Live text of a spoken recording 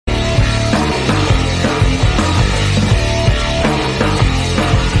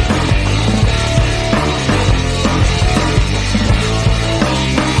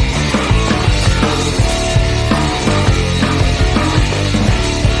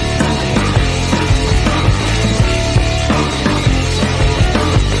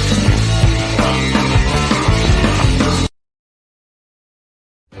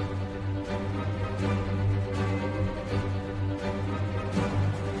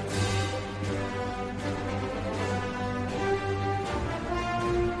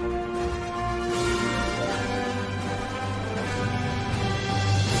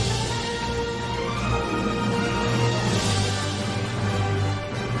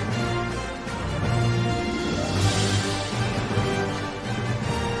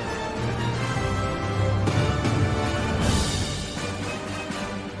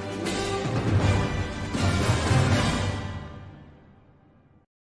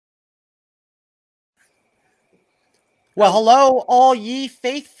Well, hello, all ye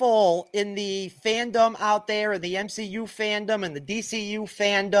faithful in the fandom out there, in the MCU fandom and the DCU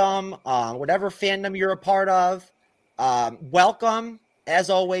fandom, whatever fandom you're a part of. Welcome, as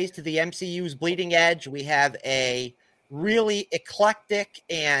always, to the MCU's Bleeding Edge. We have a really eclectic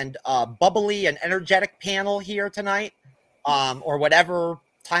and bubbly and energetic panel here tonight, or whatever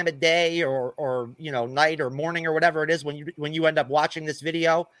time of day or night or morning or whatever it is when you end up watching this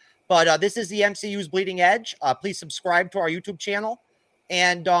video. But this is the MCU's Bleeding Edge. Please subscribe to our YouTube channel.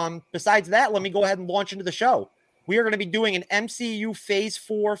 And besides that, let me go ahead and launch into the show. We are going to be doing an MCU Phase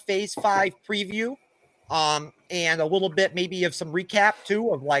 4, Phase 5 preview. And a little bit maybe of some recap, too,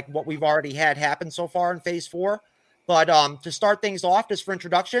 of like what we've already had happen so far in Phase 4. But to start things off, just for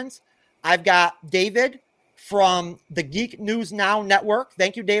introductions, I've got David from the Geek News Now Network.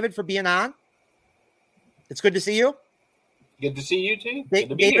 Thank you, David, for being on. It's good to see you. Good to see you too.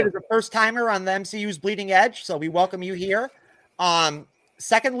 David is a first timer on the MCU's Bleeding Edge, so we welcome you here.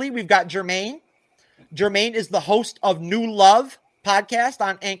 Secondly, we've got Jermaine. Jermaine is the host of New Love podcast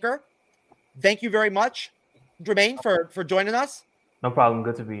on Anchor. Thank you very much, Jermaine, for joining us. No problem.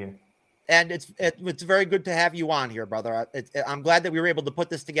 Good to be here. And it's very good to have you on here, brother. I'm glad that we were able to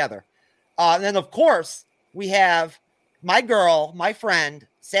put this together. And then, of course, we have my girl, my friend,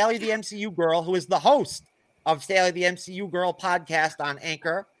 Sally the MCU Girl, who is the host of Sally the MCU Girl podcast on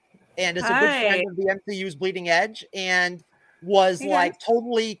Anchor, and is a good friend of the MCU's Bleeding Edge, and was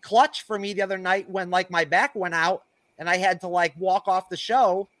totally clutch for me the other night when my back went out and I had to walk off the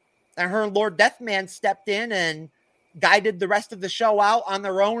show, and her and Lord Deathman stepped in and guided the rest of the show out on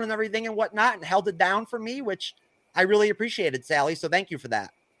their own and everything and whatnot, and held it down for me, which I really appreciated, Sally. So thank you for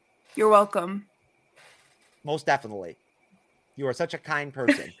that. You're welcome. Most definitely. You are such a kind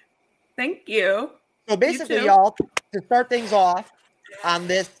person. Thank you. So basically, y'all, to start things off on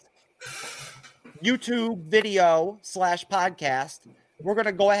this YouTube video / podcast, we're going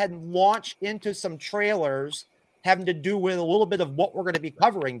to go ahead and launch into some trailers having to do with a little bit of what we're going to be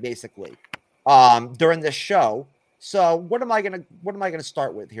covering, basically, during this show. So what am I going to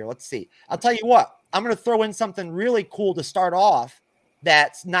start with here? Let's see. I'll tell you what. I'm going to throw in something really cool to start off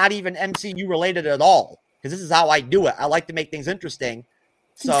that's not even MCU related at all, because this is how I do it. I like to make things interesting.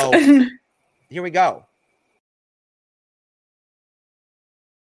 So here we go.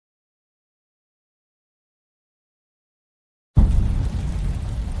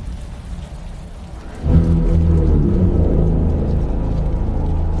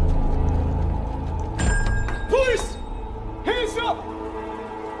 Police! Hands up!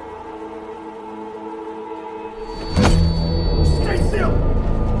 Stay still!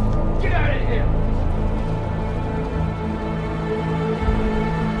 Get out of here!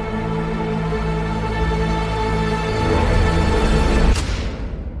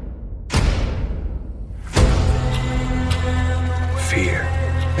 Fear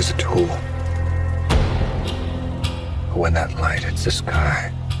is a tool. But when that light hits the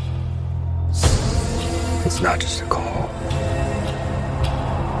sky, it's not just a call.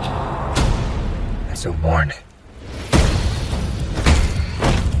 It's a warning.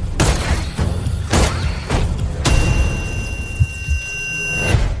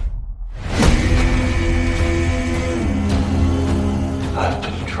 I've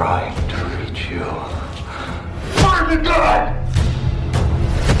been trying to reach you. Find the gun!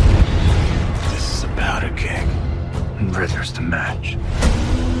 This is about a king, and Ritter's the match.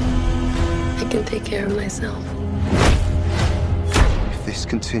 I can take care of myself. If this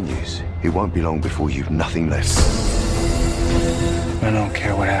continues, it won't be long before you've nothing left. I don't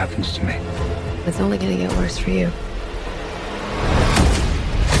care what happens to me. It's only gonna get worse for you.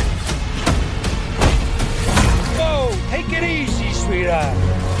 Whoa! Take it easy, sweetheart.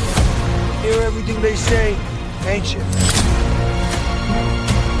 Hear everything they say, ain't you?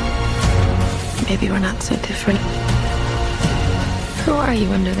 Maybe we're not so different. Who are you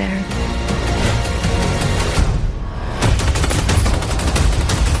under there?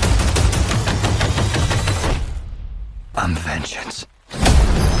 I'm vengeance.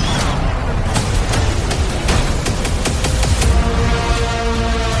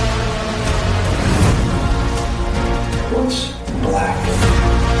 What's black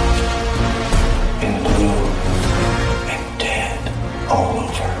and blue and dead all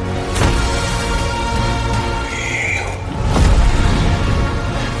over? You.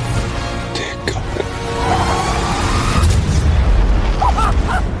 Dear God.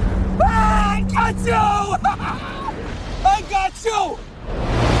 I got you! I got you!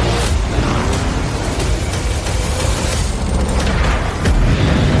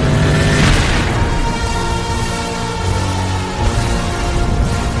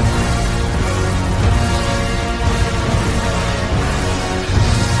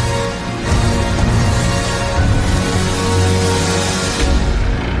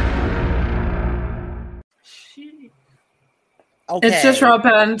 okay. It's just Rob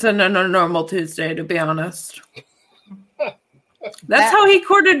Pattinson on a normal Tuesday, to be honest. That's how he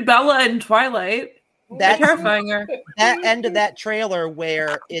courted Bella in Twilight. That's terrifying her. That end of that trailer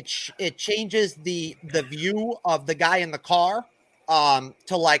where it changes the view of the guy in the car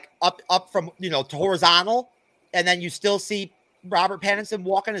to like up from to horizontal, and then you still see Robert Pattinson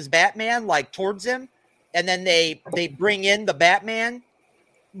walking as Batman like towards him, and then they bring in the Batman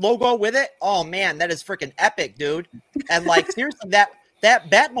logo with it. Oh man, that is freaking epic, dude! And like seriously, that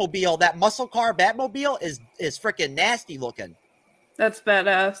Batmobile, that muscle car Batmobile is freaking nasty looking. That's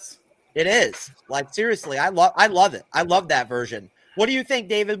badass. It is. Like seriously, I love it. I love that version. What do you think,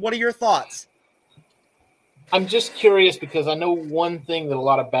 David? What are your thoughts? I'm just curious because I know one thing that a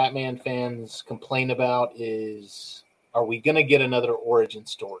lot of Batman fans complain about is, are we going to get another origin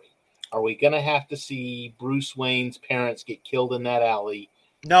story? Are we going to have to see Bruce Wayne's parents get killed in that alley?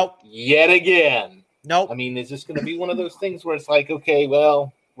 Nope. Yet again. Nope. I mean, is this going to be one of those things where it's like, okay,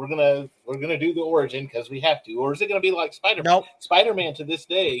 well, we're gonna do the origin because we have to, or is it going to be like Spider-Man? Nope. Spider-Man to this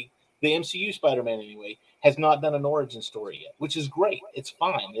day, the MCU Spider-Man anyway, has not done an origin story yet, which is great. It's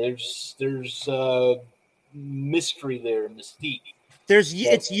fine. There's mystery there, mystique.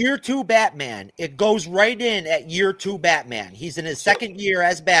 It's year 2 Batman. It goes right in at year 2 Batman. He's in his second year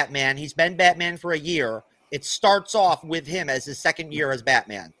as Batman. He's been Batman for a year. It starts off with him as his second year as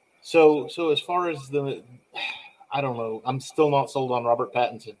Batman. So as far as I don't know. I'm still not sold on Robert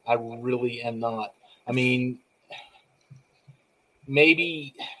Pattinson. I really am not. I mean,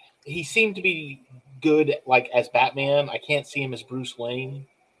 maybe he seemed to be good, like as Batman. I can't see him as Bruce Wayne,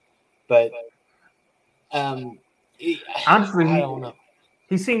 but honestly, I don't know.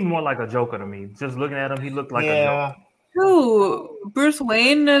 He seemed more like a Joker to me. Just looking at him, he looked like a Joker. Who? Bruce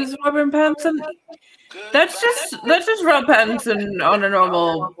Wayne as Robert Pattinson? That's just Rob Pattinson on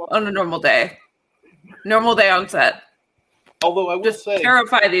a normal day. Normal day on set. Although I will just say,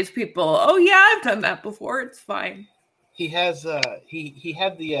 terrify these people. Oh yeah, I've done that before. It's fine. He has he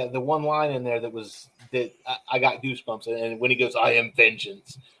had the one line in there that I got goosebumps, and when he goes, "I am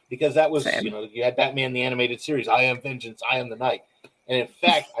vengeance," because that was Same. You had Batman the animated series, "I am vengeance, I am the night," and in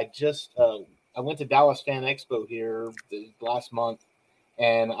fact, I went to Dallas Fan Expo here last month,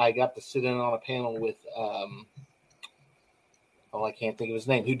 and I got to sit in on a panel with I can't think of his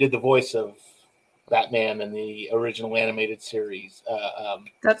name, who did the voice of Batman in the original animated series.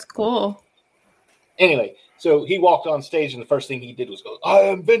 That's cool. Anyway, so he walked on stage, and the first thing he did was go, "I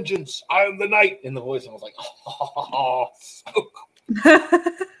am vengeance, I am the night," in the voice. And I was like, "Oh, so cool."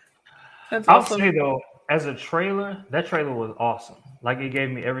 That's I'll awesome. say though, as a trailer, that trailer was awesome. Like it gave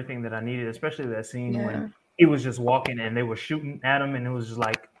me everything that I needed, especially that scene when he was just walking and they were shooting at him, and it was just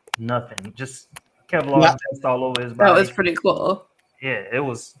like nothing, just Kevlar dust all over his body. That was pretty cool. Yeah, it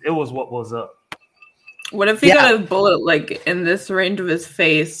was what was up. What if he got a bullet like in this range of his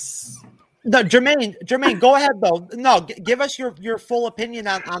face? No, Jermaine, go ahead though. No, give us your full opinion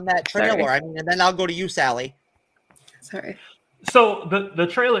on that trailer. Sorry. I mean, and then I'll go to you, Sally. Sorry. So the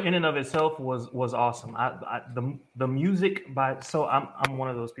trailer in and of itself was awesome. The music I'm one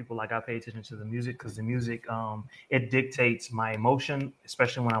of those people, like I pay attention to the music because the music it dictates my emotion,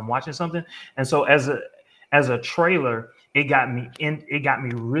 especially when I'm watching something. And so as a trailer, it got me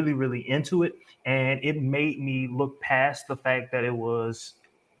really, really into it, and it made me look past the fact that it was,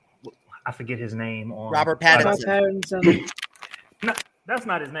 I forget his name, on Robert Pattinson. No, that's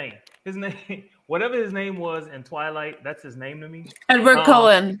not his name. His name, whatever his name was in Twilight, that's his name to me. Edward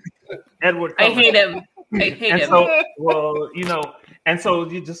Cullen. Edward Cullen. I hate him. I hate him. So, well, and so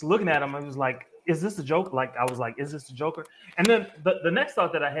you're just looking at him. I was like, is this a joke? Like, I was like, is this a Joker? And then the next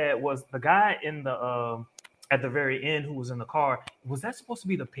thought that I had was the guy in the at the very end who was in the car. Was that supposed to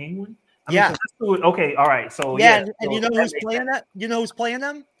be the Penguin? Okay. All right. So and so you know who's playing that? You know who's playing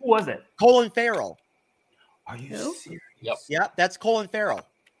them? Who was it? Colin Farrell. Are you serious? Yep. That's Colin Farrell.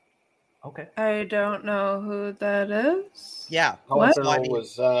 Okay. I don't know who that is. Yeah. Colin Farrell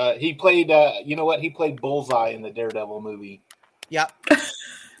was he played he played Bullseye in the Daredevil movie. Yep.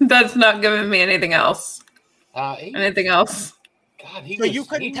 That's not giving me anything else. Anything else? God, you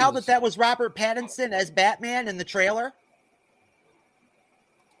couldn't tell that was Robert Pattinson as Batman in the trailer?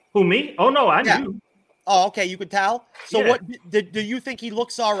 Who, me? Oh no, I knew. Oh, okay, you could tell. So Yeah. what do you think he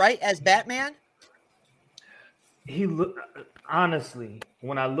looks all right as Batman? He look honestly,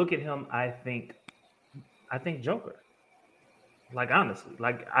 when I look at him, I think Joker. Like honestly,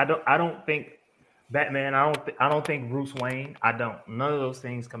 like I don't think Batman. I don't think Bruce Wayne. I don't. None of those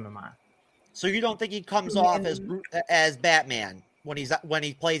things come to mind. So you don't think he comes off as Batman when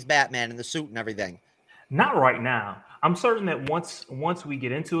he plays Batman in the suit and everything? Not right now. I'm certain that once we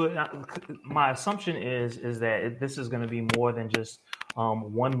get into it, my assumption is that this is going to be more than just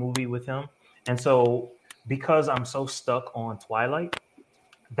one movie with him. And so, because I'm so stuck on Twilight,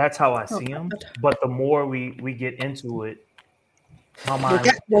 that's how I see him. But the more we get into it, my mind.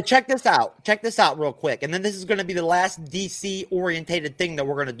 Well, check this out. Check this out real quick, and then this is going to be the last DC orientated thing that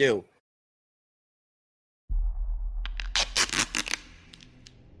we're going to do.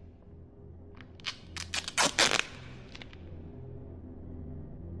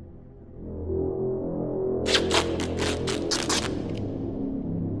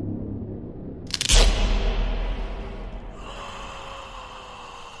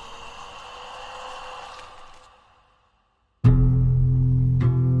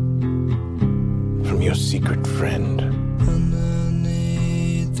 Your secret friend.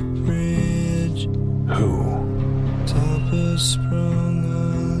 Underneath the bridge. Who? Topper sprung a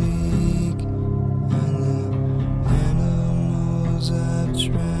leak. And the animals I've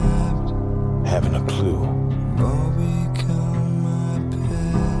trapped. Haven't a clue. All become my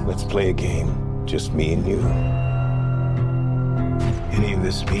pet. Let's play a game. Just me and you. Any of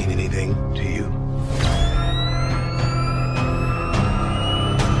this mean anything to you?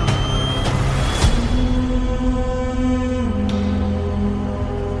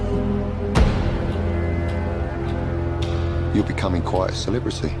 You're becoming quite a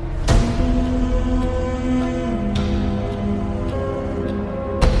celebrity.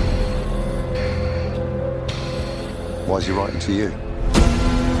 Why is he writing to you?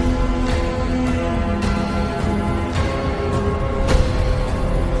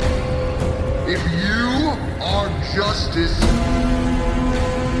 If you are justice,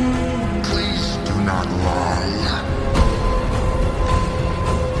 please do not lie.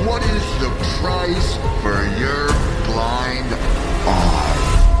 What is the price for your blind eye?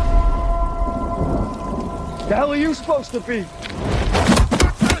 The hell are you supposed to be?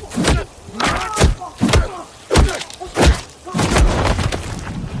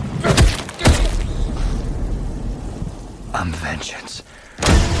 I'm vengeance.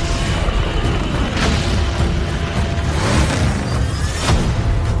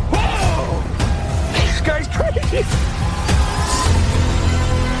 Whoa! This guy's crazy!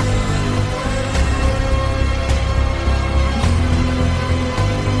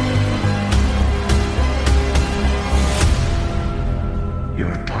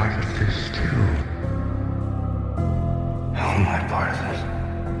 You're part of this too. How am I part of it?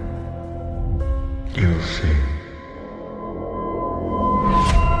 You'll see.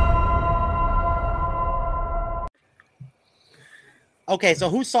 Okay, so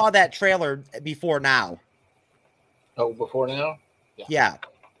who saw that trailer before now? Oh, before now? Yeah.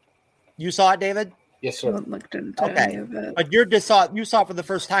 You saw it, David? Yes, I sir. haven't looked into any of it. But you saw it for the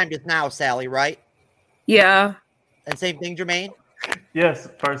first time just now, Sally, right? Yeah. And same thing, Jermaine? Yes,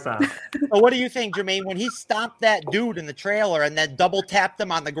 first time. So what do you think, Jermaine, when he stomped that dude in the trailer and then double tapped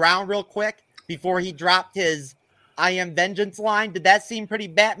him on the ground real quick before he dropped his I am vengeance line, did that seem pretty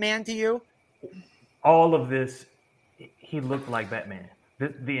Batman to you? All of this, he looked like Batman.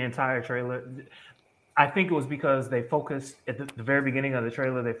 The entire trailer. I think it was because they focused at the very beginning of the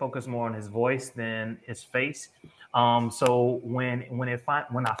trailer. They focused more on his voice than his face. So when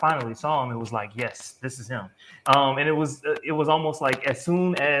I finally saw him, it was like, yes, this is him. And it was almost like as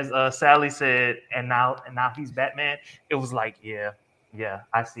soon as Sally said, and now he's Batman. It was like, yeah,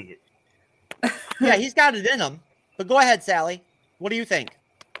 I see it. Yeah, he's got it in him. But go ahead, Sally. What do you think?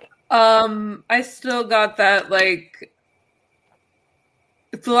 I still got that, like,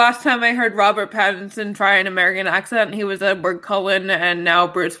 it's the last time I heard Robert Pattinson try an American accent. He was Edward Cullen, and now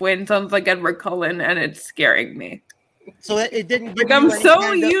Bruce Wayne sounds like Edward Cullen, and it's scaring me. So it didn't give like, I'm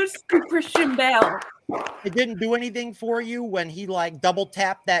so used used to Christian Bale. It didn't do anything for you when he like double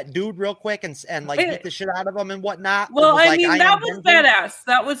tapped that dude real quick and like beat the shit out of him and whatnot. Well, I like, mean, that was badass.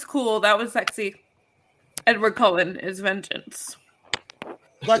 That was cool. That was sexy. Edward Cullen is vengeance.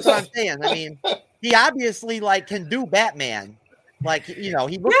 That's what I'm saying. I mean, he obviously like can do Batman. Like, you know,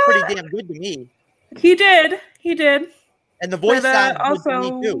 he looks pretty damn good to me. He did. And the voice sounds also good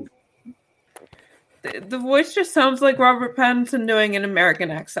to me too. The voice just sounds like Robert Pattinson doing an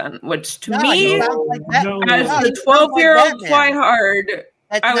American accent, which to me, as the 12-year-old Twihard,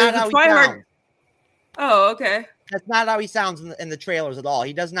 I was a Twihard. Oh, okay. That's not how he sounds in the trailers at all.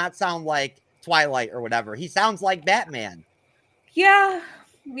 He does not sound like Twilight or whatever. He sounds like Batman. Yeah.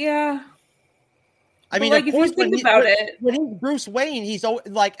 I mean, like, if you think about it, when he's Bruce Wayne, he's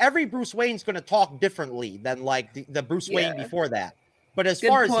like every Bruce Wayne's going to talk differently than like the Bruce Wayne before that. But as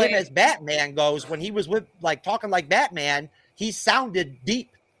far as him as Batman goes, when he was with like talking like Batman, he sounded deep.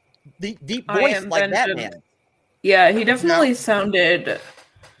 deep I voice am like vengeance. Batman. Yeah, he definitely sounded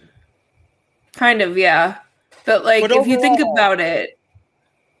kind of, yeah. But like, But if you think overall- about it,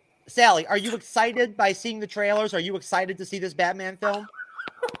 Sally, are you excited by seeing the trailers? Are you excited to see this Batman film?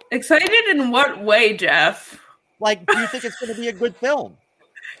 excited in what way, Jeff? Like, do you think it's going to be a good film?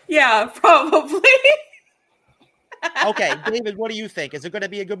 Yeah, probably. Okay, David, what do you think? Is it going to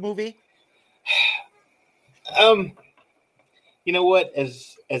be a good movie? You know what?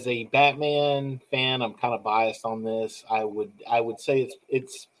 As a Batman fan, I'm kind of biased on this. I would say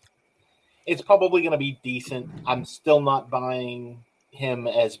it's probably going to be decent. I'm still not buying him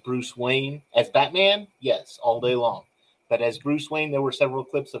as Bruce Wayne. As Batman, yes, all day long. But as Bruce Wayne, there were several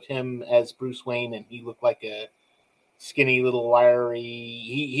clips of him as Bruce Wayne, and he looked like a skinny little wiry.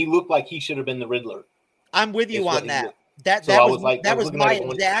 He looked like he should have been the Riddler. I'm with you on that. That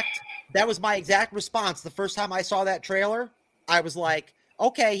was my exact response the first time I saw that trailer. I was like,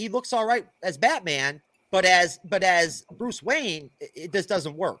 okay, he looks all right as Batman, but as Bruce Wayne, it just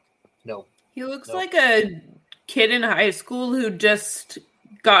doesn't work. No. He looks like a kid in high school who just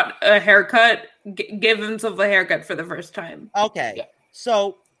got a haircut, gave himself a haircut for the first time. Okay. Yeah.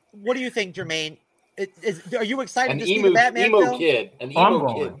 So, what do you think, Jermaine? Are you excited to see emo, the Batman emo film? kid. An I'm emo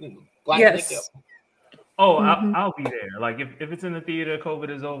going. kid. Black Yes. makeup. Oh, I'll be there. Like if it's in the theater, COVID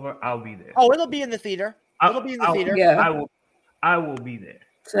is over, I'll be there. Oh, it'll be in the theater. It'll be in the theater. Yeah. I will be there.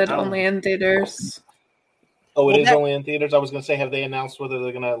 Said only in theaters. Oh, it is only in theaters? I was going to say, have they announced whether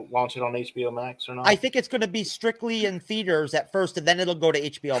they're going to launch it on HBO Max or not? I think it's going to be strictly in theaters at first, and then it'll go to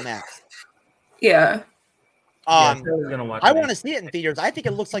HBO Max. Yeah. I want to see it in theaters. I think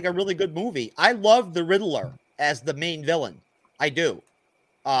it looks like a really good movie. I love the Riddler as the main villain. I do.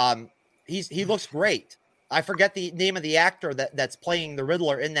 He looks great. I forget the name of the actor that's playing the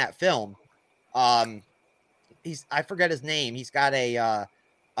Riddler in that film. I forget his name. He's got a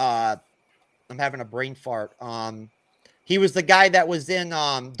I'm having a brain fart. He was the guy that was in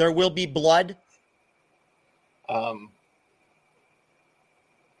There Will Be Blood. Hang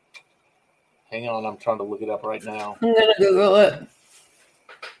on, I'm trying to look it up right now. I'm gonna Google it.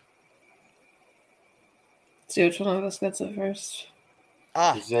 See which one of us gets it first.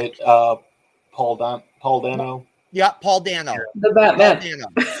 Is it Paul Dano? Yeah, Paul Dano. The Batman. Paul Dano.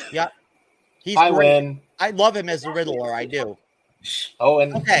 Yeah. He's I great. win. I love him as the Riddler. I do. Oh,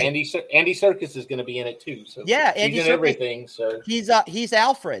 and Andy Serkis is going to be in it too. So yeah, Andy he's Serkis. in everything. So he's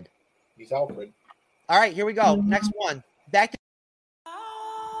Alfred. He's Alfred. All right, here we go. Next one. Back to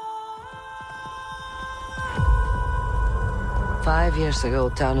 5 years ago,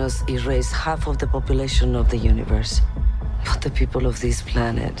 Thanos erased half of the population of the universe. But the people of this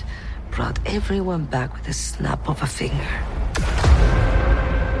planet brought everyone back with a snap of a finger.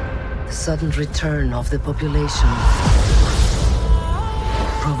 The sudden return of the population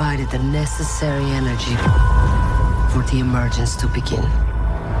provided the necessary energy for the emergence to begin.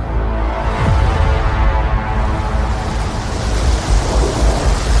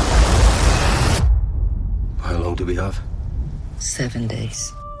 How long do we have? 7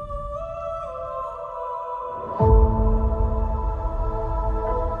 days.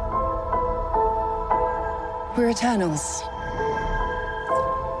 We're Eternals.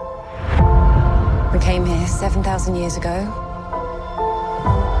 We came here 7,000 years ago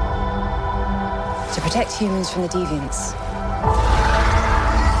to protect humans from the deviants.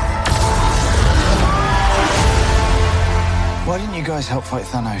 Why didn't you guys help fight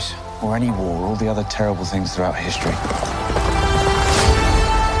Thanos? Or any war, or all the other terrible things throughout history?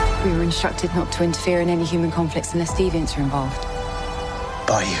 We were instructed not to interfere in any human conflicts unless deviants are involved.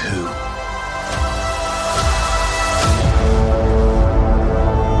 By who?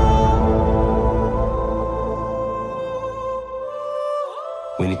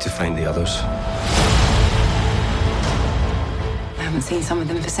 We need to find the others. I haven't seen some of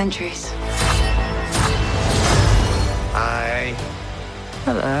them for centuries. Hi.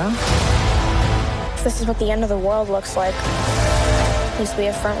 Hello. This is what the end of the world looks like. At least we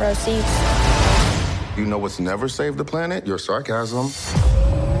have front row seats. You know what's never saved the planet? Your sarcasm.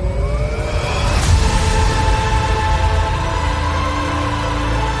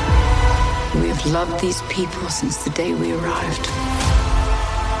 We have loved these people since the day we arrived.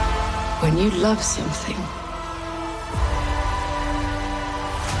 When you love something,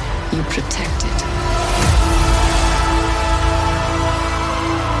 you protect it.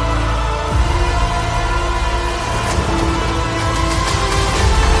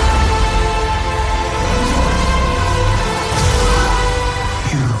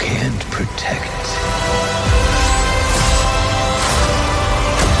 You can't protect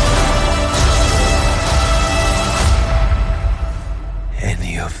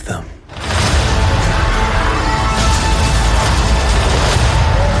any of them.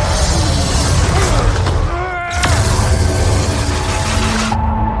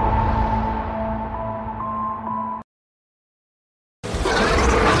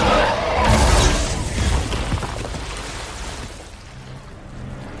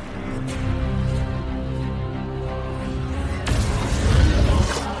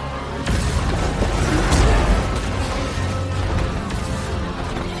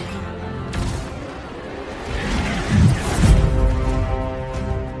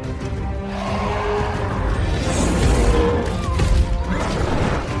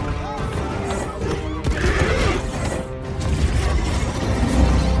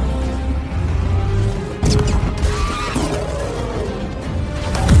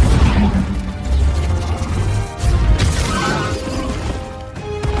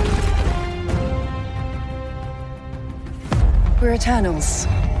 We're Eternals.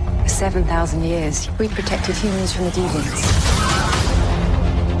 For 7,000 years, we protected humans from the deviants.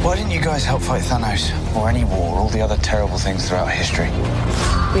 Why didn't you guys help fight Thanos? Or any war, all the other terrible things throughout history?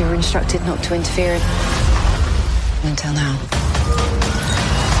 We were instructed not to interfere until now.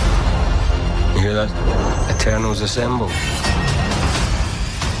 You hear that? Eternals assemble.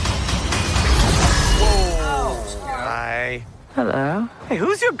 Hi. Hello. Hey,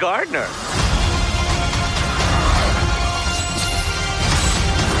 who's your gardener?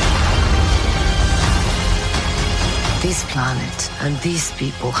 This planet and these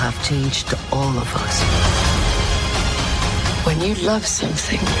people have changed all of us. When you love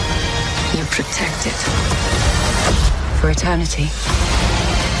something, you protect it. For eternity.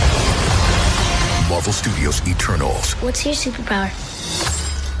 Marvel Studios Eternals. What's your superpower?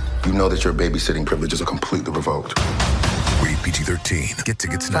 You know that your babysitting privileges are completely revoked. Rated PG-13. Get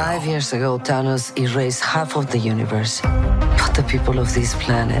tickets now. 5 years ago, Thanos erased half of the universe. But the people of this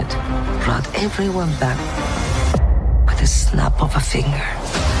planet brought everyone back with a snap of a finger.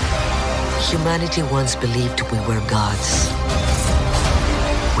 Humanity once believed we were gods.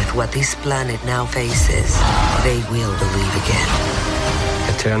 With what this planet now faces, they will believe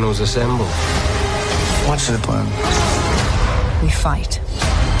again. Eternals assemble. What's the plan? We fight.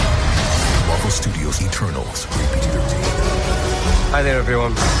 Marvel Studios Eternals. Rated PG-13. Hi there,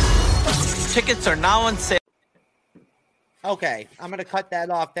 everyone. Tickets are now on sale. Okay, I'm going to cut that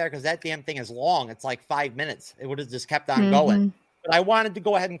off there because that damn thing is long. It's like 5 minutes. It would have just kept on going. But I wanted to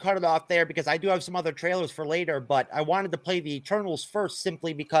go ahead and cut it off there because I do have some other trailers for later, but I wanted to play the Eternals first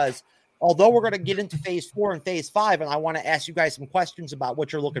simply because although we're going to get into phase 4 and phase 5, and I want to ask you guys some questions about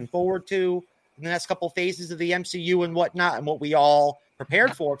what you're looking forward to in the next couple phases of the MCU and whatnot and what we all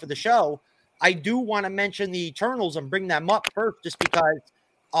prepared for the show, I do want to mention the Eternals and bring them up first just because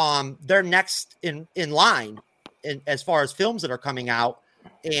they're next in line as far as films that are coming out.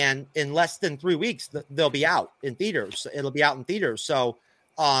 And in less than 3 weeks, they'll be out in theaters. It'll be out in theaters. So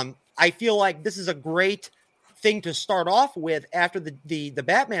I feel like this is a great thing to start off with after the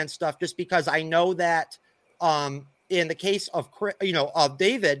Batman stuff, just because I know that in the case of, of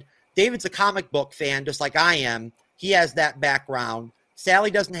David's a comic book fan, just like I am. He has that background. Sally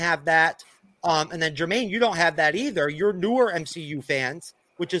doesn't have that. And then Jermaine, you don't have that either. You're newer MCU fans,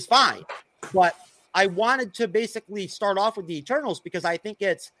 which is fine. But I wanted to basically start off with the Eternals because I think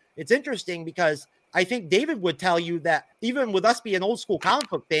it's interesting because I think David would tell you that even with us being old school comic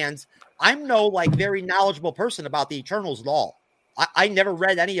book fans, I'm no very knowledgeable person about the Eternals at all. I never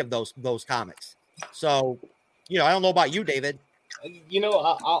read any of those comics. So, I don't know about you, David.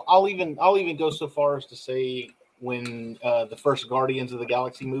 I'll even go so far as to say when the first Guardians of the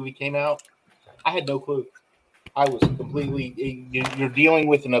Galaxy movie came out, I had no clue. I was completely, you're dealing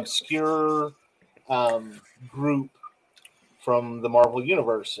with an obscure group from the Marvel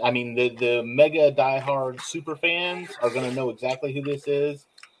Universe. I mean, the mega diehard super fans are going to know exactly who this is.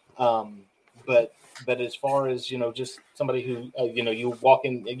 But as far as, just somebody who, you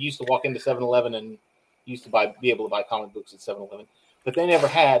used to walk into 7-Eleven and used to be able to buy comic books at 7-Eleven, but they never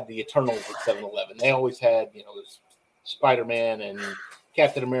had the Eternals at 7-Eleven. They always had, Spider-Man and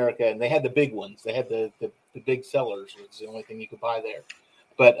Captain America, and they had the big ones. They had the big sellers, which is the only thing you could buy there.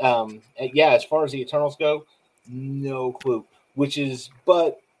 But as far as the Eternals go, no clue.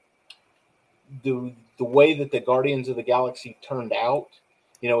 But the way that the Guardians of the Galaxy turned out,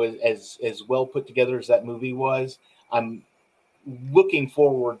 as well put together as that movie was, I'm looking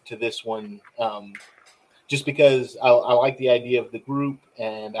forward to this one. Just because I like the idea of the group,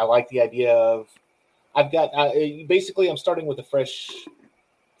 and I like the idea of I'm starting with a fresh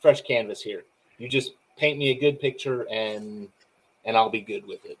canvas here. You just paint me a good picture, and I'll be good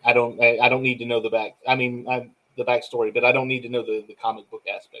with it. I don't need to know the backstory, but I don't need to know the comic book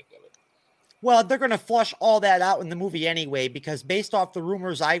aspect of it. Well, they're going to flush all that out in the movie anyway, because based off the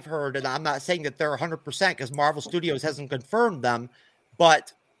rumors I've heard, and I'm not saying that they're 100% because Marvel Studios hasn't confirmed them,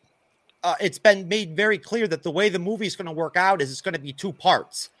 but it's been made very clear that the way the movie is going to work out is it's going to be 2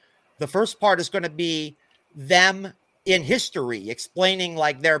 parts. The first part is going to be them in history, explaining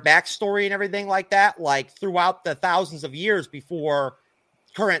their backstory and everything like that, throughout the thousands of years before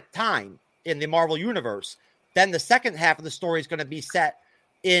current time in the Marvel universe. Then the second half of the story is going to be set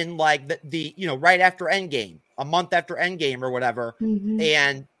in the right after Endgame, a month after Endgame or whatever,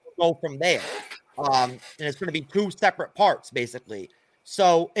 and go from there. And it's going to be 2 separate parts basically.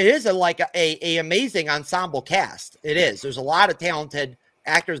 So it is a amazing ensemble cast. It is. There's a lot of talented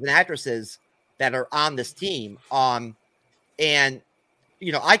actors and actresses that are on this team. And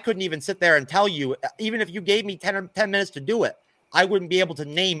I couldn't even sit there and tell you, even if you gave me 10 minutes to do it, I wouldn't be able to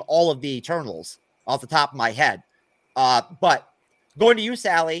name all of the Eternals off the top of my head. But going to you,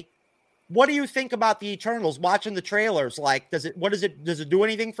 Sally. What do you think about the Eternals? Watching the trailers, like, does it do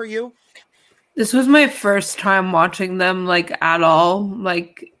anything for you? This was my first time watching them, like, at all,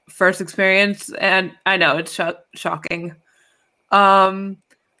 like, first experience, and I know it's shocking. I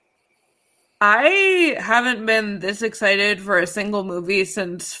haven't been this excited for a single movie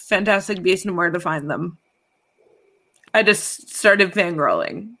since Fantastic Beasts and Where to Find Them. I just started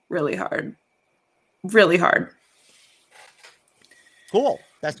fangirling really hard. Really hard. Cool.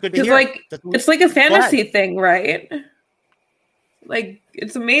 That's good to hear. Like, it's like a fantasy thing, right? Like,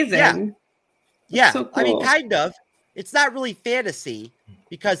 it's amazing. Yeah. So cool. I mean, kind of. It's not really fantasy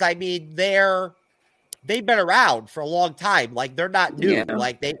because, I mean, they've been around for a long time. Like, they're not new. Yeah.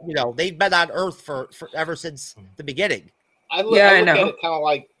 Like, they've been on Earth for ever since the beginning. I look at it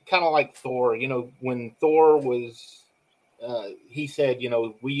kind of like Thor. You know, when Thor was, he said,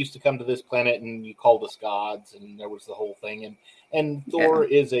 we used to come to this planet and you called us gods, and there was the whole thing. And Thor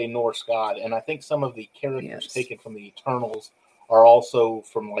is a Norse god, and I think some of the characters taken from the Eternals are also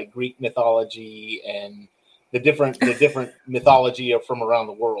from like Greek mythology and the different mythology from around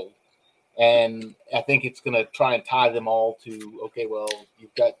the world. And I think it's going to try and tie them all to, okay, well,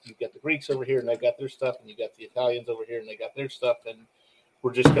 you've got the Greeks over here and they've got their stuff, and you've got the Italians over here and they got their stuff, and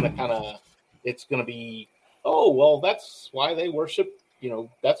we're just going to it's going to be, oh, well, that's why they worship,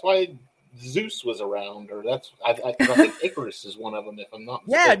 that's why Zeus was around, or I think Icarus is one of them, if I'm not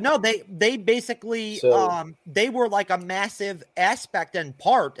mistaken. Yeah, no, they basically they were like a massive aspect and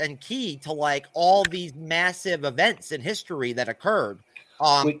part and key to like all these massive events in history that occurred.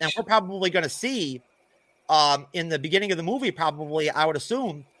 And we're probably going to see in the beginning of the movie, probably, I would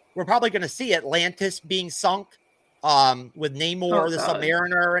assume, we're probably going to see Atlantis being sunk with Namor, the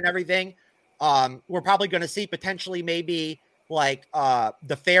Submariner, and everything. We're probably going to see potentially maybe like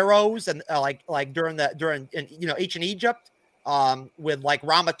the pharaohs and like during ancient Egypt with like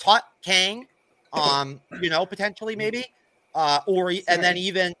Ramatut Kang, potentially maybe and then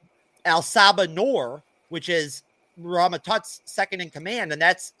even Al Saba Noor, which is Ramatut's second in command, and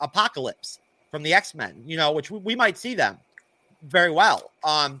that's Apocalypse from the X-Men, which we might see them very well.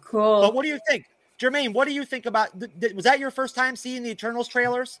 Cool. But what do you think, Jermaine? What do you think about? Was that your first time seeing the Eternals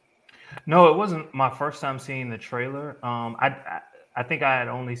trailers? No, it wasn't my first time seeing the trailer. I think I had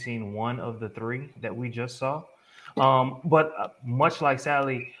only seen one of the three that we just saw. But much like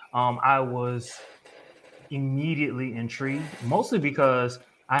Sally, I was immediately intrigued, mostly because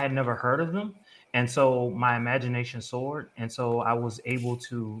I had never heard of them. And so my imagination soared. And so I was able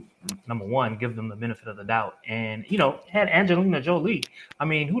to, number one, give them the benefit of the doubt. And, had Angelina Jolie. I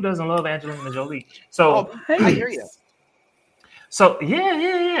mean, who doesn't love Angelina Jolie? So I hear you. So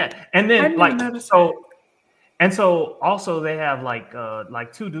yeah. And then so also they have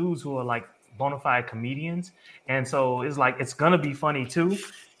like two dudes who are like bona fide comedians. And so it's like, it's going to be funny too.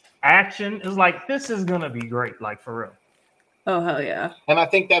 Action is like, this is going to be great. Like, for real. Oh, hell yeah. And I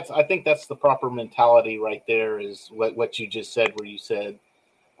think that's the proper mentality right there, is what you just said, where you said,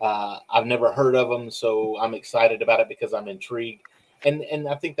 I've never heard of them, so I'm excited about it because I'm intrigued. And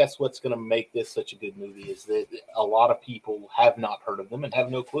I think that's what's going to make this such a good movie, is that a lot of people have not heard of them and have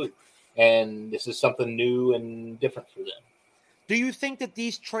no clue. And this is something new and different for them. Do you think that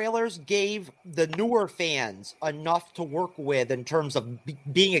these trailers gave the newer fans enough to work with in terms of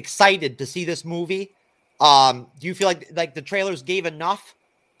being excited to see this movie? Do you feel like the trailers gave enough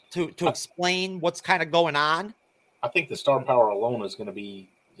to explain what's kind of going on? I think the star power alone is going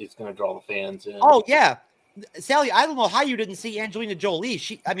to draw the fans in. Oh, yeah. Sally, I don't know how you didn't see Angelina Jolie.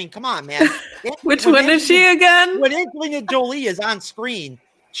 Come on, man. Which one is she again? When Angelina Jolie is on screen,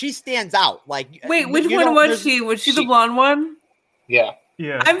 she stands out. Like, wait, which one was she? Was she the blonde one? Yeah.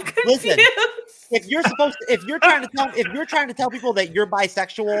 I'm confused. Listen, if you're trying to tell people that you're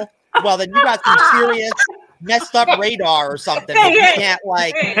bisexual, well, then you got some serious messed up radar or something. You can't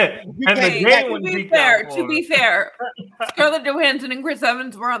To be fair, Scarlett Johansson and Chris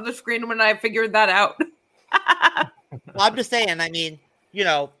Evans were on the screen when I figured that out. I'm just saying. I mean,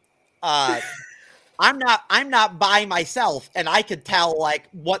 I'm not by myself, and I could tell like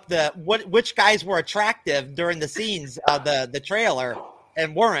which guys were attractive during the scenes of the trailer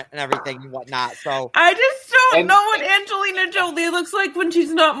and weren't, and everything and whatnot. So I just don't know what Angelina Jolie looks like when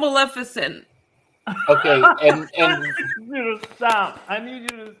she's not Maleficent. Okay, and I need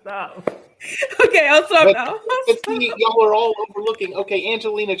you to stop. Okay, I'll stop now. See, y'all are all overlooking. Okay,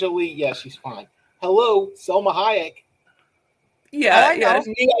 Angelina Jolie, yeah, she's fine. Hello, Selma Hayek. Yeah.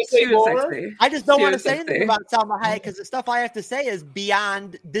 I just don't want to say anything about Selma Hayek because the stuff I have to say is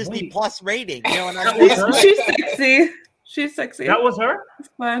beyond Disney Plus rating. You know what I'm saying? She's sexy. She's sexy. That was her? It's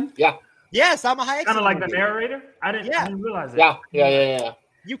fun. Yeah. Yeah, Salma Hayek's Kind of in like the movie. narrator. I didn't realize that. Yeah.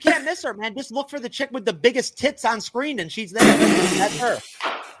 You can't miss her, man. Just look for the chick with the biggest tits on screen, and she's there. That's her.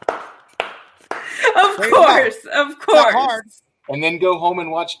 Of course. Not hard. And then go home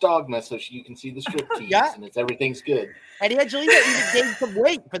and watch Dogma so you can see the striptease, and everything's good. And Angelina even gained some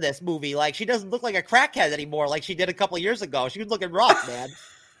weight for this movie. Like, she doesn't look like a crackhead anymore like she did a couple of years ago. She was looking rough, man.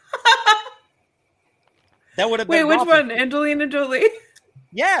 That would have been Wait, which one? Angelina Jolie?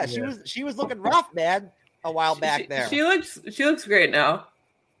 Yeah, she was looking rough, man, a while back there. She looks great now.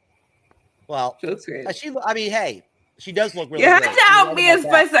 Well, she looks great. Hey, she does look really good. You great. have to out me as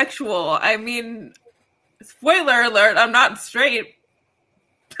bisexual. I mean, spoiler alert, I'm not straight.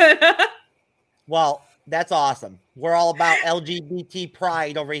 Well, that's awesome. We're all about LGBT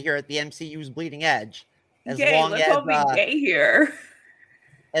pride over here at the MCU's Bleeding Edge. Let's all be gay here.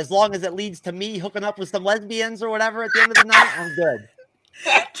 As long as it leads to me hooking up with some lesbians or whatever at the end of the night, I'm good.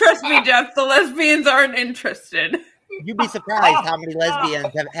 Trust me, Jeff, the lesbians aren't interested. You'd be surprised how many lesbians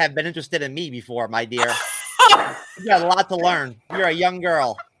have been interested in me before, my dear. You got a lot to learn. You're a young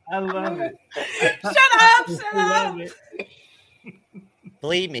girl. I love it. Shut up.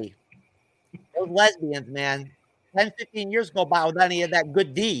 Believe me. Those lesbians, man, 10, 15 years go by without any of that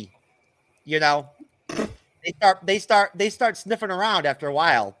good D. You know? They start sniffing around after a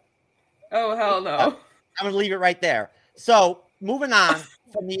while. Oh, hell no. I'm gonna leave it right there. So moving on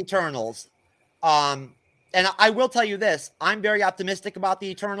from the Eternals. And I will tell you this, I'm very optimistic about the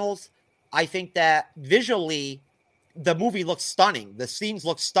Eternals. I think that visually the movie looks stunning. The scenes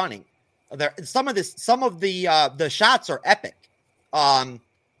look stunning. Some of the shots are epic.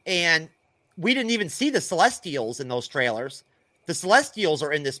 And we didn't even see the Celestials in those trailers. The Celestials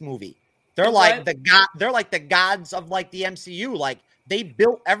are in this movie. They're like they're like the gods of like the MCU. Like they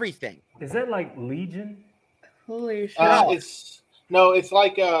built everything. Is that like Legion? Holy shit. It's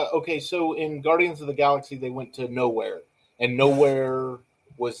like okay, so in Guardians of the Galaxy they went to Nowhere, and Nowhere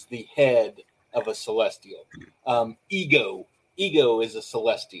was the head of a Celestial. Ego is a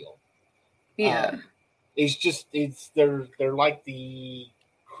Celestial. Yeah. They're like the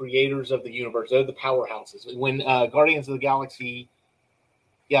creators of the universe. They're the powerhouses. When Guardians of the Galaxy,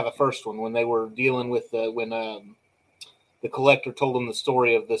 the first one, when they were dealing with when the Collector told them the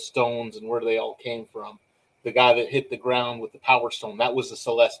story of the stones and where they all came from, the guy that hit the ground with the Power Stone, that was a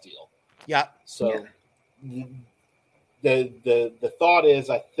Celestial. Yeah. So the thought is,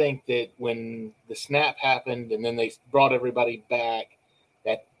 I think that when the snap happened and then they brought everybody back,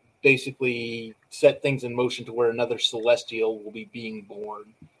 that basically set things in motion to where another Celestial will be being born.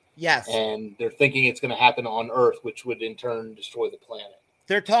 Yes. And they're thinking it's going to happen on Earth, which would in turn destroy the planet.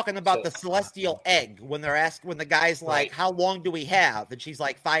 They're talking about the celestial egg when the guy's like, right. How long do we have? And she's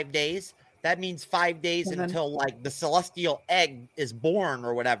like, 5 days. That means 5 days until like the celestial egg is born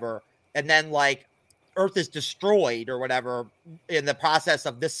or whatever. And then like Earth is destroyed or whatever in the process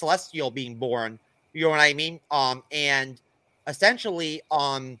of this celestial being born. You know what I mean? And essentially,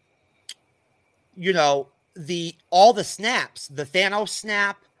 all the snaps, the Thanos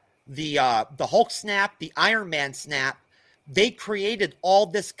snap, the Hulk snap, the Iron Man snap, they created all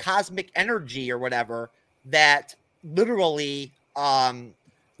this cosmic energy or whatever that literally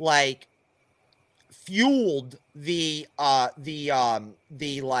fueled the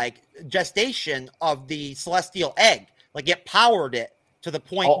like gestation of the celestial egg. Like it powered it to the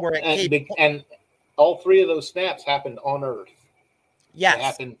point where it came. And all three of those snaps happened on Earth. Yes. They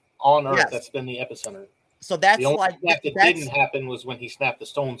happened on Earth. Yes. That's been the epicenter. So that's the only like snap that didn't happen was when he snapped the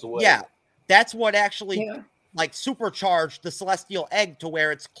stones away. Yeah. That's what actually like supercharged the celestial egg to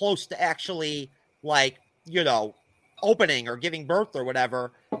where it's close to actually like, opening or giving birth or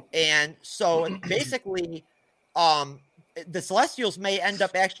whatever. And so basically, the Celestials may end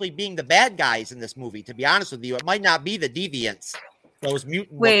up actually being the bad guys in this movie, to be honest with you. It might not be the deviants, those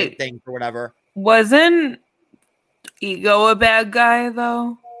mutant looking things or whatever. Wasn't Ego a bad guy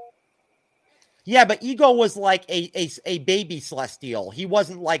though? Yeah, but Ego was like a baby Celestial. He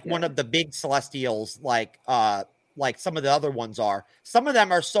wasn't like one of the big Celestials like some of the other ones are. Some of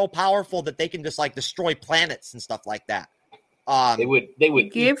them are so powerful that they can just like destroy planets and stuff like that. They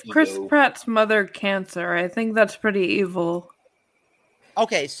would give Chris Pratt's mother cancer. I think that's pretty evil.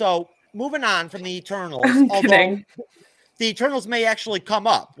 Okay, so moving on from the Eternals, although kidding. The Eternals may actually come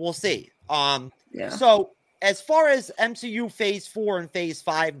up. We'll see. Yeah. So as far as MCU Phase 4 and Phase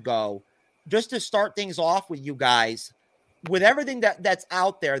 5 go, just to start things off with you guys, with everything that's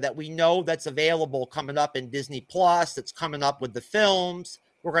out there that we know that's available coming up in Disney Plus, that's coming up with the films,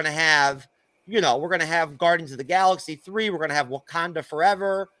 we're going to have, Guardians of the Galaxy 3, we're going to have Wakanda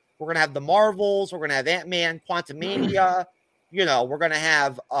Forever, we're going to have the Marvels, we're going to have Ant-Man, Quantumania, we're going to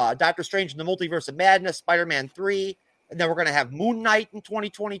have Doctor Strange in the Multiverse of Madness, Spider-Man 3, and then we're going to have Moon Knight in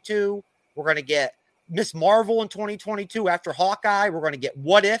 2022. We're going to get Miss Marvel in 2022 after Hawkeye. We're going to get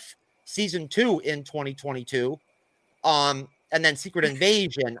What If Season 2 in 2022. And then Secret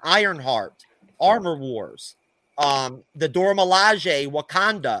Invasion, Ironheart, Armor Wars, the Dora Milaje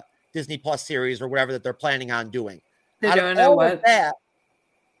Wakanda Disney Plus series or whatever that they're planning on doing. They're doing what? Of that,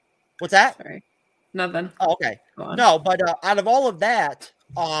 what's that? Sorry, nothing. Oh, okay. No, but out of all of that,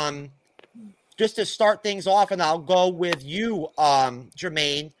 just to start things off, and I'll go with you,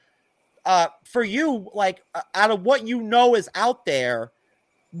 Jermaine. For you, like out of what you know is out there,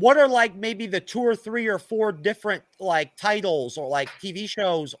 what are like maybe the 2 or 3 or 4 different like titles or like TV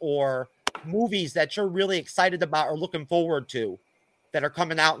shows or movies that you're really excited about or looking forward to that are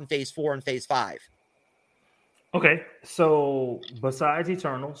coming out in Phase 4 and Phase 5? Okay, so besides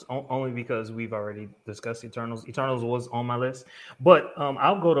Eternals, only because we've already discussed Eternals. Eternals was on my list, but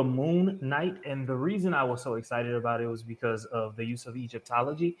I'll go to Moon Knight, and the reason I was so excited about it was because of the use of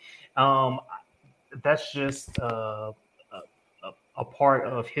Egyptology. That's just a part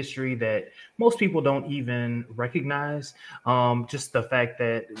of history that most people don't even recognize. Just the fact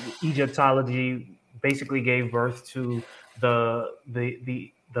that Egyptology basically gave birth to the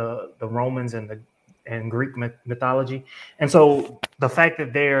Romans and Greek mythology, and so the fact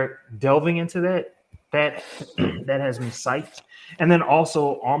that they're delving into that has me psyched. And then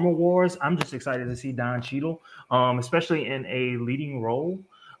also Armor Wars, I'm just excited to see Don Cheadle, especially in a leading role.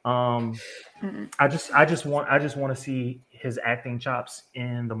 I just want to see his acting chops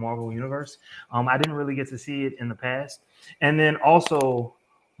in the Marvel universe. I didn't really get to see it in the past. And then also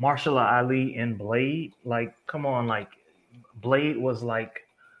Mahershala Ali in Blade. Like, come on, like Blade was like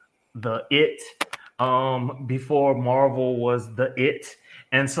the it before Marvel was the it.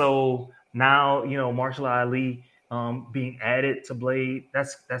 And so now, Mahershala Ali being added to Blade,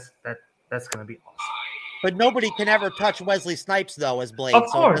 that's going to be awesome. But nobody can ever touch Wesley Snipes though as Blade. Of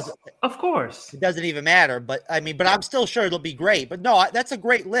course, it doesn't even matter. But I'm still sure it'll be great. But no, that's a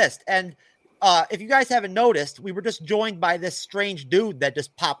great list. And if you guys haven't noticed, we were just joined by this strange dude that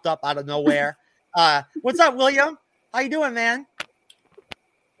just popped up out of nowhere. What's up, William? How you doing, man?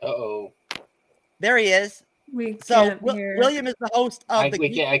 Uh-oh. There he is. William is the host of I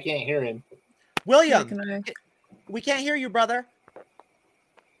can't hear him. William, we can't hear you, brother.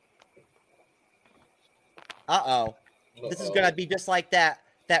 Uh-oh. This is going to be just like that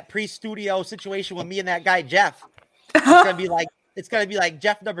pre-studio situation with me and that guy, Jeff. It's going to be like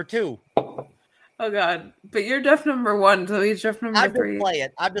Jeff number 2. Oh, God. But you're Jeff number 1, so he's Jeff number 3.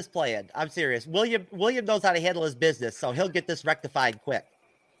 I'm just playing. I'm serious. William knows how to handle his business, so he'll get this rectified quick.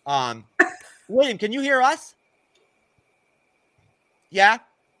 William, can you hear us? Yeah?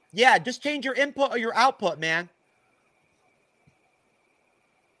 Yeah, just change your input or your output, man.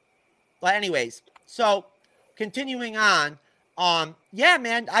 But anyways, so continuing on, yeah,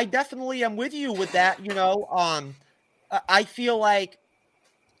 man, I definitely am with you with that. I feel like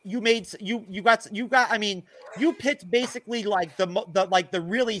you picked basically like the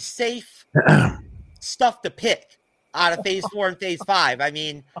really safe stuff to pick out of Phase 4 and Phase 5. I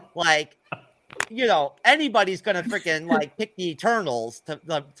mean, like, anybody's gonna freaking like pick the Eternals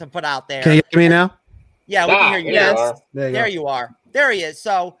to put out there. Can you hear me now? Yeah, we can hear you. Yes, there you are. There he is.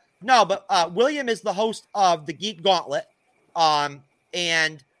 So no, but William is the host of the Geek Gauntlet,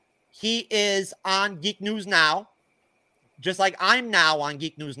 and he is on Geek News Now, just like I'm now on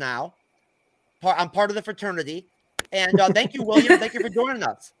Geek News Now. I'm part of the fraternity, and thank you, William. Thank you for joining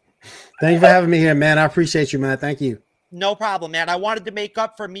us. Thank you for having me here, man. I appreciate you, man. Thank you. No problem, man. I wanted to make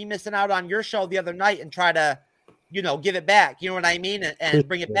up for me missing out on your show the other night and try to, give it back. You know what I mean? And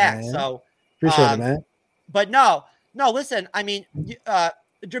bring it back. Man. So Appreciate it, man. But no, listen, I mean,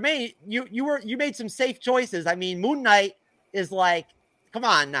 Jermaine, you made some safe choices. I mean, Moon Knight is like, come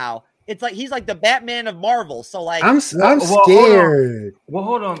on now. It's like he's like the Batman of Marvel. So like I'm scared.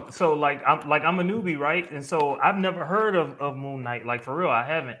 Hold on. So like I'm a newbie, right? And so I've never heard of Moon Knight. Like for real, I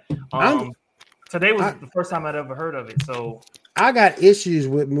haven't. Today was the first time I'd ever heard of it. So I got issues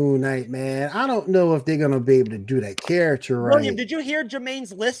with Moon Knight, man. I don't know if they're gonna be able to do that character right. William, did you hear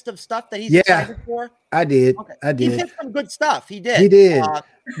Jermaine's list of stuff that he's excited for? I did. Okay. I did. He picked some good stuff. He did. He did.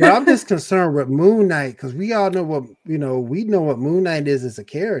 But I'm just concerned with Moon Knight because we all know what we know what Moon Knight is as a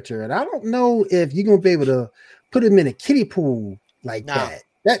character, and I don't know if you're gonna be able to put him in a kiddie pool like that.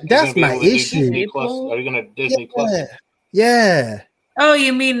 That's my issue. Are you gonna Disney Plus? Yeah. Oh,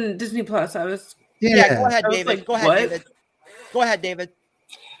 you mean Disney Plus? Yeah, go ahead, David. Like, Go ahead, David.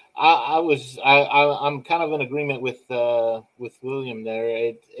 I'm kind of in agreement with William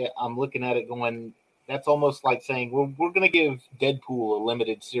there. I'm looking at it going, That's almost like saying we're going to give Deadpool a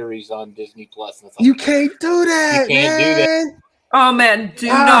limited series on Disney Plus. And it's like, You can't do that. You can't do that. Oh man, do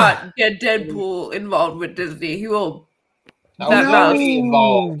not get Deadpool involved with Disney. He will. That mouse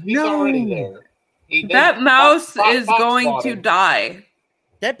involved. He's already there. That mouse is going to die.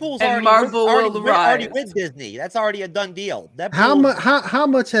 Deadpool's and already Marvel will already rise. with Disney. That's already a done deal. How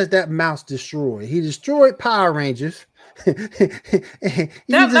much has that mouse destroyed? He destroyed Power Rangers. You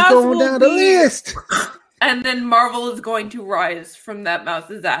just going down the list. And then Marvel is going to rise from that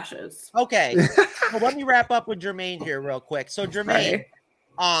mouse's ashes. Okay. Well, let me wrap up with Jermaine here real quick. So Jermaine,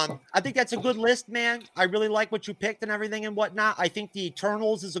 I think that's a good list, man. I really like what you picked and everything and whatnot. I think the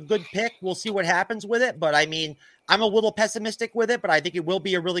Eternals is a good pick. We'll see what happens with it. But I mean, I'm a little pessimistic with it, but I think it will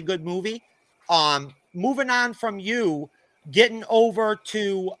be a really good movie. Moving on from you, getting over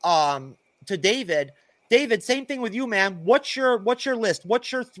to David. David, same thing with you, man. What's your list?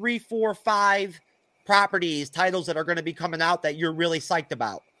 What's your 3, 4, 5 properties, titles that are going to be coming out that you're really psyched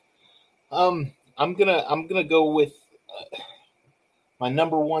about? I'm gonna go with my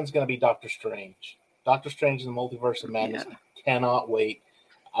number one's gonna be Doctor Strange. Doctor Strange in the Multiverse of Madness. Yeah. I cannot wait.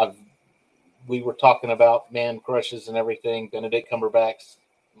 We were talking about man crushes and everything. Benedict Cumberbatch's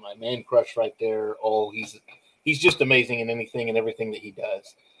my man crush right there. Oh, he's just amazing in anything and everything that he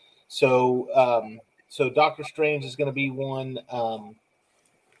does. So so Doctor Strange is going to be one.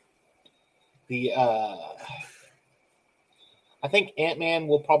 I think Ant-Man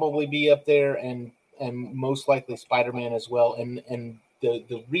will probably be up there, and most likely Spider-Man as well. And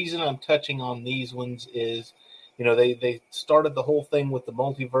the reason I'm touching on these ones is, you know, they started the whole thing with the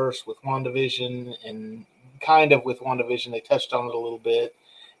multiverse with WandaVision, and kind of with WandaVision they touched on it a little bit,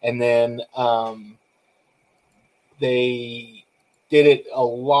 and then they did it a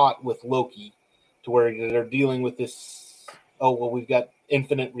lot with Loki, to where they're dealing with this. Oh well, we've got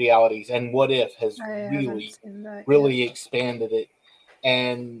infinite realities, and What If has really expanded it,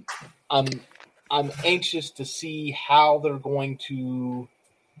 and I'm anxious to see how they're going to,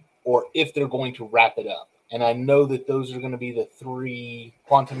 or if they're going to wrap it up. And I know that those are going to be the 3: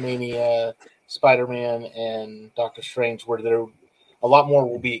 Quantumania, Spider-Man, and Doctor Strange, where there a lot more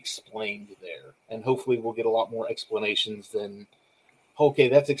will be explained there, and hopefully we'll get a lot more explanations than, okay,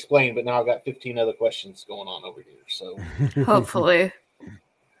 that's explained, but now I've got 15 other questions going on over here. So hopefully.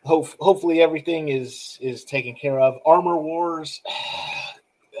 Hopefully everything is taken care of. Armor Wars,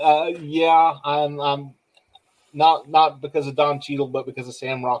 yeah, I'm not because of Don Cheadle, but because of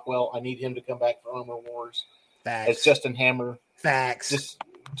Sam Rockwell. I need him to come back for Armor Wars. Facts. As Justin Hammer. Facts.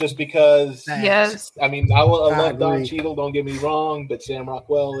 Just because. Facts. Yes. I mean, I love Don Cheadle. Don't get me wrong, but Sam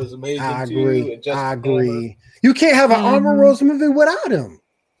Rockwell is amazing too. And I agree. Hammer. You can't have an Armor Wars movie without him.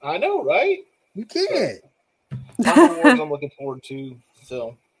 I know, right? You can't. So, Armor Wars, I'm looking forward to.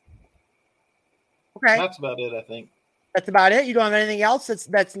 So. Okay. That's about it, I think. That's about it? You don't have anything else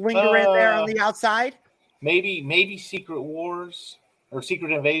that's lingering there on the outside? Maybe Secret Wars or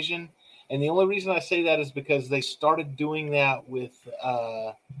Secret Invasion. And the only reason I say that is because they started doing that with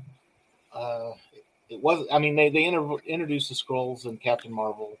it was, I mean, they introduced the Skrulls and Captain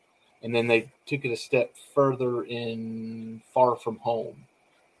Marvel, and then they took it a step further in Far From Home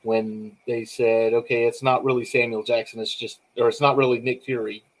when they said, okay, it's not really Samuel Jackson, it's not really Nick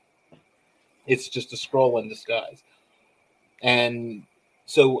Fury. It's just a Skrull in disguise. And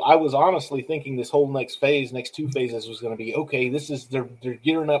so I was honestly thinking this whole next 2 phases was going to be, okay, they're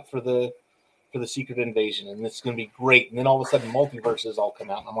gearing up for the Secret Invasion, and it's going to be great. And then all of a sudden multiverses all come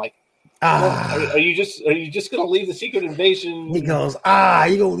out, and I'm like, are you just going to leave the Secret Invasion? He goes, you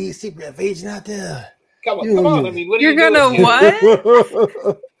going to leave Secret Invasion out there? Come on. I mean, what are You're you going doing? to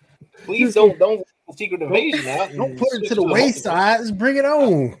what? Please don't Secret Invasion out. Don't put it to the wayside. Just bring it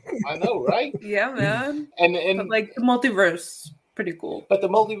on. I know, right? Yeah, man. And but like the multiverse, pretty cool. But the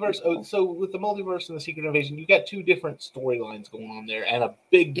multiverse. So with the multiverse and the Secret Invasion, you got 2 different storylines going on there, and a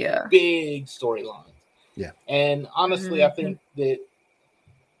big storyline. Yeah. And honestly, I think that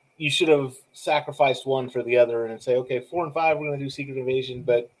you should have sacrificed one for the other, and say, okay, 4 and 5, we're going to do Secret Invasion,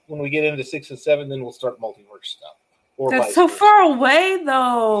 but when we get into 6 and 7, then we'll start multiverse stuff. That's so far away,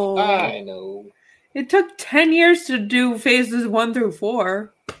 though. I know. It took 10 years to do phases 1 through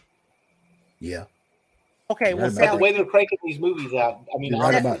 4. Yeah. Okay, well, Sally, the way they're cranking these movies out, I mean,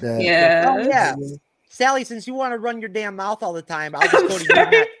 right about that. Yeah. Oh, yeah. Sally, since you want to run your damn mouth all the time, I'll just go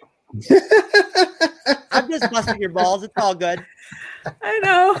to you. I'm just busting your balls. It's all good. I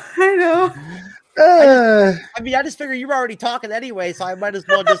know. I just figure you're already talking anyway, so I might as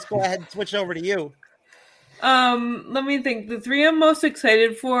well just go ahead and switch over to you. Let me think. The 3 I'm most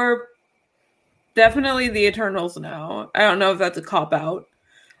excited for, definitely the Eternals now. I don't know if that's a cop-out.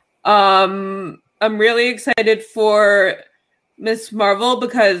 really excited for Miss Marvel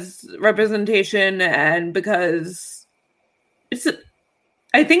because representation and because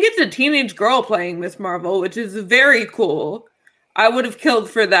I think it's a teenage girl playing Miss Marvel, which is very cool. I would have killed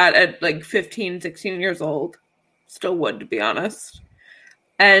for that at like 15, 16 years old. Still would, to be honest.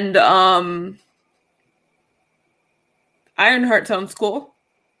 And Ironheart sounds cool.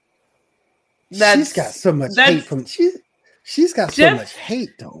 She's got so much hate from she's got so much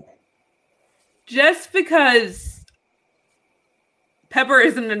hate though. Just because Pepper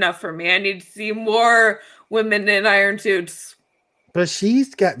isn't enough for me. I need to see more women in iron suits. But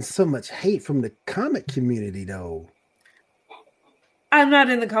she's gotten so much hate from the comic community though. I'm not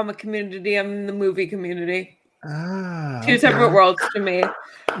in the comic community, I'm in the movie community. Two separate worlds to me.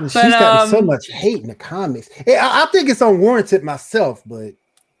 Well, she's gotten so much hate in the comics. I think it's unwarranted myself, but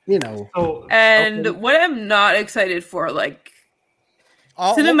you know. What I'm not excited for, like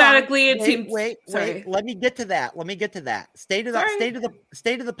cinematically, it seems. Wait. Let me get to that. State of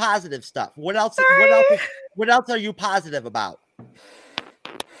the positive stuff. What else? What else are you positive about?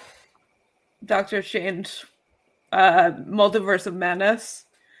 Doctor Strange, Multiverse of Madness.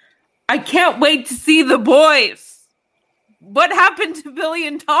 I can't wait to see the boys. What happened to Billy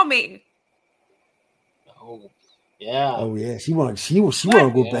and Tommy? Oh, yeah. Oh yeah. She want to go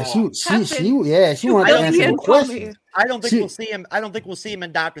back. She want to answer the question. I don't think we'll see him. I don't think we'll see him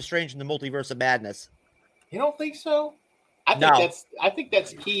in Doctor Strange in the Multiverse of Madness. You don't think so? I think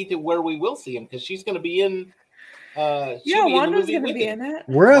that's key to where we will see him because she's going to be in. Wanda's going to be in it.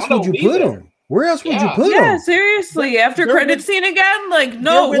 Where else would you put him? Where else would you put him? Yeah, seriously. After credit scene again? Like,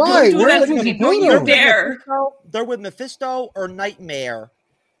 no, don't do that to me. Don't you dare. They're with Mephisto or Nightmare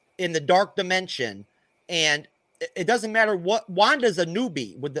in the Dark Dimension. And it doesn't matter what. Wanda's a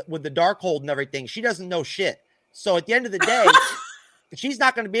newbie with the Darkhold and everything. She doesn't know shit. So at the end of the day, she's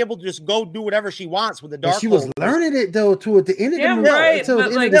not going to be able to just go do whatever she wants with the Darkhold. She was learning it, though, at the end of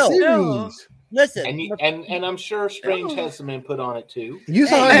the series. No. Listen, and I'm sure Strange has some input on it too. You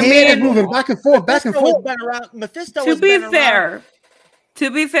saw her head moving back and forth. Mephisto. To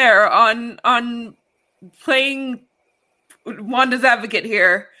be fair, on playing Wanda's advocate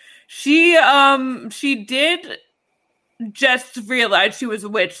here, she did just realize she was a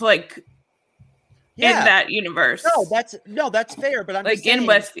witch, like in that universe. That's fair. But I'm like just saying, in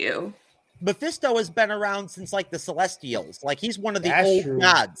Westview. Mephisto has been around since like the Celestials. Like he's one of the old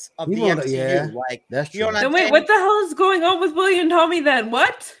gods of the MCU. Like that's true. You know then wait, what the hell is going on with Billy and Tommy then?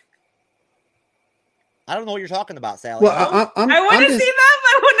 What? I don't know what you're talking about, Sally. Well, I want to see them.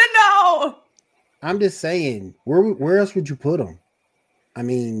 I want to know. I'm just saying, where else would you put them? I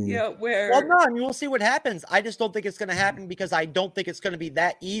mean, where? Well, no, I mean, we'll see what happens. I just don't think it's going to happen because I don't think it's going to be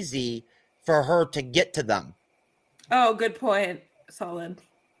that easy for her to get to them. Oh, good point. Solid.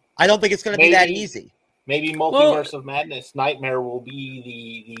 I don't think it's going to be that easy. Maybe Multiverse of Madness, Nightmare will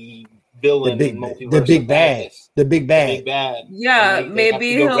be the villain in Multiverse the big of bad. Madness. The big bad. The big bad. Yeah,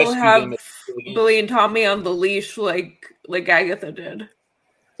 maybe he'll have Billy and Tommy on the leash like Agatha did. Did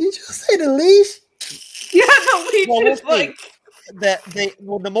you say the leash? Yeah, the leash is like...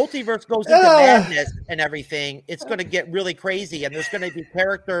 When the multiverse goes into madness and everything, it's going to get really crazy, and there's going to be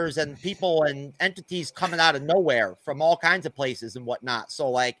characters and people and entities coming out of nowhere from all kinds of places and whatnot. So,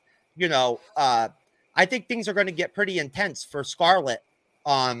 like, I think things are going to get pretty intense for Scarlet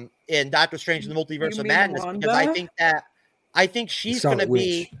in Doctor Strange and the Multiverse of Madness Wanda? Because I think she's going to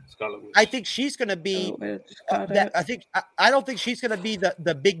be. I think she's going to be. I don't think she's going to be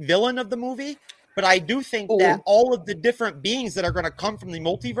the big villain of the movie. But I do think that all of the different beings that are going to come from the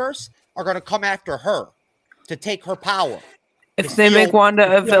multiverse are going to come after her to take her power. If they make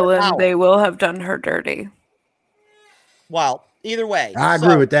Wanda a villain, they will have done her dirty. Well, either way. I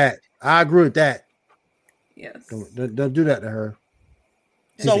agree with that. Yes. Don't do that to her.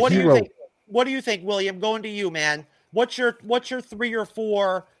 So what do you think? What do you think, William? Going to you, man. What's your 3 or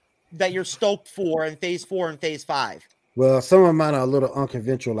 4 that you're stoked for in Phase 4 and Phase 5? Well, some of mine are a little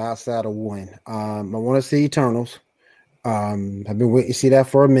unconventional outside of one. I want to see Eternals. I've been waiting to see that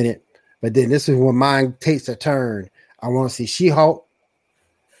for a minute, but then this is when mine takes a turn. I want to see She-Hulk.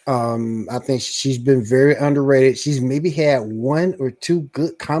 I think she's been very underrated. She's maybe had 1 or 2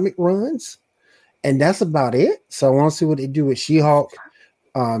 good comic runs, and that's about it. So I want to see what they do with She-Hulk.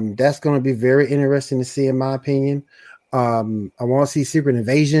 That's going to be very interesting to see, in my opinion. I want to see Secret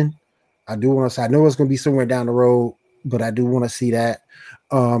Invasion. I do want to see. I know it's going to be somewhere down the road, but I do want to see that.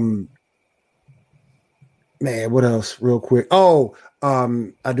 Man, what else? Real quick. I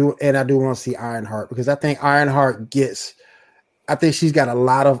do want to see Ironheart because I think Ironheart I think she's got a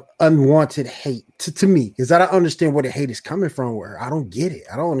lot of unwanted hate to me because I don't understand where the hate is coming from with her. I don't get it.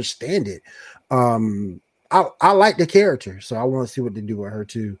 I don't understand it. I like the character, so I want to see what they do with her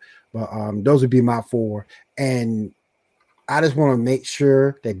too. But those would be my 4, and I just want to make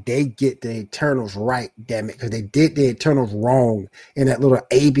sure that they get the Eternals right, damn it, because they did the Eternals wrong in that little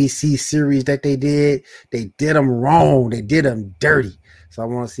ABC series that they did. They did them wrong. They did them dirty. So I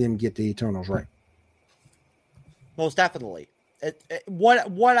want to see them get the Eternals right. Most definitely. What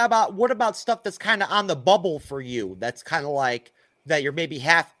about stuff that's kind of on the bubble for you? That's kind of like that you're maybe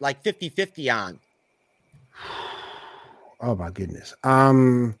half like 50-50 on. Oh my goodness.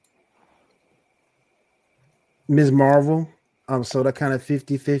 Ms. Marvel. I'm sort of kind of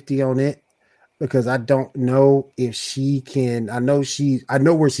 50-50 on it because I don't know if she can. I know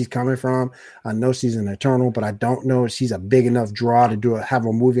where she's coming from. I know she's an Eternal, but I don't know if she's a big enough draw to have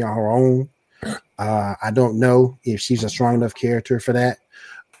a movie on her own. I don't know if she's a strong enough character for that.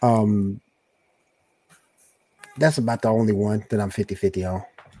 That's about the only one that I'm 50-50 on.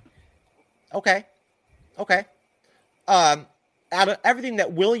 Okay. Out of everything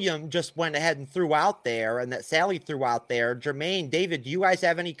that William just went ahead and threw out there and that Sally threw out there, Jermaine, David, do you guys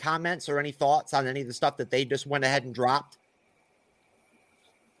have any comments or any thoughts on any of the stuff that they just went ahead and dropped?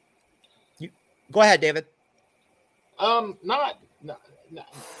 Go ahead, David. Not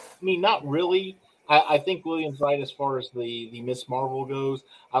really. I think William's right as far as the Miss Marvel goes.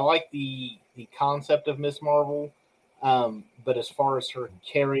 I like the concept of Miss Marvel, but as far as her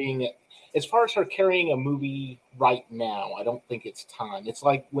carrying a movie right now, I don't think it's time. It's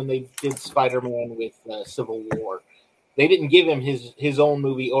like when they did Spider-Man with Civil War. They didn't give him his own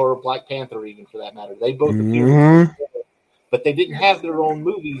movie, or Black Panther even for that matter. They both appeared, but they didn't have their own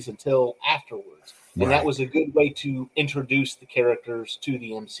movies until afterwards. And that was a good way to introduce the characters to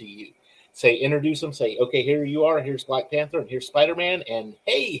the MCU. Introduce them, say, okay, here you are, here's Black Panther, and here's Spider-Man, and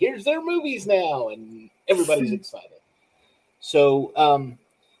hey, here's their movies now, and everybody's excited. So,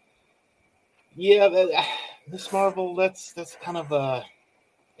 Miss Marvel, that's kind of a,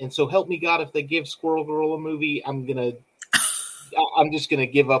 and so help me God, if they give Squirrel Girl a movie, I'm just gonna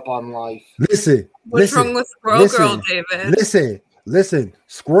give up on life. What's wrong with Squirrel Girl, David? Listen,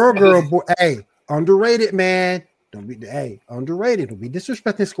 Squirrel Girl, boy, hey, underrated, man. Underrated. Don't be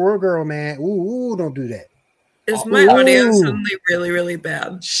disrespecting Squirrel Girl, man. Ooh, don't do that. Is my audio suddenly really, really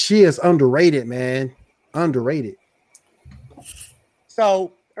bad? She is underrated, man. Underrated.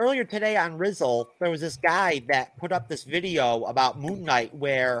 So earlier today on Rizzle, there was this guy that put up this video about Moon Knight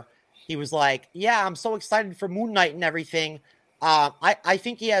where he was like, yeah, I'm so excited for Moon Knight and everything. I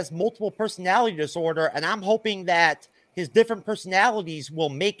think he has multiple personality disorder, and I'm hoping that his different personalities will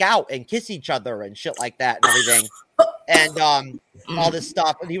make out and kiss each other and shit like that and everything. And all this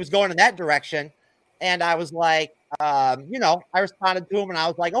stuff. And he was going in that direction. And I was like, I responded to him and I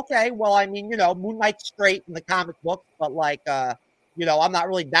was like, okay, well, I mean, Moon Knight's straight in the comic book, but like, I'm not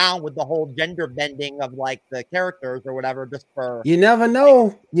really down with the whole gender bending of like the characters or whatever, just for. You never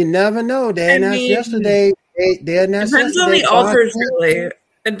know. They announced yesterday. They announced depends yesterday. On the authors, really.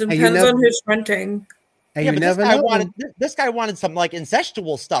 It depends on who's fronting. And you never know. This guy wanted some like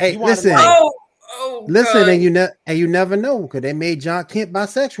incestual stuff. Hey, he wanted, listen, God. and you never know because they made John Kent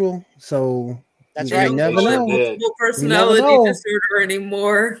bisexual. So that's right. You never know. Multiple personality disorder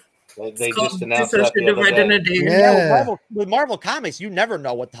anymore. They just announced that the other identity. Yeah. With Marvel Comics, you never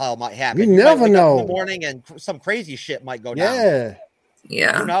know what the hell might happen. You never know. In the morning, and some crazy shit might go down.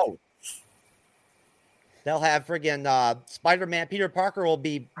 Yeah. Who knows? They'll have friggin' Spider-Man. Peter Parker will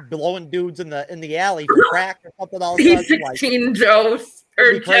be blowing dudes in the alley for crack or something. All B16 Joe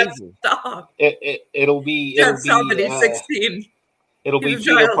or Jeff, stop. It'll be he's 16. It'll be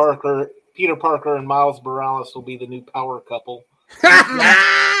Peter Parker and Miles Morales will be the new power couple.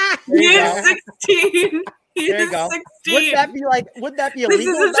 He is 16. He is 16. Wouldn't that be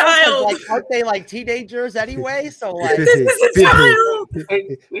illegal? This is a child. Like, aren't they like teenagers anyway? So like, this is a child.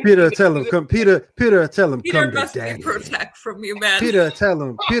 Peter, tell him come. Peter, tell him come to daddy. Protect from you, man. Peter, tell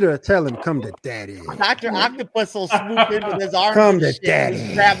him come to daddy. Dr. Octopus will swoop in with his arms. Come to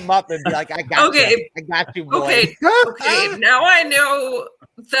daddy. Grab him up and be like, I got you. I got you, boy. Okay. Now I know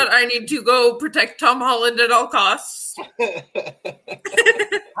that I need to go protect Tom Holland at all costs.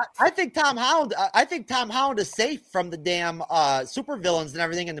 I think Tom Holland is safe from the damn supervillains and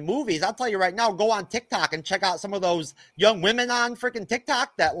everything in the movies. I'll tell you right now, go on TikTok and check out some of those young women on freaking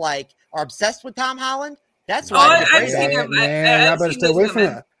TikTok that like are obsessed with Tom Holland. That's why I've seen him. I better stay away from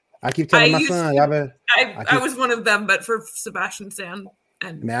it. I keep telling my son. I was one of them, but for Sebastian Stan.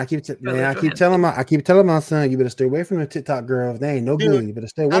 I keep telling my son, you better stay away from the TikTok girls. They ain't no good. You better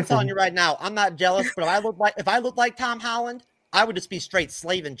stay away from them. I'm telling you right now, I'm not jealous, but if I look like Tom Holland, I would just be straight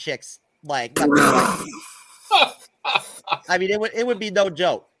slaving chicks. I mean, it would be no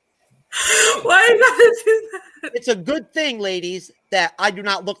joke. Why you gotta do that? It's a good thing, ladies, that I do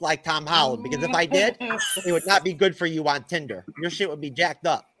not look like Tom Holland, because if I did, it would not be good for you on Tinder. Your shit would be jacked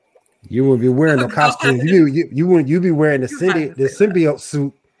up. You wouldn't be wearing no costume. You wouldn't. You'd be wearing the symbiote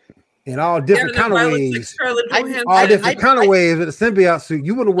suit in all different kind of ways. All different kind of ways with the symbiote suit.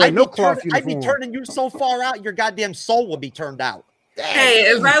 You wouldn't wear no cloth uniform. I'd be turning you so far out, your goddamn soul would be turned out. Hey,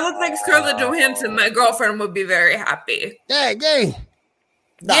 if I look like Scarlett Johansson, my girlfriend would be very happy. Dang.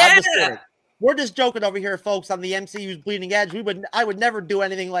 No, I'm just kidding. We're just joking over here, folks, on the MCU's Bleeding Edge. I would never do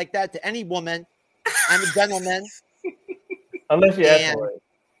anything like that to any woman. I'm a gentleman. Unless you ask for it.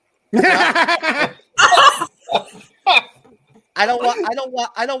 I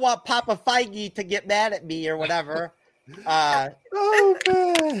don't want Papa Feige to get mad at me or whatever.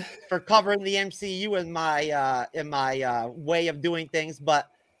 For covering the MCU in my way of doing things. But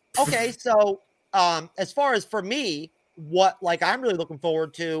okay, so as far as for me, what I'm really looking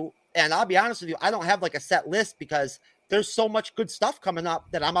forward to, and I'll be honest with you, I don't have a set list because there's so much good stuff coming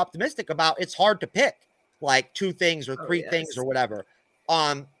up that I'm optimistic about. It's hard to pick 2 things or 3 things or whatever.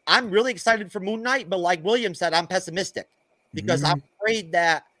 I'm really excited for Moon Knight, but like William said, I'm pessimistic because I'm afraid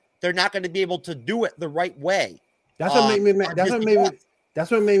that they're not going to be able to do it the right way. That's what made me mad. That's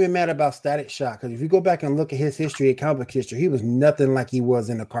what made me mad about Static Shock. Because if you go back and look at his history, comic history, he was nothing like he was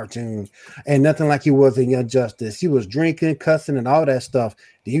in the cartoon, and nothing like he was in Young Justice. He was drinking, cussing, and all that stuff.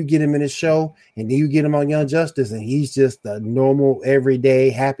 Then you get him in his show, and then you get him on Young Justice, and he's just a normal, everyday,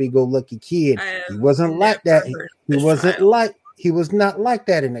 happy-go-lucky kid. He wasn't like that. He was not like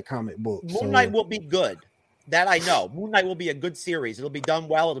that in the comic book. Moon Knight will be good. That I know. Moon Knight will be a good series. It'll be done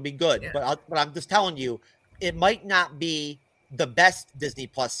well. It'll be good. Yeah. But I'm just telling you, it might not be the best Disney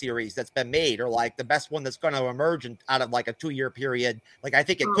Plus series that's been made, or the best one that's going to emerge out of a 2-year period. I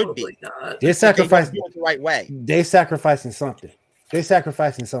think it could be. They're sacrificing it the right way. They're sacrificing something.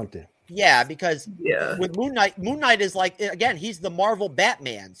 Yeah, because with Moon Knight is again, he's the Marvel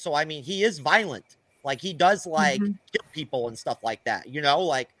Batman. So I mean, he is violent. He does kill people and stuff like that. He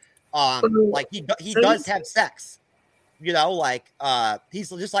does have sex. He's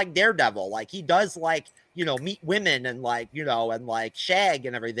just like Daredevil. He does meet women and and shag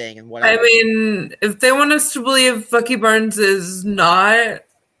and everything and whatever. I mean, if they want us to believe Bucky Barnes is not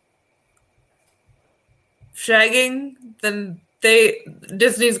shagging, then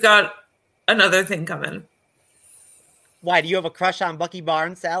Disney's got another thing coming. Why, do you have a crush on Bucky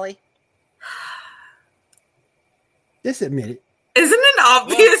Barnes, Sally? Just admit it. Isn't it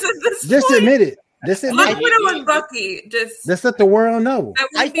obvious at this Just point? Admit it. Just admit Black Widow and Bucky. Just let the world know.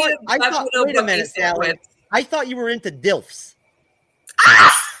 I thought wait a minute, Sally. I thought you were into DILFs.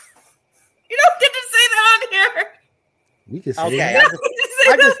 You don't get to say that on here. We can say that.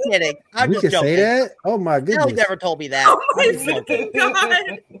 I'm just kidding. I'm just joking. Say that? Oh my goodness. Sally never told me that. Oh my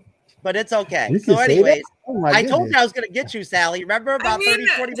God. But it's okay. So anyways, I told you I was going to get you, Sally. Remember about 30,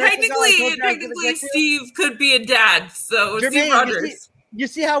 40 minutes ago? Technically, Steve could be a dad. So Jermaine, Steve Rogers. You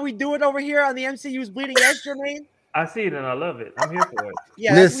see how we do it over here on the MCU's Bleeding Edge, Jermaine? I see it and I love it. I'm here for it.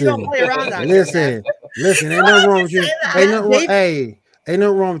 Yeah, we don't play around on listen. Ain't nothing wrong with you. Ain't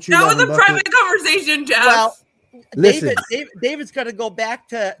nothing wrong with you. That was a private conversation, Jeff. Well, David's going to go back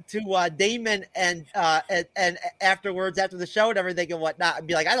to Damon and afterwards, after the show and everything and whatnot, and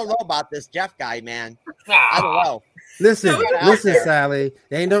be like, I don't know about this Jeff guy, man. I don't know. Listen, Sally.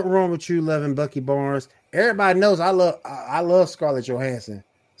 There ain't nothing wrong with you loving Bucky Barnes. Everybody knows I love Scarlett Johansson.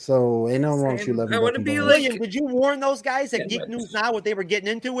 So ain't nothing wrong with you loving Bucky Barnes. William, did you warn those guys at Geek News Now what they were getting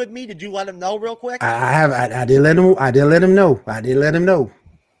into with me? Did you let them know real quick? I did let them know.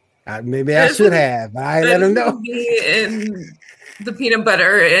 Maybe I should have, but I let them know. In the peanut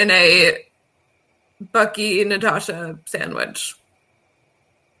butter in a Bucky Natasha sandwich.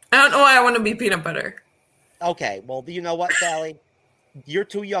 I don't know why I want to be peanut butter. Okay, well, you know what, Sally? You're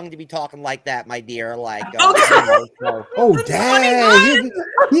too young to be talking like that, my dear. Dang!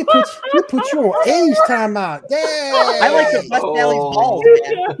 He put you on age timeout. Dang! I like to bust Sally's balls,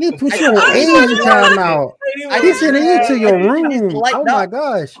 man. He put you on age timeout. He's sending you to your room. Oh my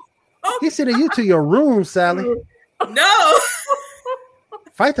gosh! He's sending you to your room, Sally. No.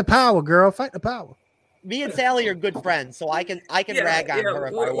 Fight the power, girl. Fight the power. Me and Sally are good friends, so I can rag on her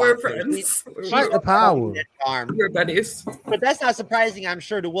if I want. We're friends. Fight the power. We're buddies. But that's not surprising, I'm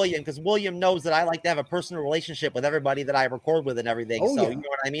sure, to William, because William knows that I like to have a personal relationship with everybody that I record with and everything. You know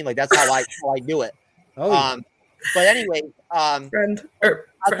what I mean? That's how I do it. But anyway, I'll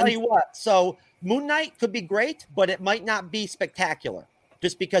tell you what. So Moon Knight could be great, but it might not be spectacular.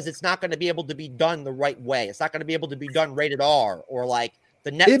 Just because it's not going to be able to be done the right way. It's not going to be able to be done rated R or like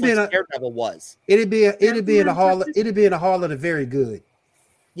the Netflix Daredevil was. It'd be in the hall of the very good.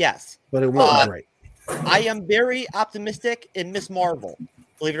 Yes. But it wasn't great. I am very optimistic in Miss Marvel,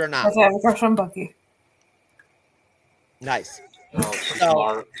 believe it or not. I have a crush on Bucky. Nice. Oh,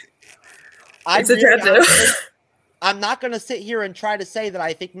 smart. I'm not going to sit here and try to say that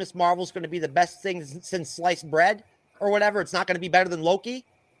I think Miss Marvel's going to be the best thing since sliced bread or whatever. It's not going to be better than Loki,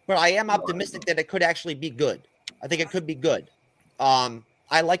 but I am optimistic that it could actually be good. I think it could be good.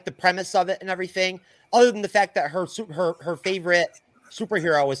 I like the premise of it and everything, other than the fact that her favorite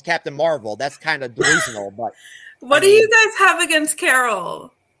superhero is Captain Marvel. That's kind of delusional. But what do you guys have against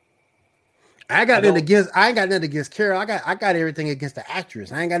Carol? I ain't got nothing against Carol. I got everything against the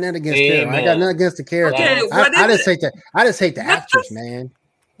actress. I ain't got nothing against Carol. I got nothing against the character. Okay, I just hate the actress, man.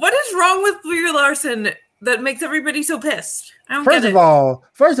 What is wrong with Brie Larson that makes everybody so pissed? I don't get it.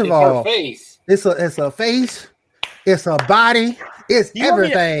 First of all, her face. It's a face, it's a body, it's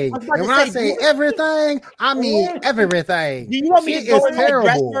everything. And when I say everything, I mean everything. Do you want me to go in my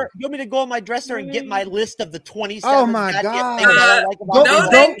dresser? You want me to go in my dresser and get my list of the 27? Oh my God!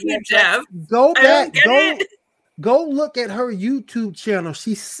 Thank you, Jeff. Go back. Go look at her YouTube channel.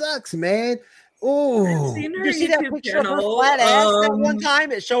 She sucks, man. Oh, did you see that picture of her flat ass that one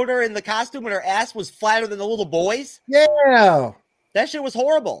time? It showed her in the costume and her ass was flatter than the little boys. Yeah, that shit was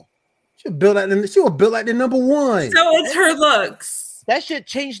horrible. She was built like the number one. So it's her looks. That shit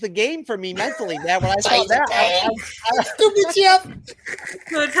changed the game for me mentally, man. When I saw that, stupid Jeff.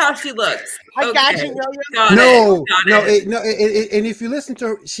 So it's how she looks. I got you, William. And if you listen to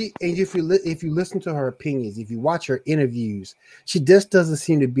her, if you listen to her opinions, if you watch her interviews, she just doesn't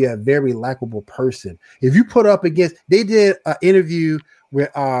seem to be a very likable person. If you put up against, they did an interview with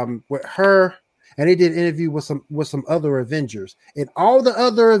her, and they did an interview with some other Avengers, and all the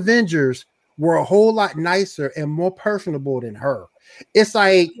other Avengers were a whole lot nicer and more personable than her. It's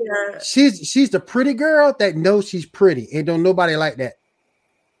like she's the pretty girl that knows she's pretty, and don't nobody like that.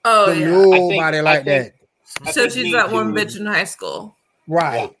 Oh, don't yeah. Nobody like that. So she's that one bitch in high school,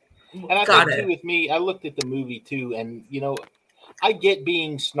 right? Yeah. And I think too, with me, I looked at the movie too, and I get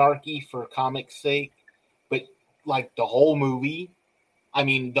being snarky for comic's sake, but like the whole movie,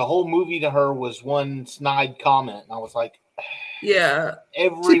 the whole movie to her was one snide comment, and I was like, yeah,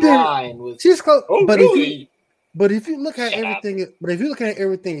 every line was. She's close, but really? But if you look at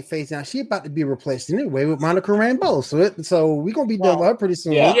everything face now, she about to be replaced anyway with Monica Rambeau. So we're gonna be done with her pretty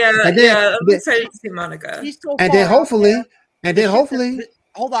soon. I'm excited to see Monica. And then hopefully,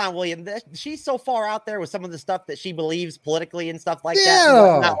 hold on, William. She's so far out there with some of the stuff that she believes politically and stuff like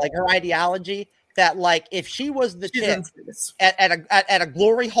that. Not like her ideology. That like if she was the chick at a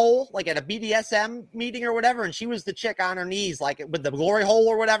glory hole, like at a BDSM meeting or whatever, and she was the chick on her knees, like with the glory hole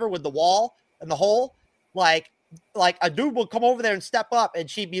or whatever, with the wall and the hole, like a dude would come over there and step up, and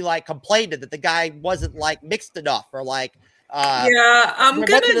she'd be like complaining that the guy wasn't like mixed enough or like. I'm gonna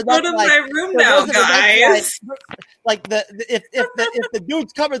go to my room now, guys. If the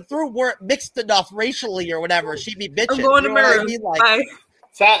dude's coming through weren't mixed enough racially or whatever, she'd be bitching. I'm going to my room. Bye.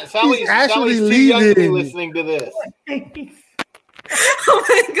 Sally's too young to be listening to this.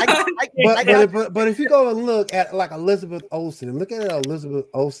 Oh my God! But if you go and look at like Elizabeth Olsen, look at an Elizabeth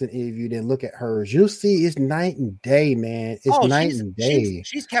Olsen interview, then look at hers, you'll see it's night and day, man. It's night and day.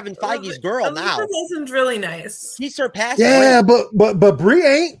 She's Kevin Feige's girl now. Elizabeth Olsen's really nice. She surpassed. Yeah, but Brie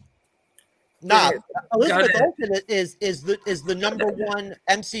ain't. Nah, Elizabeth Olsen is the number one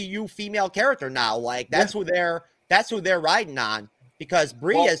MCU female character now. Like that's who they're riding on, because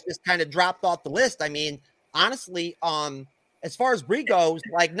Brie has just kind of dropped off the list. I mean, honestly, as far as Brie goes,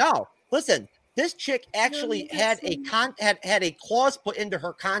 like, no, listen, this chick actually had a clause put into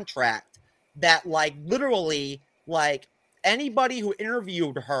her contract that, like, literally, like, anybody who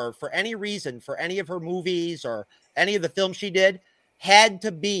interviewed her for any reason, for any of her movies or any of the films she did, had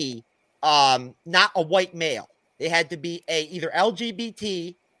to be not a white male. They had to be either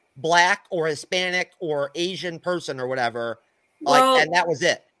LGBT, Black, or Hispanic, or Asian person or whatever. And that was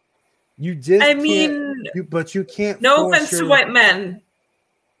it. You just but you can't. No offense to white men,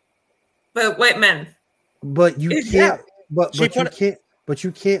 but white men. But you can't. But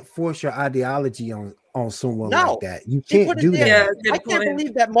you can't force your ideology on someone like that. You can't do that. I can't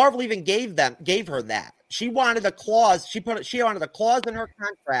believe that Marvel even gave her that. She wanted a clause. She wanted a clause in her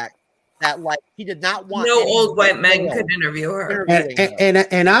contract that like she did not want no old white men could interview her.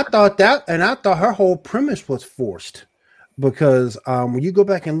 And I thought her whole premise was forced. Because when you go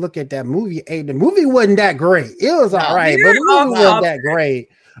back and look at that movie, the movie wasn't that great. It was all right, but the movie wasn't that great.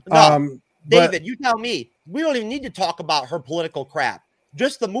 David, you tell me. We don't even need to talk about her political crap.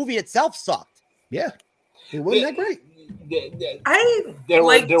 Just the movie itself sucked. Yeah, it wasn't that great. I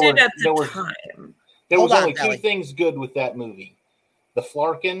liked it at the time. There was only two things good with that movie. the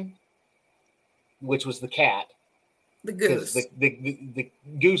Flarkin, which was the cat. The goose. The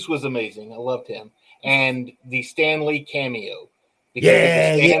goose was amazing. I loved him. And the Stan Lee cameo. Because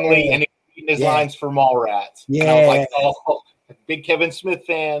Yeah, it was Stan Lee, and he his lines for Mallrats. Yeah. And I was like, oh, big Kevin Smith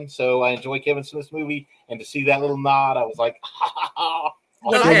fan, so I enjoy Kevin Smith's movie. And to see that little nod, I was like, ha ha ha.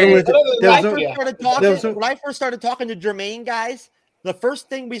 When I first started talking to Jermaine, guys, the first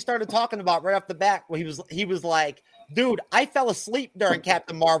thing we started talking about right off the bat, he was like, dude, I fell asleep during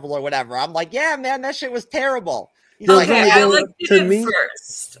Captain Marvel or whatever. I'm like, yeah, man, that shit was terrible. He's I liked it at me?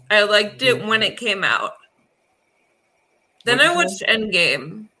 first. I liked it when it came out. Then I watched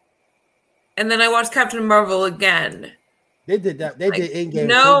Endgame. And then I watched Captain Marvel again. They did that. They did Endgame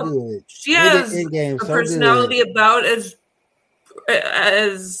no, so good. She has a personality about as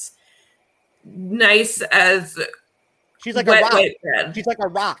nice as she's like a rock. She's like a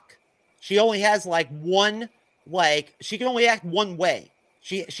rock. She only has like one, she can only act one way.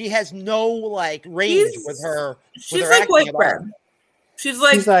 She has no like range with her. She's like white bread. She's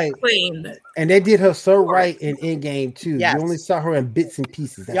like clean. And they did her so right in Endgame too. Yes. You only saw her in bits and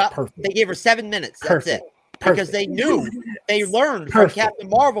pieces. That's perfect. They gave her 7 minutes. Perfect. That's it. Because they knew, they learned from Captain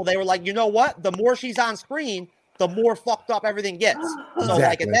Marvel. They were like, you know what? The more she's on screen, the more fucked up everything gets. So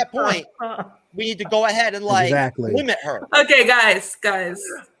like at that point, we need to go ahead and limit her. Okay, guys.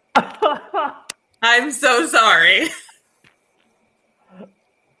 I'm so sorry.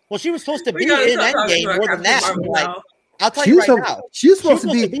 Well, she was supposed to be in Endgame more than that. I'll tell you right now. She's supposed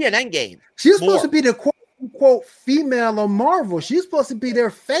to be in Endgame. She's supposed to be the quote unquote female of Marvel. She's supposed to be their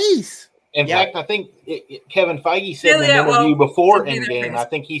face. In fact, I think Kevin Feige said in an interview before Endgame, I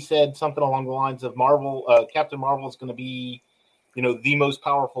think he said something along the lines of Captain Marvel is going to be, the most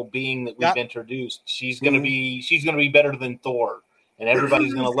powerful being that we've introduced. She's going to be better than Thor, and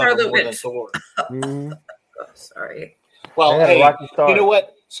everybody's going to love her more than Thor. Sorry. Well, hey, you know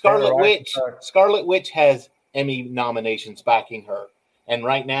what? Scarlet Witch has Emmy nominations backing her. And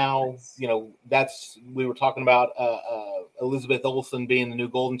right now, we were talking about Elizabeth Olsen being the new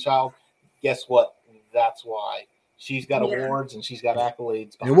Golden Child. Guess what? That's why she's got awards and she's got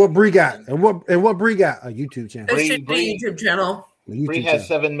accolades. And what Brie got? And what Brie got? A YouTube channel. YouTube channel. Brie has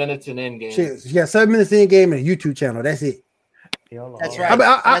 7 minutes in Endgame. She got 7 minutes in Endgame and a YouTube channel. That's it. That's right.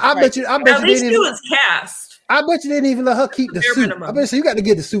 I bet you. At least she was cast. I bet you they didn't even let her keep the suit. I bet you got to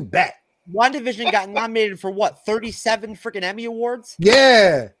get the suit back. WandaVision got nominated for what? 37 freaking Emmy awards?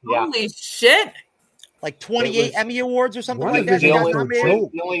 Yeah. Holy shit. Like 28 Emmy awards or something like that. The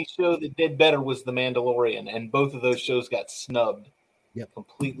only show that did better was The Mandalorian, and both of those shows got snubbed. Yep.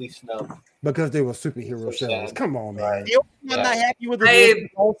 Completely snubbed. Because they were superhero shows. Come on, man. The only one I'm not happy with I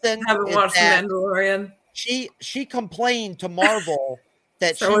haven't watched The Mandalorian. She complained to Marvel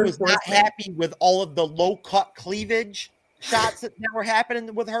that she was not happy with all of the low-cut cleavage shots that were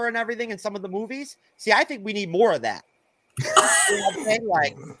happening with her and everything in some of the movies. See, I think we need more of that. You know what I'm saying?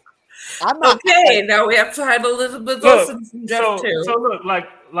 Like, I'm not now we have to hide Elizabeth Olsen from Jeff too. So look, like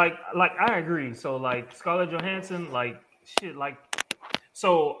I agree. So like Scarlett Johansson,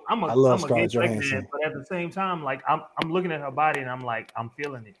 So I love Scarlett Johansson, but at the same time, like I'm looking at her body and I'm like, I'm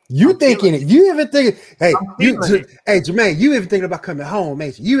feeling it. You thinking it? You even thinking? Hey, Jermaine, you even thinking about coming home,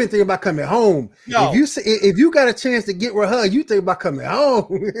 ain't you? You even thinking about coming home? No. If you got a chance to get with her, you think about coming home.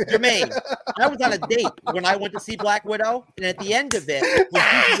 Jermaine, I was on a date when I went to see Black Widow, and at the end of it, when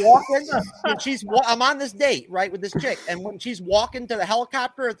she's walking, I'm on this date right with this chick, and when she's walking to the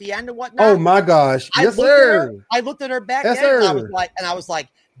helicopter at the end and whatnot. Oh my gosh! Yes, sir. I looked at her back yes, then, sir. and I was like,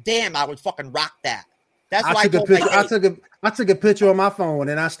 damn, I would fucking rock that. That's why I took a picture on my phone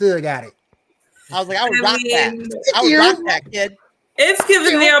and I still got it. I was like, I would rock that. I would rock that, kid. If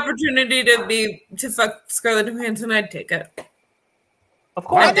given the opportunity to fuck Scarlett Johansson, I'd take it. Of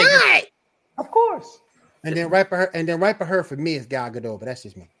course. Why not? Of course. And then right for her for me is Gal Gadot, but that's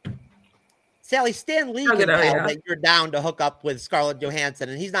just me. Sally, Stan Lee can tell that you're down to hook up with Scarlett Johansson,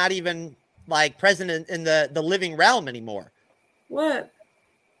 and he's not even like present in the living realm anymore. What?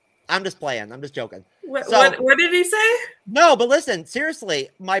 I'm just playing. I'm just joking. What did he say? No, but listen, seriously,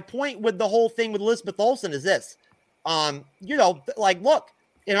 my point with the whole thing with Elizabeth Olsen is this. Look,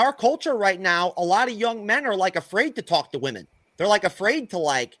 in our culture right now, a lot of young men are like afraid to talk to women. They're like afraid to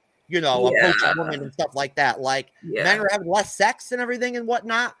approach a woman and stuff like that. Like men are having less sex and everything and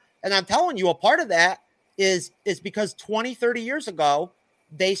whatnot. And I'm telling you, a part of that is because 20, 30 years ago,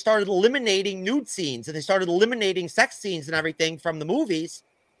 they started eliminating nude scenes and they started eliminating sex scenes and everything from the movies.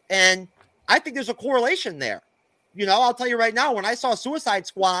 And I think there's a correlation there. I'll tell you right now, when I saw Suicide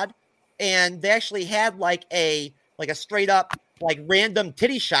Squad and they actually had like a straight up like random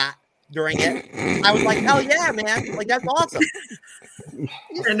titty shot during it, I was like, hell yeah, man. Like, that's awesome.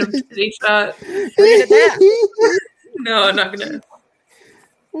 Random titty shot. Leave it at that. No, I'm not gonna.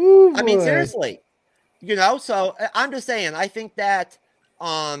 Ooh, I mean, boy. seriously, you know. So I'm just saying. I think that.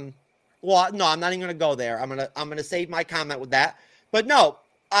 Well, no, I'm not even going to go there. I'm gonna save my comment with that. But no,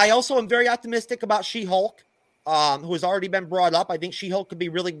 I also am very optimistic about She-Hulk, who has already been brought up. I think She-Hulk could be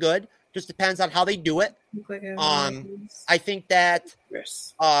really good. Just depends on how they do it. I think that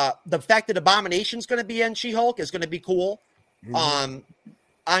the fact that Abomination's going to be in She-Hulk is going to be cool. I'm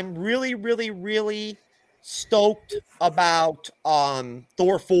really, really, really stoked about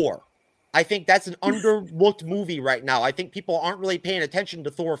Thor 4. I think that's an underlooked movie right now. I think people aren't really paying attention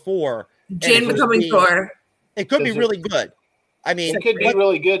to Thor 4. Jane becoming Thor. It could be really good. I mean, it could be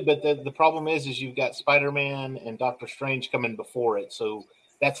really good, but the problem is you've got Spider-Man and Doctor Strange coming before it, so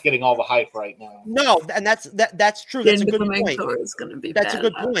that's getting all the hype right now. No, and that's true. That's a good point. Thor is going to be that's a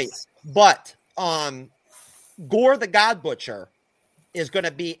good point. But Gore the God Butcher is going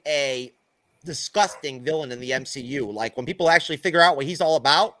to be a disgusting villain in the MCU. Like when people actually figure out what he's all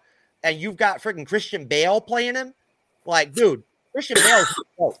about, and you've got freaking Christian Bale playing him, like, dude, Christian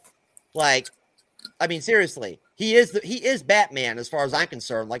Bale, like, I mean, seriously, he is Batman as far as I'm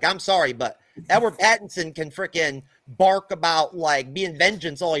concerned. Like, I'm sorry, but Edward Pattinson can freaking bark about like being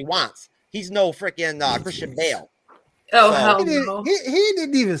vengeance all he wants. He's no freaking Christian Bale. Oh, hell no. He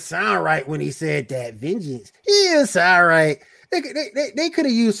didn't even sound right when he said that vengeance. He didn't sound right. They could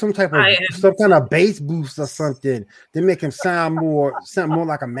have used some kind of bass boost or something to make him sound more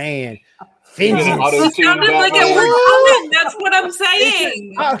like a man. Vengeance. He sounded like Edward Cullen. That's what I'm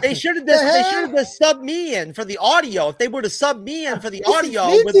saying. They should have just subbed me in for the audio. If they would have subbed me in for the audio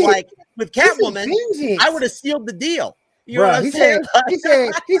with Catwoman, I would have sealed the deal. You know what I'm saying? He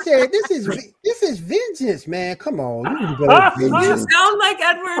said, this is vengeance, man. Come on. You sound like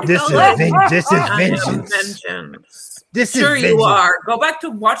Edward Cullen. This is vengeance. This sure is you vengeance. are. Go back to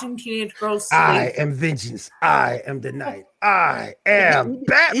watching teenage girls sleep. I am vengeance. I am the night. I am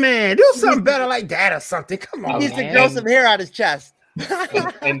Batman. Do something better like that or something. Come on, he needs to grow some hair out his chest.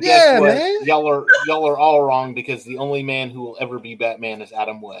 And guess what? Man. Y'all are all wrong because the only man who will ever be Batman is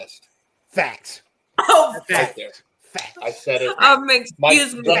Adam West. Facts. Oh, right there. Fact. I said it.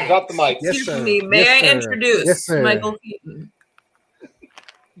 Excuse me. Drop the mic. Excuse me. May I introduce Michael Keaton?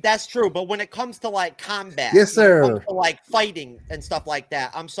 That's true, but when it comes to like combat, yes, sir, when it comes to, like fighting and stuff like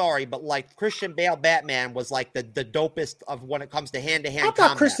that, I'm sorry, but like Christian Bale Batman was like the dopest of when it comes to hand combat.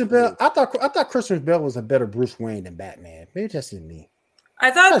 I thought Christian Bale was a better Bruce Wayne than Batman. Maybe that's just me.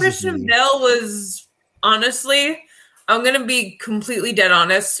 I thought Christian Bale was, honestly, I'm gonna be completely dead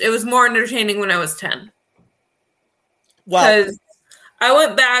honest. It was more entertaining when I was 10. Well, because I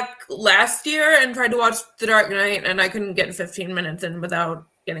went back last year and tried to watch The Dark Knight, and I couldn't get 15 minutes in without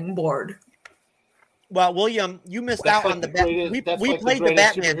getting bored. Well, William, you missed out on the we played the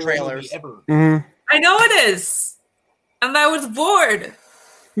Batman trailers. Mm-hmm. I know it is, and I was bored.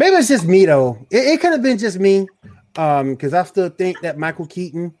 Maybe it's just me though. It could have been just me, because I still think that Michael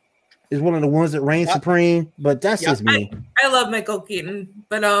Keaton is one of the ones that reigns supreme. But that's just me. I love Michael Keaton,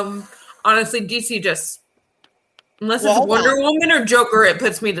 but honestly, DC just. Unless it's Wonder Woman or Joker, it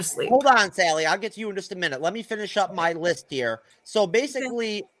puts me to sleep. Hold on, Sally. I'll get to you in just a minute. Let me finish up my list here. So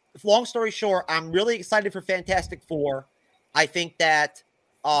basically, long story short, I'm really excited for Fantastic Four. I think that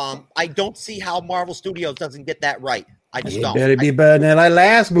I don't see how Marvel Studios doesn't get that right. I just don't. Better be better than that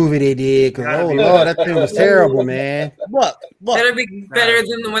last movie they did. Because oh Lord, that thing was terrible, man. Look. Better be better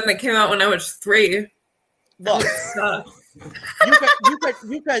than the one that came out when I was 3. Look.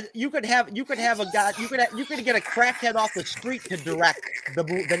 You could have a guy. You could get a crackhead off the street to direct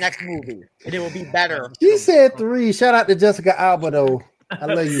the next movie, and it will be better. She said 3. Shout out to Jessica Alba though. I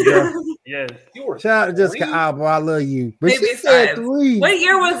love you, bro. Yes. Shout out to Jessica Alba. I love you. But maybe she said 5. 3. What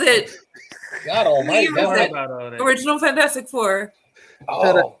year was it? God almighty. Original Fantastic Four.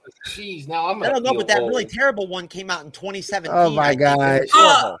 Oh, jeez. Now I don't know, but that really terrible one came out in 2017. Oh my god.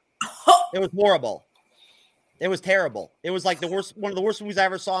 It was horrible. It was terrible. It was like one of the worst movies I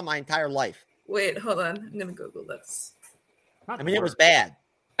ever saw in my entire life. Wait, hold on. I'm gonna Google this. I mean, it was bad.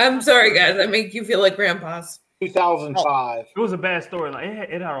 I'm sorry, guys. I make you feel like grandpas. 2005. It was a bad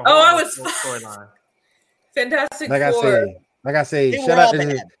storyline. It had a I was storyline. Fantastic Four. Like I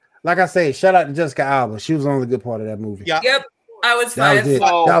say, shout out to Jessica Alba. She was on the good part of that movie. Yeah. Yep. I was 5.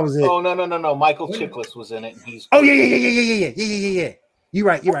 That was it. Oh no. Michael Chiklis was in it. And he's yeah. You're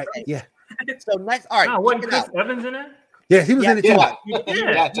right. Yeah. So next, all right. Wasn't Chris Evans in it? Yes, he was in it too. How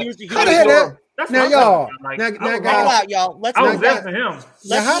the hell that? Now, y'all. Now, guys, out, y'all. Let's I was there for him.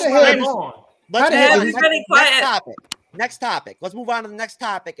 How the hell? Next topic. Let's move on to the next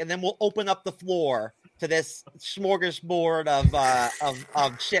topic, and then we'll open up the floor to this smorgasbord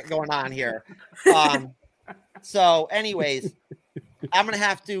of shit going on here. So, anyways, I'm gonna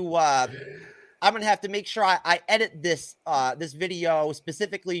have to make sure I edit this this video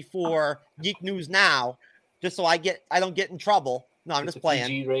specifically for Geek News Now, just so I don't get in trouble. No, I'm just playing.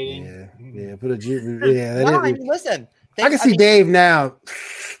 PG rating. Yeah. Put a G. Yeah. No, I mean, listen. I can see Dave now.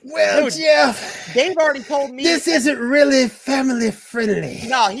 Well, Dude, Jeff, Dave already told me this isn't really family friendly.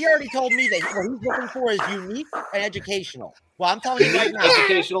 No, he already told me that what he's looking for is unique and educational. Well, I'm telling you right now,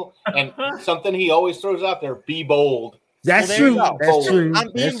 educational, and something he always throws out there: be bold. That's true. That's true.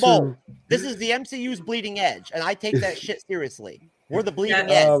 I'm being That's bold. true. This is the MCU's bleeding edge, and I take that shit seriously. We're the bleeding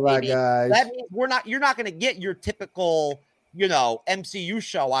edge. Oh my baby. gosh. That means you're not going to get your typical, MCU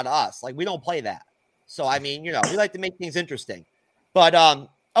show out of us. Like, we don't play that. So, I mean, we like to make things interesting. But,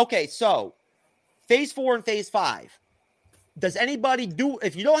 okay, so phase 4 and phase 5. Does anybody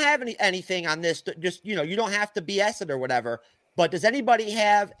if you don't have anything on this, just, you don't have to BS it or whatever, but does anybody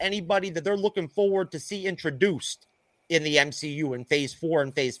have anybody that they're looking forward to see introduced in the MCU in phase 4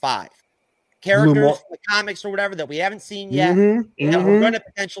 and phase 5? Characters from the comics or whatever that we haven't seen yet, that we're going to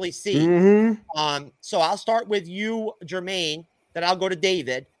potentially see. So I'll start with you, Jermaine, then I'll go to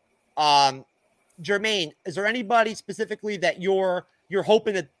David. Jermaine, is there anybody specifically that you're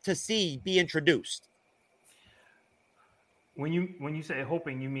hoping to see be introduced? When you say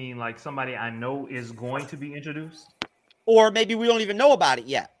hoping, you mean like somebody I know is going to be introduced? Or maybe we don't even know about it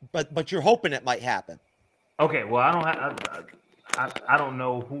yet, but you're hoping it might happen. Okay, well, I don't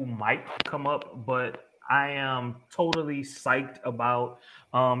know who might come up, but I am totally psyched about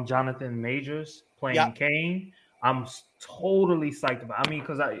Jonathan Majors playing Kane. I'm totally psyched about. I mean,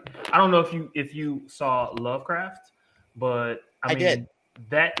 because I don't know if you saw Lovecraft, but I mean,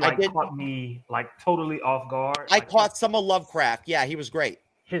 that caught me like totally off guard. I caught some of Lovecraft. Yeah, he was great.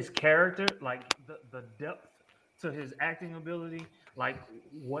 His character, like the depth to his acting ability, like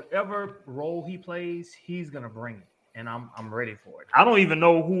whatever role he plays, he's gonna bring it, and I'm ready for it. I don't even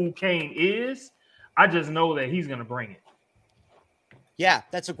know who Kane is. I just know that he's gonna bring it. Yeah,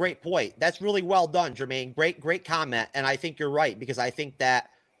 that's a great point. That's really well done, Jermaine. Great comment. And I think you're right, because I think that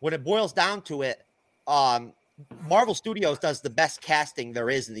when it boils down to it, Marvel Studios does the best casting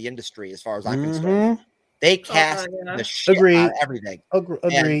there is in the industry, as far as I'm concerned. They cast the shit out of everything.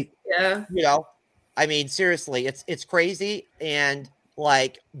 Agreed. Yeah. I mean, seriously, it's crazy. And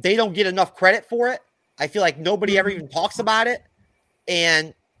like, they don't get enough credit for it. I feel like nobody ever even talks about it.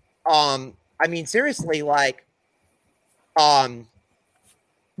 And I mean, seriously, like,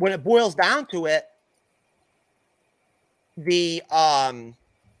 when it boils down to it,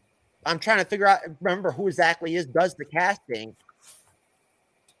 I'm trying to remember who exactly does the casting.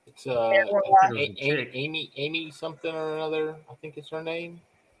 It's Amy something or another. I think it's her name.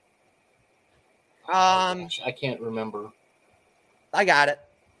 I can't remember. I got it.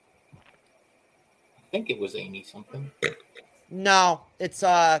 I think it was Amy something. No, it's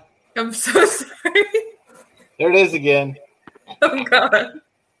I'm so sorry. There it is again. Oh God.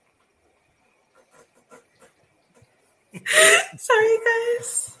 Sorry,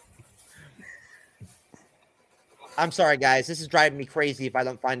 guys. I'm sorry, guys. This is driving me crazy if I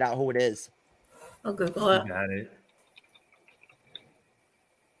don't find out who it is. I'll Google it. Got it.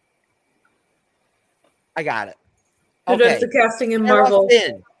 I got it. Who does the casting in Sarah Marvel?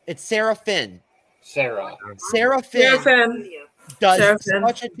 Finn. It's Sarah Finn. Sarah Finn does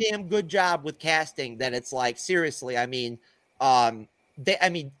such a damn good job with casting that it's like, seriously, I mean,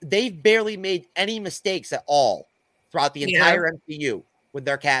 they've barely made any mistakes at all throughout the entire MCU with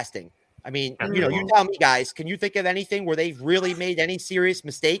their casting. I mean, you tell me, guys, can you think of anything where they've really made any serious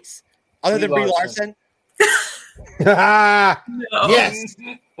mistakes other than Brie Larson? No. Yes.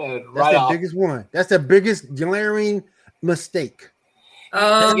 That's the biggest one. That's the biggest glaring mistake.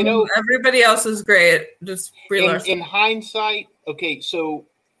 Everybody else is great. Just Brie Larson. In hindsight, okay, so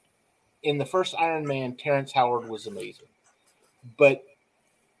in the first Iron Man, Terrence Howard was amazing. But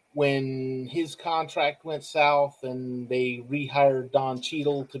when his contract went south and they rehired Don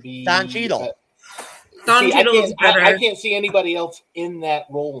Cheadle to be Don Cheadle. Don Cheadle is better. I can't see anybody else in that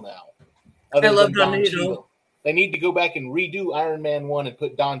role now. I love Don Cheadle. They need to go back and redo Iron Man 1 and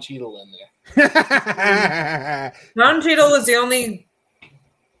put Don Cheadle in there. Don Cheadle was the only.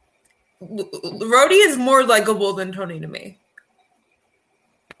 Rhodey is more likable than Tony to me.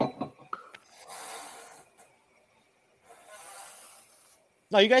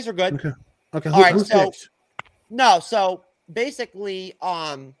 No, you guys are good. Okay. All right. So basically,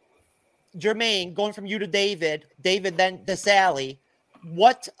 Jermaine, going from you to David then to Sally.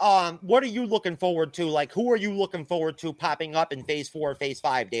 What are you looking forward to? Like, who are you looking forward to popping up in phase 4 or phase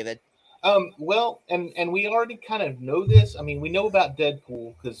 5, David? Well, and we already kind of know this. I mean, we know about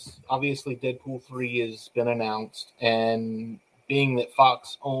Deadpool because obviously Deadpool 3 has been announced, and being that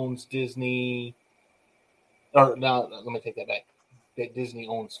Fox owns Disney, or no, let me take that back. That Disney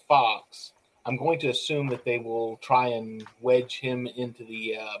owns Fox, I'm going to assume that they will try and wedge him into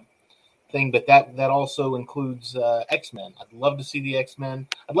the thing, but that also includes X-Men. I'd love to see the X-Men.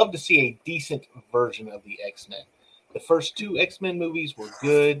 I'd love to see a decent version of the X-Men. The first 2 X-Men movies were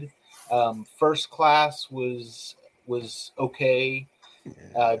good. First Class was okay.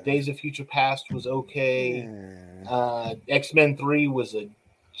 Days of Future Past was okay. X-Men 3 was a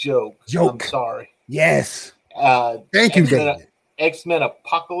joke. I'm sorry. Yes. Thank you, David. X-Men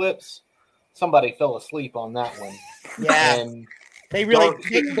Apocalypse. Somebody fell asleep on that one. Yeah. And they really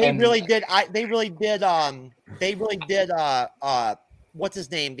did. What's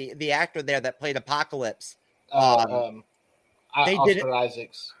his name? The actor there that played Apocalypse. Oscar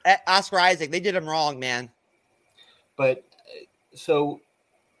Isaacs. Oscar Isaac. They did him wrong, man. But so,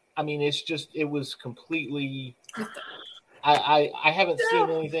 I mean, it was completely. I haven't seen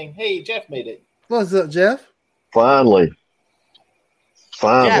anything. Hey, Jeff made it. What's up, Jeff? Finally.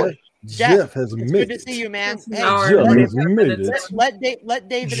 Jeff has made it. Good to see you, man. Hey, Jeff has made it. Let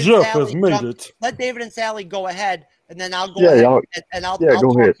David and Jeff Sally has made it. Let David and Sally go ahead, and then I'll go Yeah, ahead and I'll go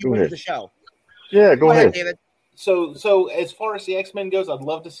talk ahead. you into the show. Yeah, go ahead, David. So as far as the X-Men goes, I'd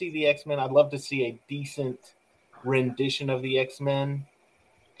love to see the X-Men. I'd love to see a decent rendition of the X-Men,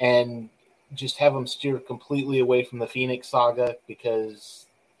 and just have them steer completely away from the Phoenix Saga, because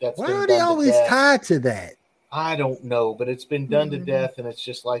that's why been are done they to always death. tied to that? I don't know, but it's been done to death, and it's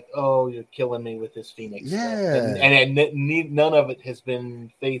just like, oh, you're killing me with this Phoenix stuff. And none of it has been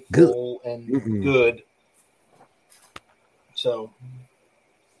faithful and good. So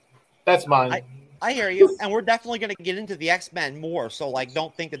that's mine. I hear you, and we're definitely going to get into the X-Men more. So, like,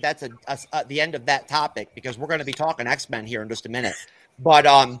 don't think that that's the end of that topic, because we're going to be talking X-Men here in just a minute. But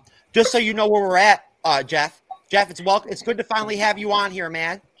just so you know where we're at, Jeff, it's good to finally have you on here,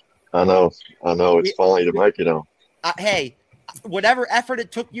 man. I know. It's finally to make it on. Hey, whatever effort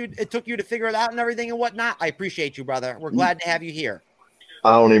it took you to figure it out and everything and whatnot, I appreciate you, brother. We're glad to have you here.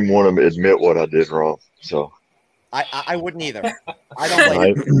 I don't even want to admit what I did wrong. So I wouldn't either. I don't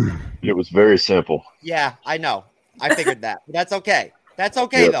like it. It was very simple. Yeah, I know. I figured that. But that's okay. That's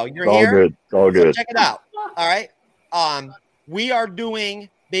okay, though. You're all here. Good. It's all good. So check it out. All right. We are doing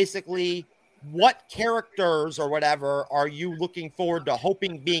basically what characters or whatever are you looking forward to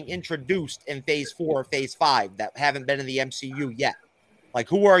hoping being introduced in phase 4 or phase 5 that haven't been in the MCU yet? Like,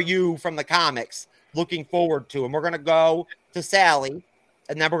 who are you from the comics looking forward to? And we're going to go to Sally,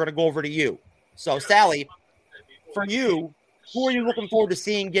 and then we're going to go over to you. So, Sally, for you, who are you looking forward to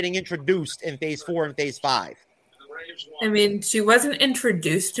seeing getting introduced in phase 4 and phase 5? I mean, she wasn't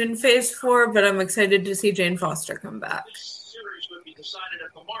introduced in phase 4, but I'm excited to see Jane Foster come back.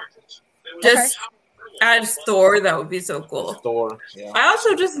 Just as Thor, that would be so cool. Thor, yeah. I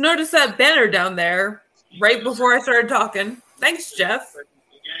also just noticed that banner down there right before I started talking. Thanks, Jeff.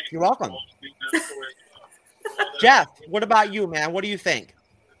 You're welcome. Jeff, what about you, man? What do you think?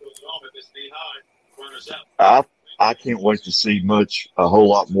 I can't wait to see a whole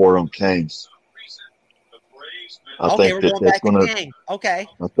lot more on Kang. I think that's going to. Okay.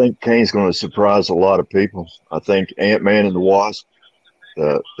 I think Kang's going to surprise a lot of people. I think Ant-Man and the Wasp.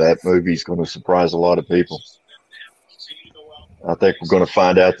 That movie's going to surprise a lot of people. I think we're going to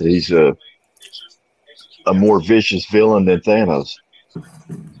find out that he's a more vicious villain than Thanos.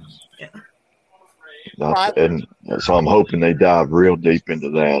 Yeah. And so I'm hoping they dive real deep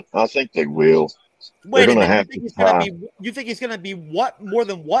into that. I think they will. Wait, you think he's going to be what? More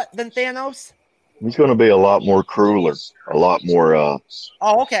than what than Thanos? He's going to be a lot more crueler, a lot more. Oh,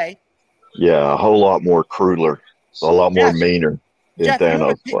 okay. Yeah, a whole lot more crueler, a lot more meaner. Jeff, do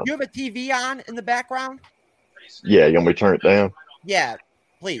you have a TV on in the background? Yeah, you want me to turn it down? Yeah,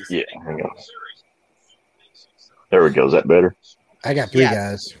 please. Yeah, hang on. There we go. Is that better? I got 3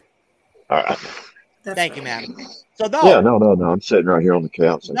 guys. All right. Thank you, man. So no. I'm sitting right here on the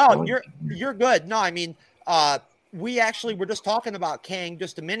couch. No, you're good. No, I mean, we actually were just talking about Kang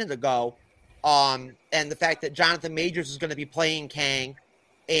just a minute ago, and the fact that Jonathan Majors is going to be playing Kang.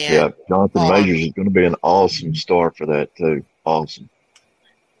 And, yeah, Jonathan Majors is going to be an awesome star for that too. Awesome.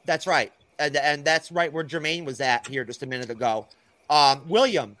 That's right. And that's right where Jermaine was at here just a minute ago.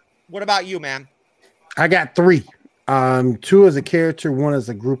 William, what about you, man? I got 3. 2 as a character, 1 as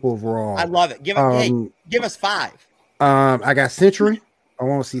a group overall. I love it. Give us 5. I got Sentry. I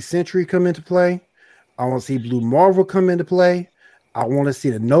want to see Sentry come into play. I want to see Blue Marvel come into play. I want to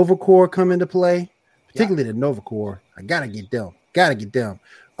see the Nova Corps come into play, particularly the Nova Corps. I got to get them. Gotta get them.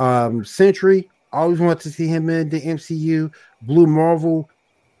 Sentry, always want to see him in the MCU. Blue Marvel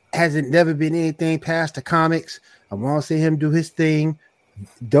hasn't never been anything past the comics. I want to see him do his thing.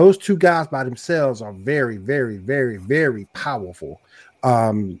 Those two guys by themselves are very, very, very, very powerful.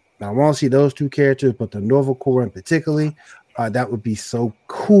 I want to see those two characters, but the Nova Corps in particularly, that would be so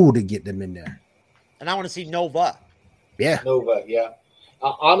cool to get them in there. And I want to see Nova. Yeah. Nova, yeah.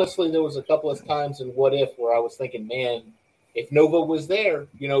 Honestly, there was a couple of times in What If where I was thinking, man, if Nova was there,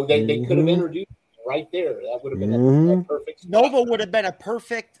 you know, they could have introduced him right there. That would have been a perfect spot. Nova would have been a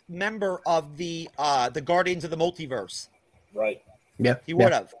perfect member of the Guardians of the Multiverse. Right. Yeah. He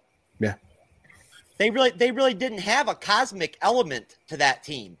would have. Yeah. They really didn't have a cosmic element to that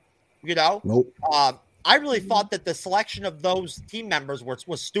team, you know? Nope. I really thought that the selection of those team members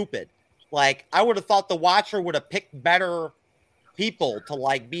was stupid. Like, I would have thought the Watcher would have picked better people to,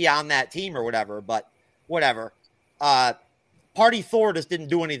 like, be on that team or whatever, but whatever. Party Thor just didn't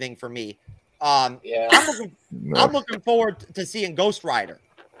do anything for me. I'm looking forward to seeing Ghost Rider.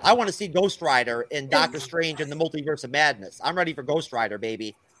 I want to see Ghost Rider in Doctor Strange and the Multiverse of Madness. I'm ready for Ghost Rider,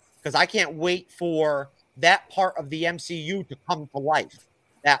 baby, because I can't wait for that part of the MCU to come to life.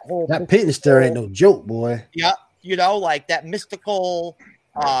 That Pit Stir ain't no joke, boy. Yeah, you know, like that mystical,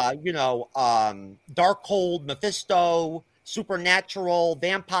 Darkhold, Mephisto, supernatural,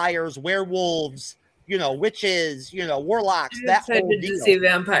 vampires, werewolves, you know, witches, you know, warlocks. I'm that excited whole to deal. see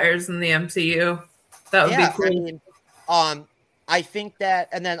vampires in the MCU. That would be cool. I mean, I think that,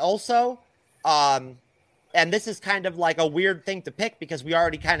 and then also, and this is kind of like a weird thing to pick because we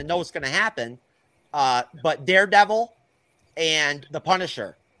already kind of know what's going to happen. But Daredevil and the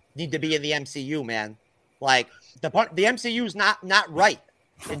Punisher need to be in the MCU, man. Like the MCU is not right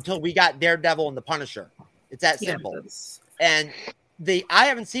until we got Daredevil and the Punisher. It's that simple. And I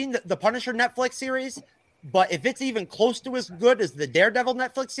haven't seen the Punisher Netflix series, but if it's even close to as good as the Daredevil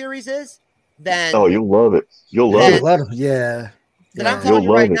Netflix series is, then you'll love it. You'll love it. Yeah. Then I'm telling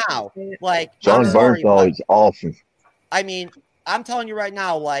you right now, like John Bernthal is awesome. I mean, I'm telling you right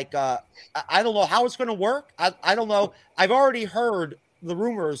now, like I don't know how it's going to work. I don't know. I've already heard the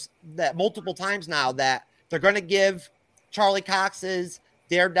rumors that multiple times now that they're going to give Charlie Cox's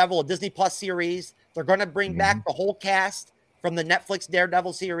Daredevil a Disney Plus series. They're going to bring back the whole cast from the Netflix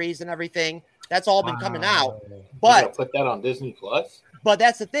Daredevil series and everything. That's all been coming out. But put that on Disney Plus. But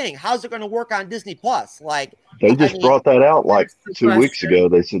that's the thing. How's it going to work on Disney Plus? Like they just brought that out like 2 weeks ago.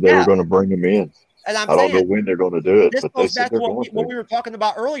 They said they were going to bring them in. And I don't know when they're going to do it. This but they goes said back to what we were talking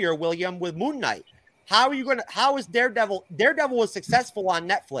about earlier, William, with Moon Knight. How is Daredevil? Daredevil was successful on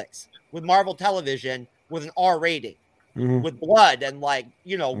Netflix with Marvel Television with an R rating, with blood and like,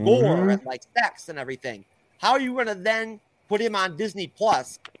 you know, gore and like sex and everything. How are you going to then put him on Disney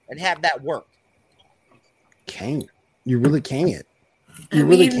Plus and have that work? Can't. You really can't. You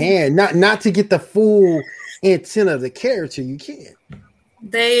really can. Not to get the full intent of the character. You can't.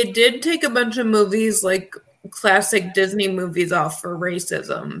 They did take a bunch of movies, like classic Disney movies, off for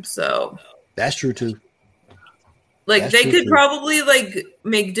racism. So that's true too. Like they could probably like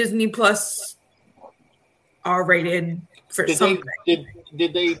make Disney Plus R-rated for something.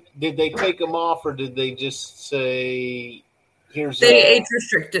 Did they take them off, or did they just say? They age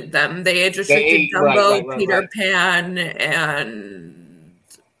restricted them. They age restricted Dumbo, Peter Pan, and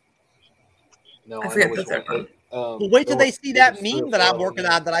I forget the third one. Well, wait till they see that meme that I'm working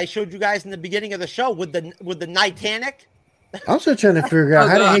on that I showed you guys in the beginning of the show with the Titanic. I'm still trying to figure out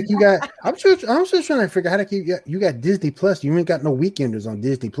how the heck you got. I'm still trying to figure out how the heck you got Disney Plus. You ain't got no Weekenders on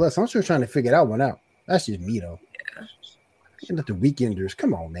Disney Plus. I'm still trying to figure that one out. That's just me though. Yeah. Not the Weekenders.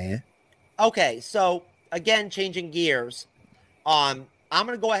 Come on, man. Okay, so again, changing gears. I'm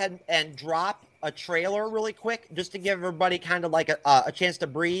gonna go ahead and drop a trailer really quick just to give everybody kind of like a chance to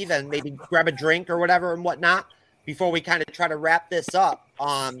breathe and maybe grab a drink or whatever and whatnot before we kind of try to wrap this up.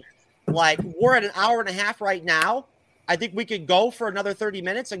 Like we're at an hour and a half right now. I think we could go for another 30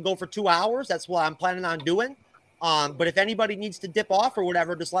 minutes and go for 2 hours. That's what I'm planning on doing. But if anybody needs to dip off or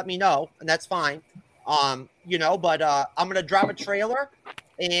whatever, just let me know and that's fine. I'm going to drop a trailer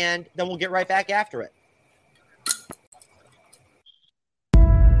and then we'll get right back after it.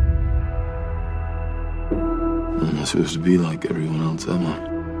 I'm not supposed to be like everyone else, am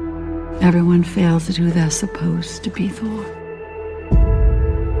I? Everyone fails at who they're supposed to be, Thor.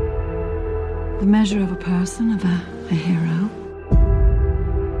 The measure of a person, of a hero,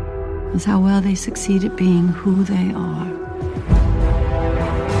 is how well they succeed at being who they are.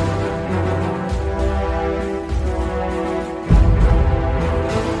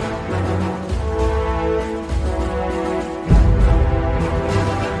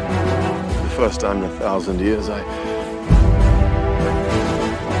 First time in 1,000 years, I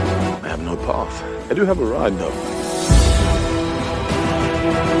off. I do have a ride, though.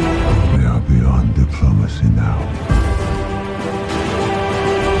 We are beyond diplomacy now.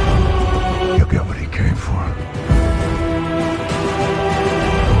 He'll get what he came for.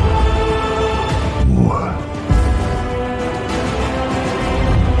 War.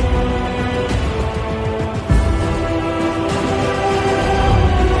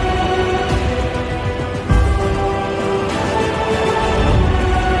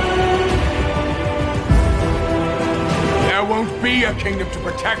 There won't be a kingdom to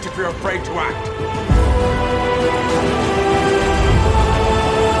protect if you're afraid to act.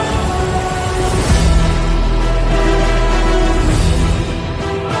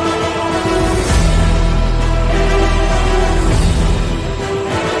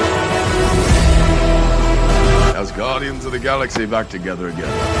 As Guardians of the Galaxy back together again.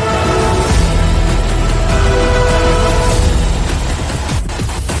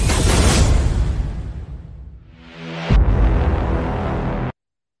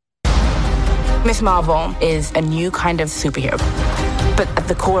 Miss Marvel is a new kind of superhero. But at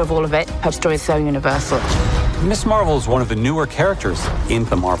the core of all of it, her story is so universal. Miss Marvel is one of the newer characters in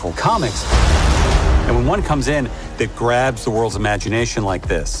the Marvel comics. And when one comes in that grabs the world's imagination like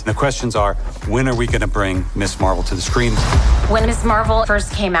this, the questions are, when are we going to bring Miss Marvel to the screen? When Miss Marvel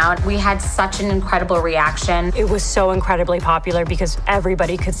first came out, we had such an incredible reaction. It was so incredibly popular because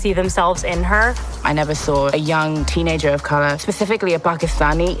everybody could see themselves in her. I never saw a young teenager of color, specifically a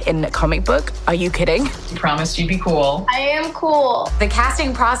Pakistani, in a comic book. Are you kidding? You promised you'd be cool. I am cool. The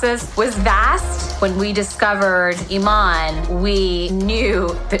casting process was vast. When we discovered Iman, we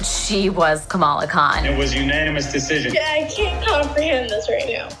knew that she was Kamala Khan. It was a unanimous decision. Yeah, I can't comprehend this right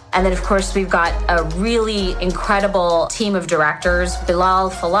now. And then, of course, we've got a really incredible team of directors. Bilal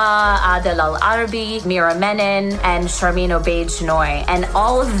Fallah, Adel Al-Arabi, Mira Menon, and Sharmeen Obaid-Chinoy. And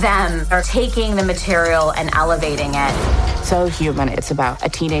all of them are taking the material and elevating it. So human. It's about a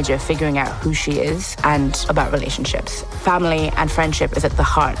teenager figuring out who she is and about relationships. Family and friendship is at the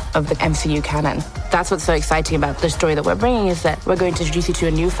heart of the MCU canon. That's what's so exciting about the story that we're bringing, is that we're going to introduce you to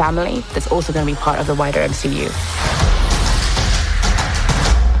a new family that's also going to be part of the wider MCU.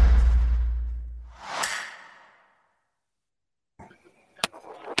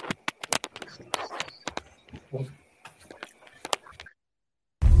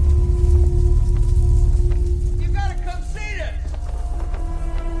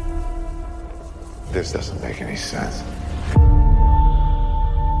 This doesn't make any sense.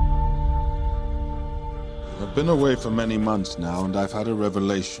 I've been away for many months now, and I've had a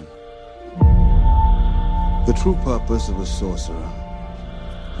revelation. The true purpose of a sorcerer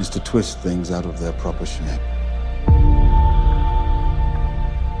is to twist things out of their proper shape.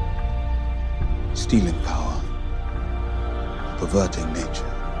 Stealing power, perverting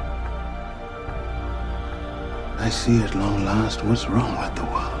nature. I see at long last what's wrong with the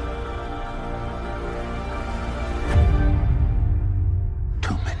world.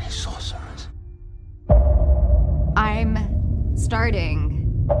 Too many sorcerers. I'm starting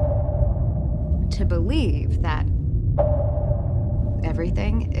to believe that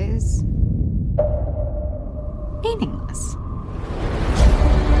everything is meaningless.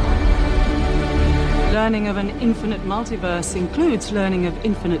 Learning of an infinite multiverse includes learning of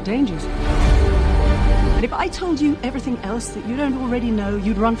infinite dangers. And if I told you everything else that you don't already know,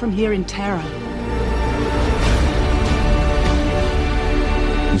 you'd run from here in terror.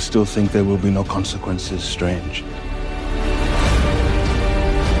 You still think there will be no consequences, Strange?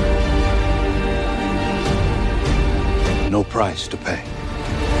 No price to pay.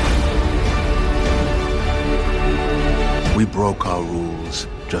 We broke our rules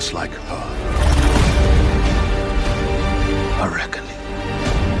just like her. A reckoning.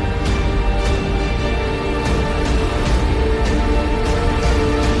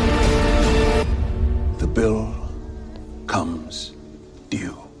 The bill comes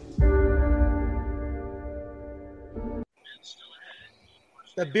due.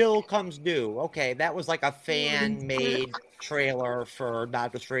 The bill comes due. Okay, that was like a fan-made trailer for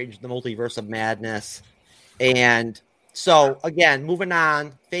Doctor Strange: The Multiverse of Madness. And so, again, moving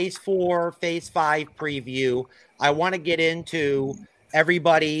on, Phase 4, Phase 5 preview. I want to get into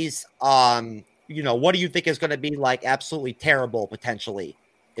everybody's, what do you think is going to be like absolutely terrible potentially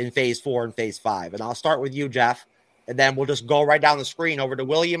in Phase 4 and Phase 5? And I'll start with you, Jeff, and then we'll just go right down the screen over to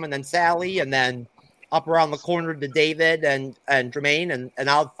William and then Sally, and then up around the corner to David and Jermaine, and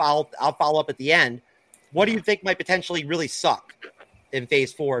I'll follow up at the end. What do you think might potentially really suck in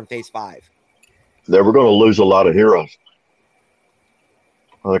Phase 4 and Phase 5? That we're going to lose a lot of heroes.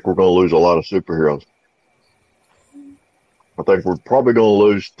 I think we're going to lose a lot of superheroes. I think we're probably going to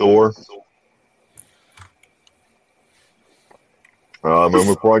lose Thor. I mean,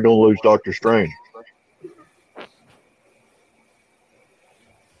 we're probably going to lose Doctor Strange.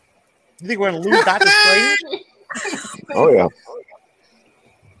 You think we're going to lose Doctor Strange? Oh, yeah.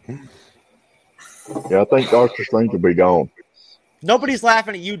 Yeah, I think Doctor Strange will be gone. Nobody's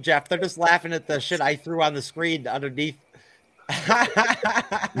laughing at you, Jeff. They're just laughing at the shit I threw on the screen underneath.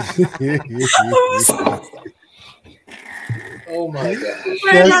 Oh my gosh.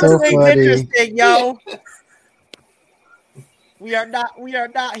 That's so funny. Interesting, yo. We are not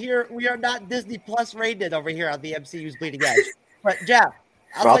here. We are not Disney Plus rated over here on the MCU's Bleeding Edge. But Jeff,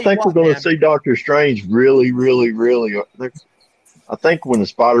 I think we're going to see Doctor Strange really, really, really. I think when the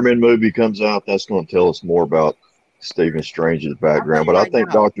Spider-Man movie comes out, that's going to tell us more about Stephen Strange's background. But I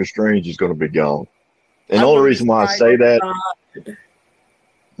think Doctor Strange is going to be gone. And the only reason why I say that,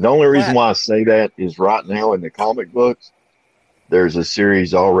 is right now in the comic books, there's a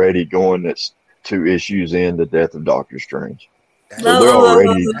series already going that's 2 issues in the death of Doctor Strange. So they're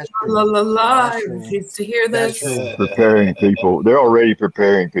already I refuse to hear this. preparing people. They're already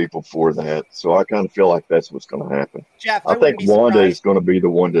preparing people for that. So I kind of feel like that's what's going to happen. Jeff, I think Wanda is going to be the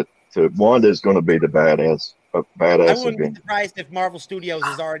one Wanda is going to be the badass. I wouldn't be surprised if Marvel Studios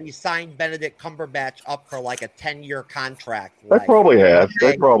has already signed Benedict Cumberbatch up for like a 10-year contract. They probably have.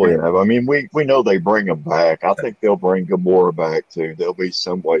 They probably have. I mean, we know they bring them back. I think they'll bring Gamora back too. There'll be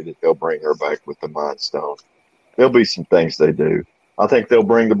some way that they'll bring her back with the Mind Stone. There'll be some things they do. I think they'll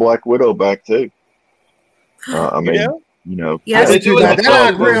bring the Black Widow back too. I mean, you know, yeah, they do that. I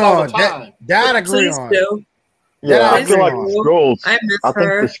agree on. That I agree on. Yeah, I feel like the Skrulls. I think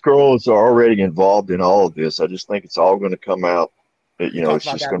the Skrulls are already involved in all of this. I just think it's all going to come out. You know, it's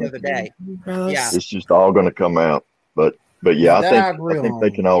just going to. Yeah, it's just all going to come out. But yeah, I think they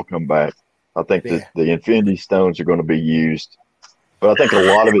can all come back. I think that the Infinity Stones are going to be used, but I think a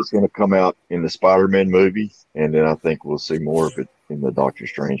lot of it's going to come out in the Spider-Man movie, and then I think we'll see more of it in the Doctor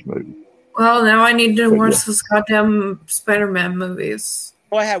Strange movie. Well, now I need to watch those goddamn Spider-Man movies.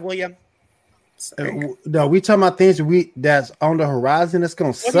 Go ahead, William. No, we talking about things that's on the horizon that's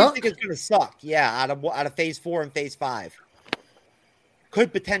gonna suck. What do you think is gonna suck? Yeah, out of Phase 4 and Phase 5,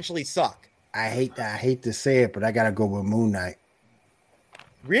 could potentially suck. I hate to say it, but I gotta go with Moon Knight.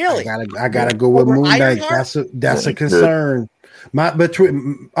 Really? I gotta go with Moon Knight. That's a concern.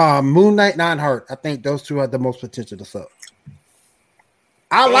 Between Moon Knight and Ironheart, I think those two have the most potential to suck.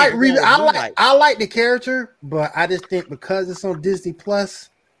 I like the character, but I just think because it's on Disney Plus.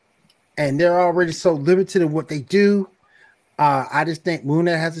 And they're already so limited in what they do. I just think Moon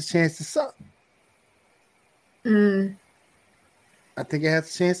Knight has a chance to suck. I think it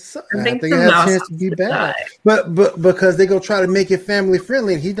has a chance to suck. I think it has a chance to be bad. But because they're going to try to make it family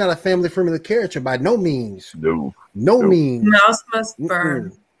friendly, and he's not a family friendly character by no means. No means. Mouse must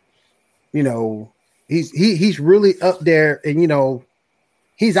burn. You know, he's really up there, and you know,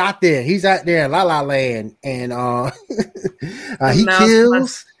 he's out there. He's out there in La La Land, and he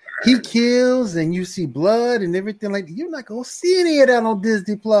kills. He kills, and you see blood and everything like that. You're not gonna see any of that on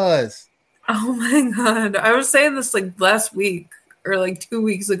Disney Plus. Oh my god! I was saying this like last week or like 2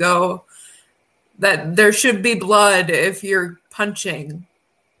 weeks ago that there should be blood if you're punching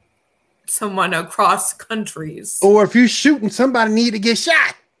someone across countries, or if you're shooting somebody need to get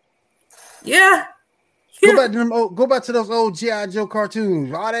shot. Yeah. Go back to those old G.I. Joe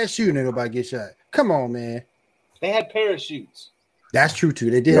cartoons. All that shooting, and nobody get shot. Come on, man. They had parachutes. That's true too.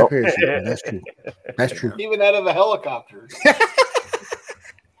 They did have parachutes. That's true. That's true. Even out of a helicopter.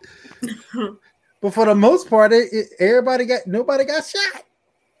 But for the most part, nobody got shot.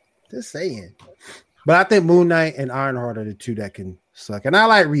 Just saying. But I think Moon Knight and Ironheart are the two that can suck. And I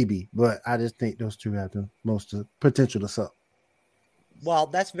like Reby, but I just think those two have the most potential to suck. Well,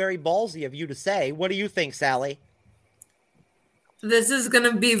 that's very ballsy of you to say. What do you think, Sally? This is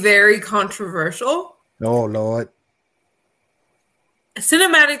going to be very controversial. Oh, Lord.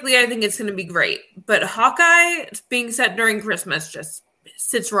 Cinematically, I think it's going to be great. But Hawkeye being set during Christmas just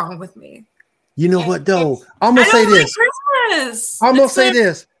sits wrong with me. You know what, though? I'm going to say this. Christmas. I'm going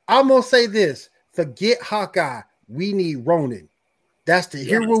to say this. Forget Hawkeye. We need Ronin. That's the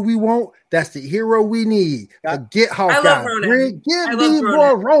hero we want. That's the hero we need. Forget Hawkeye. I love Ronin. Give me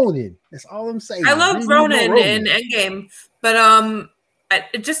more Ronin. That's all I'm saying. I love Ronin in Endgame, but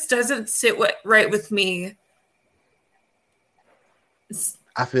it just doesn't sit right with me.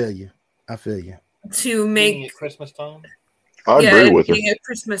 I feel you. To make Christmas time. I agree with you. A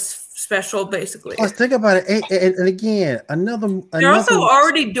Christmas special, basically. Let's think about it. And again, they're also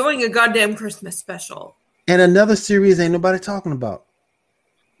already doing a goddamn Christmas special. And another series ain't nobody talking about.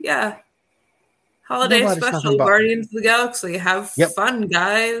 Yeah. Holiday special, Guardians of the Galaxy. Have fun,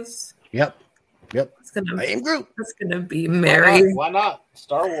 guys. Yep. Yep. I am Groot. That's gonna be Mary. Why not?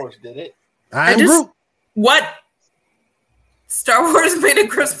 Star Wars did it. I am Groot. What? Star Wars made a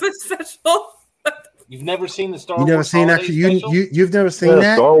Christmas special. You've never seen the Star You Wars never seen holiday actually? special? You've never seen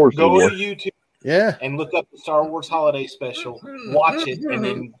that? Star Wars. Go is to YouTube. Yeah. And look up the Star Wars holiday special. Watch it,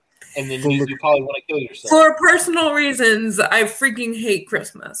 and then you probably want to kill yourself. For personal reasons, I freaking hate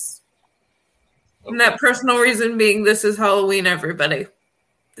Christmas. And that personal reason being this is Halloween, everybody.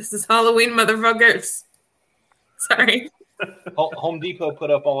 This is Halloween, motherfuckers. Sorry. Home Depot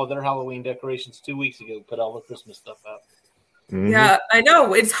put up all of their Halloween decorations 2 weeks ago. Put all the Christmas stuff out. Mm-hmm. Yeah, I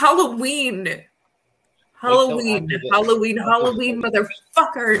know. It's Halloween. Halloween,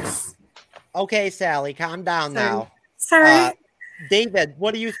 motherfuckers. Okay, Sally, calm down now. Sorry. David,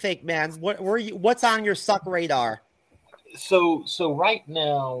 what do you think, man? What's on your suck radar? So right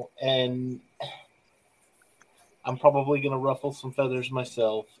now, and I'm probably going to ruffle some feathers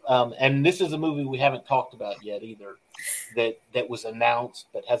myself. And this is a movie we haven't talked about yet either, that was announced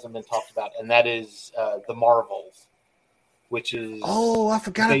but hasn't been talked about, and that is The Marvels, which is I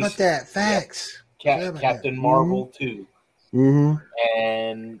forgot about that. Facts. Captain Marvel 2. Mm-hmm.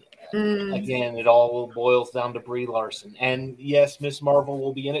 And again, it all boils down to Brie Larson. And yes, Miss Marvel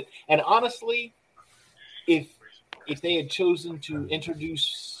will be in it. And honestly, if they had chosen to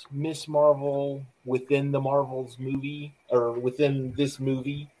introduce Miss Marvel within the Marvels movie or within this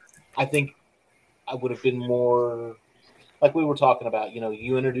movie, I think I would have been more like we were talking about.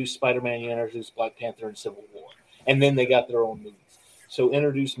 You introduce Spider-Man, you introduce Black Panther and Civil War, and then they got their own movies. So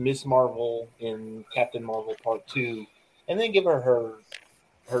introduce Miss Marvel in Captain Marvel Part 2, and then give her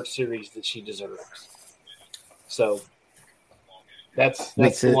series that she deserves. So that's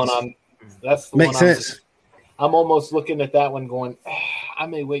the one I'm. That's the Makes one sense. I'm almost looking at that one, going, I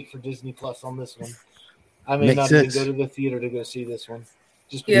may wait for Disney Plus on this one. I may Makes not sense. even go to the theater to go see this one,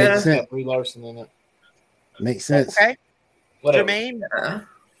 just because it's got Brie Larson in it. Makes sense. Okay, Whatever. Jermaine,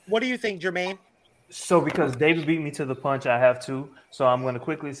 what do you think, Jermaine? So because David beat me to the punch, I have to. So I'm going to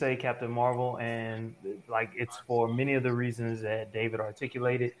quickly say Captain Marvel, and it's for many of the reasons that David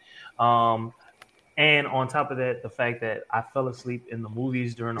articulated. And on top of that, the fact that I fell asleep in the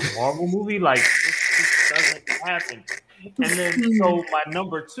movies during a Marvel movie, this just doesn't happen. And then, so my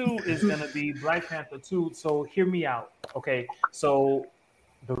number 2 is going to be Black Panther 2. So hear me out. Okay. So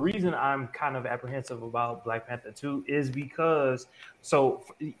the reason I'm kind of apprehensive about Black Panther 2 is because,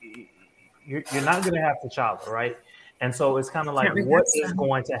 you're not going to have T'Challa, right? And so it's kind of like, what is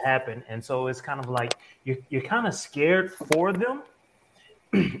going to happen? And so it's kind of like you're kind of scared for them.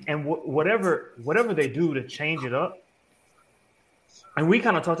 And whatever they do to change it up, and we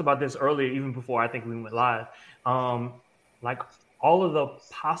kind of talked about this earlier, even before I think we went live. All of the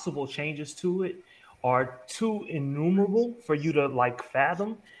possible changes to it are too innumerable for you to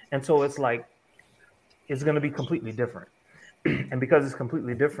fathom, and so it's going to be completely different. And because it's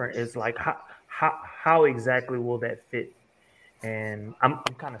completely different, it's how exactly will that fit? And I'm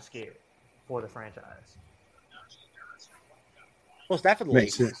kind of scared for the franchise. Most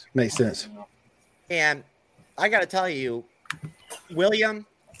definitely. Makes sense. And I got to tell you, William,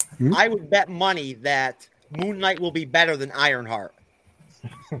 I would bet money that Moon Knight will be better than Ironheart.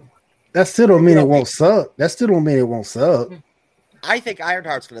 That still don't mean it won't suck. I think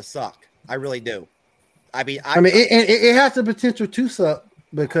Ironheart's going to suck. I really do. I mean, it has the potential to suck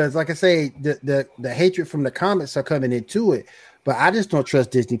because, like I say, the hatred from the comics are coming into it. But I just don't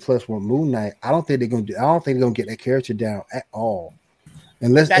trust Disney Plus with Moon Knight. I don't think they're gonna get that character down at all.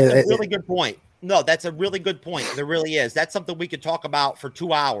 That's a really good point. No, that's a really good point. There really is. That's something we could talk about for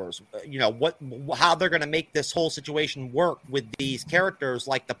 2 hours. How they're going to make this whole situation work with these characters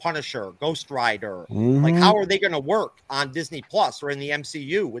like the Punisher, Ghost Rider. Mm-hmm. How are they going to work on Disney Plus or in the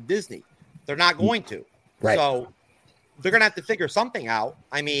MCU with Disney? They're not going to. Right. So they're going to have to figure something out.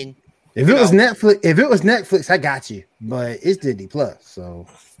 I mean, if it was Netflix, I got you. But it's Disney Plus, so.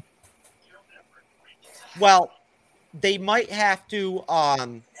 Well, they might have to.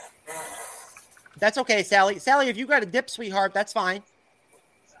 That's okay, Sally. Sally, if you got a dip, sweetheart, that's fine.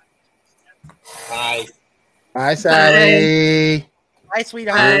 Bye. Bye, Sally. Bye,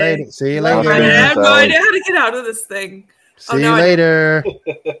 sweetheart. See you later. I have no idea how to get out of this thing. See you later.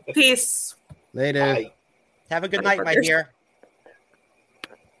 Peace. Later. Bye. Have a good night, my dear.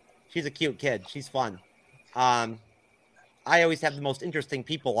 She's a cute kid. She's fun. I always have the most interesting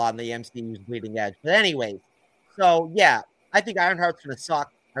people on the MCU's Bleeding Edge. But anyway, so yeah, I think Ironheart's going to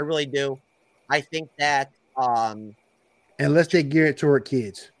suck. I really do. I think that unless they gear it toward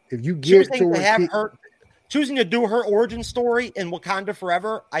kids, if you gear it toward kids, choosing to do her origin story in Wakanda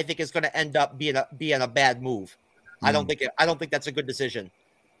Forever, I think is going to end up being a bad move. I don't think that's a good decision.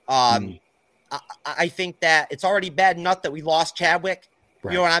 I think that it's already bad enough that we lost Chadwick.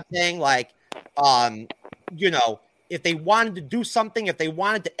 Right. You know what I'm saying? Like, you know, if they wanted to do something, if they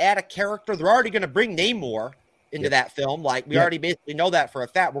wanted to add a character, they're already going to bring Namor into that film. Like, we already basically know that for a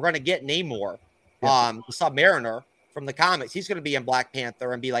fact. We're going to get Namor, the Submariner from the comics. He's going to be in Black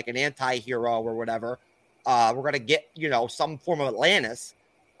Panther and be like an anti-hero or whatever. We're going to get, you know, some form of Atlantis.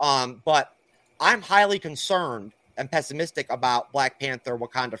 But I'm highly concerned and pessimistic about Black Panther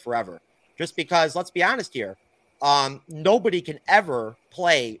Wakanda Forever. Just because, let's be honest here, nobody can ever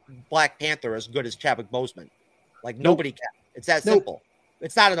play Black Panther as good as Chadwick Boseman. Like, nobody can. It's that simple.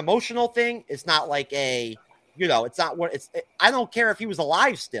 It's not an emotional thing. It's not like a, you know, it's not what it's. I don't care if he was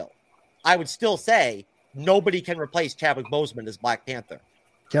alive still. I would still say nobody can replace Chadwick Boseman as Black Panther.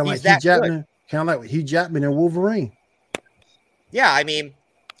 Kind of like Hugh Jackman. Kind of like Hugh Jackman and Wolverine. Yeah, I mean,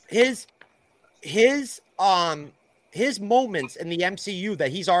 his moments in the MCU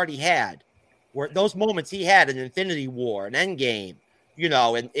that he's already had, were those moments he had in Infinity War and Endgame, you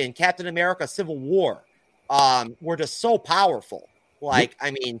know, in Captain America: Civil War, were just so powerful. Like,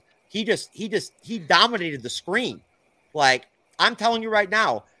 I mean, he dominated the screen. Like, I'm telling you right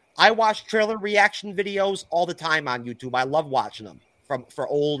now, I watch trailer reaction videos all the time on YouTube. I love watching them for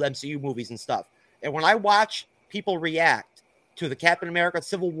old MCU movies and stuff. And when I watch people react to the Captain America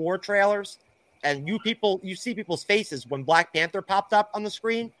Civil War trailers, and you see people's faces when Black Panther popped up on the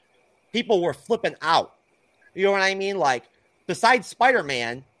screen, people were flipping out. You know what I mean? Like, besides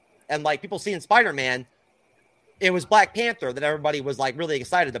Spider-Man and like people seeing Spider-Man, it was Black Panther that everybody was like really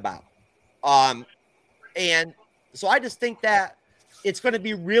excited about. And so I just think that it's going to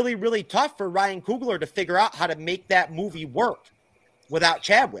be really, really tough for Ryan Coogler to figure out how to make that movie work without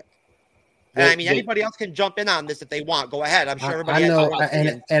Chadwick. And I mean, anybody else can jump in on this if they want. Go ahead. I'm sure everybody. I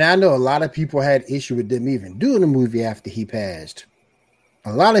know, and I know a lot of people had issue with them even doing the movie after he passed.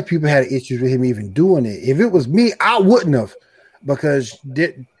 A lot of people had issues with him even doing it. If it was me, I wouldn't have, because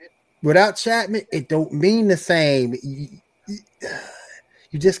without Chapman, it don't mean the same.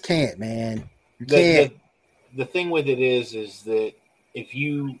 You just can't, man. You can't. The thing with it is that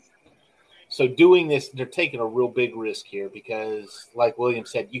so doing this, they're taking a real big risk here because, like William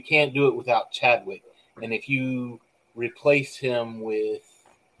said, you can't do it without Chadwick. And if you replace him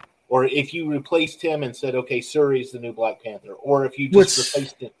if you replaced him and said, okay, Shuri's the new Black Panther, or if you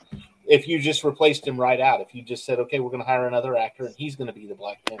just replaced him right out, if you just said, okay, we're going to hire another actor and he's going to be the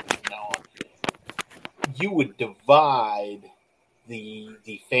Black Panther from now on, you would divide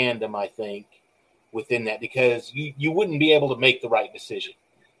the fandom, I think, within that, because you wouldn't be able to make the right decision.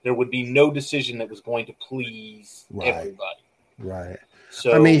 There would be no decision that was going to please everybody. Right.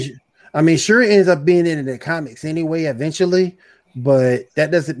 So I mean, sure, it ends up being in the comics anyway, eventually, but that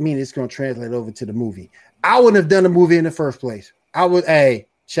doesn't mean it's going to translate over to the movie. I wouldn't have done the movie in the first place. I would,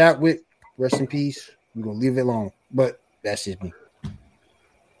 Chadwick, rest in peace. We're going to leave it alone, but that's just me.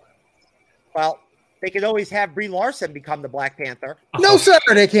 Well, they could always have Brie Larson become the Black Panther. No, sir,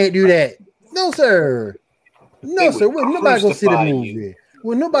 they can't do that. No, sir. No, sir. Will nobody go see the movie?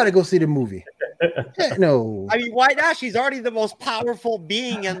 Will nobody go see the movie? No. I mean, why not? She's already the most powerful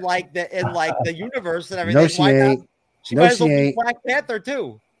being in the universe and everything. No, she why ain't. Not? She might as well be Black Panther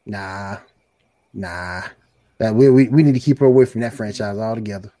too. Nah. We need to keep her away from that franchise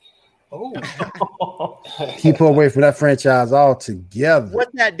altogether. Oh. Keep her away from that franchise altogether.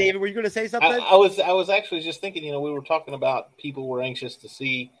 What's that, David? Were you going to say something? I was actually just thinking. You know, we were talking about people were anxious to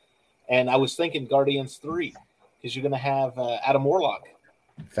see, and I was thinking Guardians 3, because you're going to have Adam Warlock.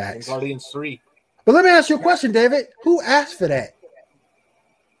 Facts. In Guardians 3. But let me ask you a question, David. Who asked for that?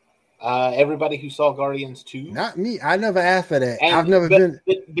 Everybody who saw Guardians 2. Not me. I never asked for that. I've never been.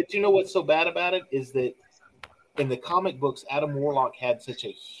 But you know what's so bad about it is that in the comic books, Adam Warlock had such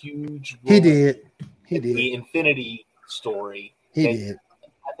a huge role. He did. The Infinity story. He did.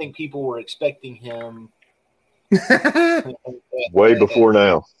 I think people were expecting him way before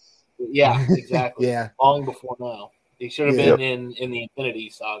now. Yeah, exactly. Yeah. Long before now. He should have been in the Infinity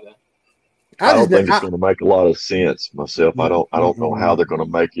Saga. I don't think it's going to make a lot of sense myself. I don't know how they're going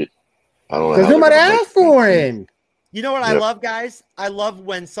to make it. I don't know. Because nobody asked for him. You know what I love, guys? I love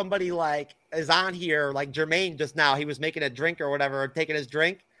when somebody like is on here, like Jermaine just now. He was making a drink or whatever, or taking his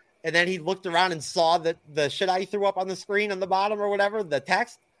drink, and then he looked around and saw the shit I threw up on the screen on the bottom or whatever, the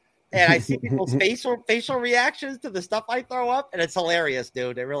text. And I see people's facial reactions to the stuff I throw up, and it's hilarious,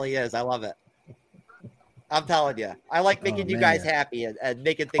 dude. It really is. I love it. I'm telling you, I like making you guys happy and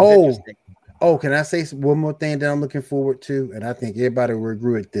making things interesting. Oh, can I say one more thing that I'm looking forward to? And I think everybody will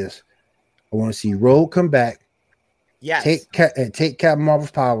agree with this. I want to see Rogue come back. Yes. Take Captain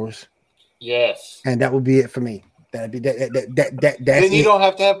Marvel's powers. Yes. And that will be it for me. That'd be that's then you it. don't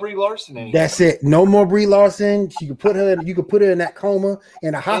have to have Brie Larson anymore. That's it. No more Brie Larson. You could put her in that coma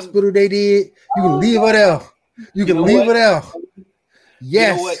in a hospital they did. You can leave her there. You can leave her there.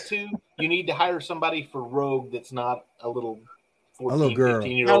 Yes. You know what, too? You need to hire somebody for Rogue that's not a little 14, girl.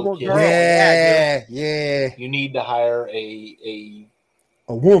 15-year-old kid. Yeah. You need to hire a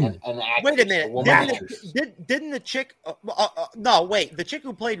woman. An actress. Wait a minute. Didn't the chick? No, wait. The chick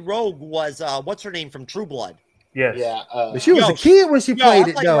who played Rogue was what's her name from True Blood? Yes. Yeah. But she was a kid when she played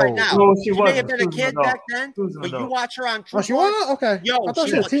it, though. Right now, No, she may have been a kid back then, but you watch her on True Blood. She Blood. was? Okay. Yo, I thought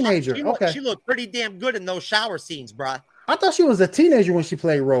she was a teenager. She looked pretty damn good in those shower scenes, bruh. I thought she was a teenager when she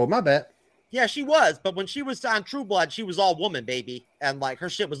played Rogue. My bad. Yeah, she was. But when she was on True Blood, she was all woman, baby. And, like, her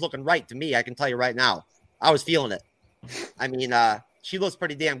shit was looking right to me. I can tell you right now. I was feeling it. I mean, she looks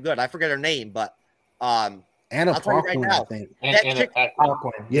pretty damn good. I forget her name, but Anna Paquin, I think. Anna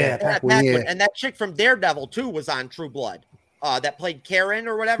Paquin. Yeah, Paquin, yeah. And that chick from Daredevil too was on True Blood. That played Karen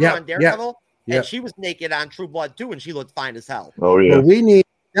or whatever on Daredevil. And she was naked on True Blood too, and she looked fine as hell. Oh yeah. But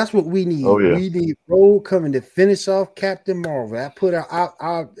that's what we need. Oh, yeah. We need Rogue coming to finish off Captain Marvel. I put out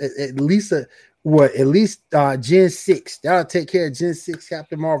at least Gen 6. That'll take care of Gen 6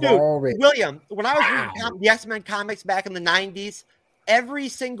 Captain Marvel already. William, when I was reading the X-Men comics back in the 90s, every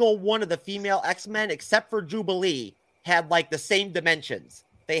single one of the female X-Men, except for Jubilee, had like the same dimensions.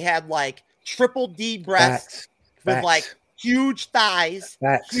 They had like triple D breasts with like huge thighs,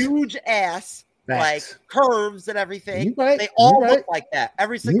 huge ass, like curves and everything. They all look like that.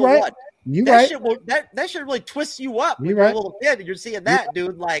 Every single one. That shit really twists you up when you're a little kid and you're seeing that,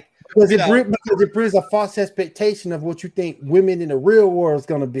 dude. Like because it brings a false expectation of what you think women in the real world is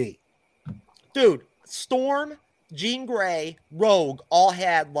gonna be. Dude, Storm, Jean Grey, Rogue all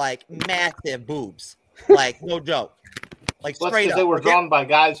had like massive boobs. Like no joke. Like straight up. They were drawn by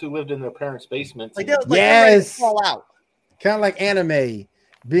guys who lived in their parents' basements. Like they're fall out. Kind of like anime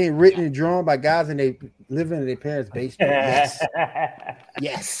being written and drawn by guys and they living in their parents' basement. Yes.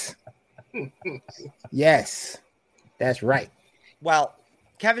 Yes. Yes. That's right. Well,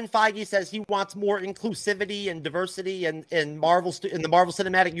 Kevin Feige says he wants more inclusivity and diversity in the Marvel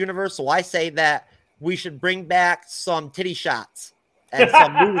Cinematic Universe. So I say that we should bring back some titty shots and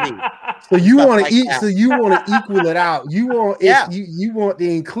some nudity. So you want to So you want to equal it out. You want you want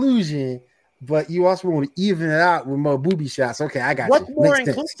the inclusion, but you also want to even it out with more booby shots. Okay, I got What's you. more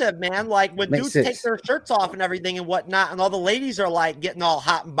inclusive, man? Like when dudes take their shirts off and everything and whatnot, and all the ladies are like getting all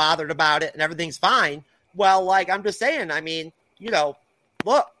hot and bothered about it, and everything's fine. Well, like I'm just saying. I mean,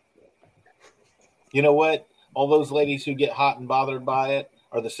 look. You know what? All those ladies who get hot and bothered by it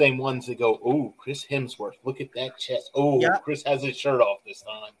are the same ones that go, "Oh, Chris Hemsworth, look at that chest. Oh, Chris has his shirt off this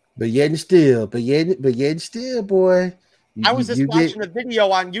time." But yet and still, boy. I was just watching a video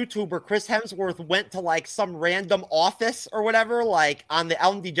on YouTube where Chris Hemsworth went to like some random office or whatever, like on the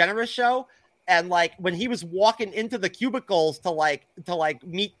Ellen DeGeneres show, and like when he was walking into the cubicles to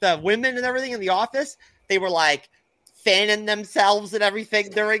meet the women and everything in the office, they were like fanning themselves and everything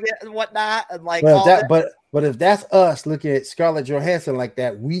during it and whatnot, and like. But if that's us looking at Scarlett Johansson like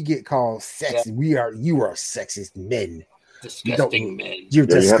that, we get called sexist. Yeah. You are sexist men. Disgusting men. You're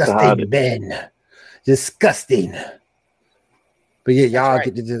disgusting men. Disgusting. But yeah, y'all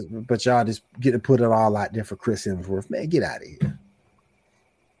get to put it all out there for Chris Hemsworth. Man, get out of here.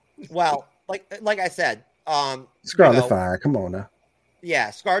 Well, like I said, Scarlet Fire, come on now. Yeah,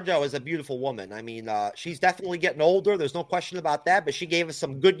 ScarJo is a beautiful woman. I mean, she's definitely getting older. There's no question about that. But she gave us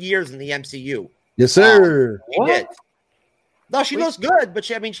some good years in the MCU. Yes, sir. She did. No, she looks good, but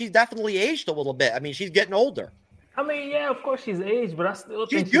she's definitely aged a little bit. I mean, she's getting older. I mean, yeah, of course she's aged, but I still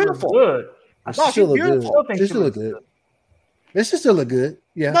think she's beautiful. She looks good. She still look good. She still look good.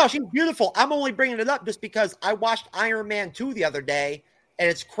 Yeah. No, she's beautiful. I'm only bringing it up just because I watched Iron Man 2 the other day, and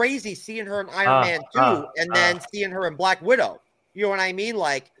it's crazy seeing her in Iron Man 2 and then seeing her in Black Widow. You know what I mean?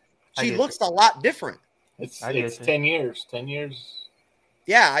 Like, she looks a lot different. It's 10 years. 10 years.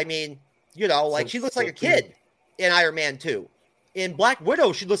 Yeah, I mean, like she looks like a kid in Iron Man 2. In Black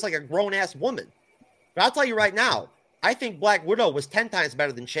Widow, she looks like a grown-ass woman. But I'll tell you right now, I think Black Widow was 10 times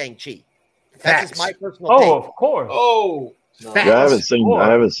better than Shang-Chi. That's just my personal take. Oh, of course. Oh, no. Yeah, I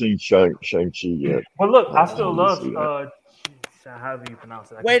haven't seen Shang-Chi yet. Well, look, I still love however you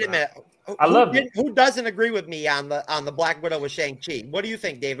pronounce it. Wait a minute. I love it. Who doesn't agree with me on the Black Widow with Shang-Chi? What do you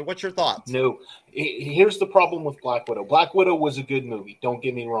think, David? What's your thoughts? No. Here's the problem with Black Widow. Black Widow was a good movie. Don't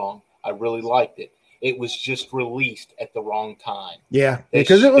get me wrong. I really liked it. It was just released at the wrong time. Yeah,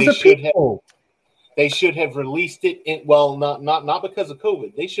 because it was a people. They should have released it not because of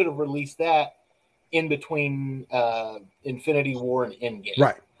COVID. They should have released that in between Infinity War and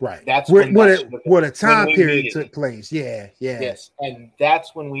Endgame. Right. That's where when a time we period needed took it. place. Yeah. Yes, and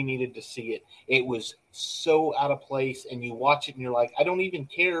that's when we needed to see it. It was so out of place, and you watch it and you're like, I don't even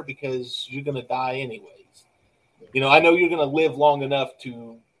care because you're going to die anyways. You know, I know you're going to live long enough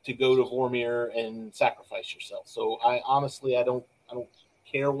to go to Vormir and sacrifice yourself. So I honestly, I don't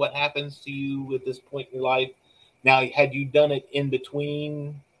care what happens to you at this point in your life. Now, had you done it in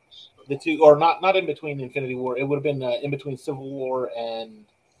between the two, or not in between Infinity War, it would have been in between Civil War and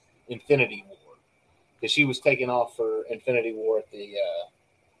Infinity War, because she was taken off for Infinity War at the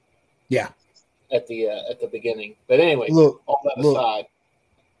at the beginning. But anyway, all that aside,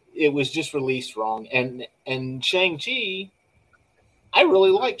 it was just released wrong. And Shang-Chi, I really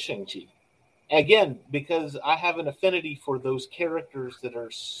like Shang-Chi. Again, because I have an affinity for those characters that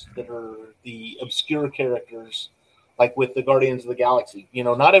are the obscure characters, like with the Guardians of the Galaxy. You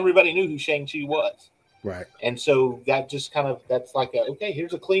know, not everybody knew who Shang-Chi was. Right. And so that just that's like okay,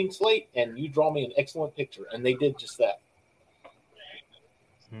 here's a clean slate, and you draw me an excellent picture. And they did just that.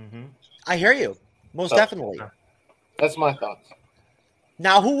 Mm-hmm. I hear you. Most definitely. That's my thoughts.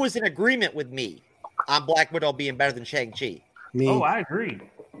 Now, who was in agreement with me on Black Widow being better than Shang-Chi? Me. Oh, I agree.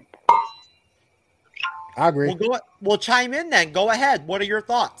 I agree. We'll chime in then. Go ahead. What are your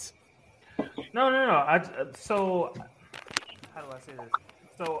thoughts? No. So, how do I say this?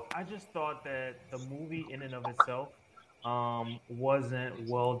 So, I just thought that the movie in and of itself wasn't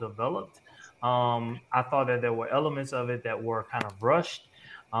well developed. I thought that there were elements of it that were kind of rushed.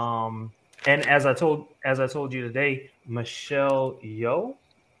 And as I told you today, Michelle Yeoh,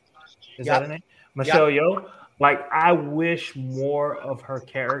 is that her name? Michelle Yeoh. Like, I wish more of her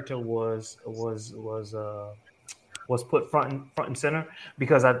character was put front and center,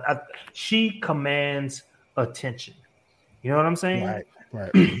 because she commands attention. You know what I'm saying?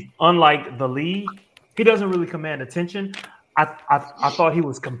 Right. Unlike the lead, he doesn't really command attention. I thought he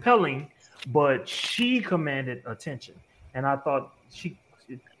was compelling, but she commanded attention, and I thought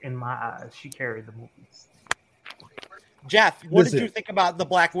in my eyes, she carried the movie. Jeff, what did you think about the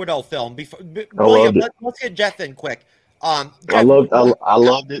Black Widow film? William, let's get Jeff in quick. Jeff, I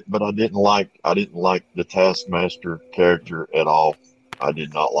loved it, but I didn't like the Taskmaster character at all. I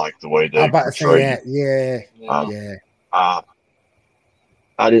did not like the way they portrayed it. Yeah.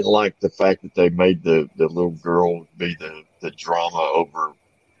 I didn't like the fact that they made the little girl be the drama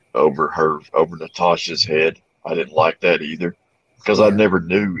over Natasha's head. I didn't like that either, because I never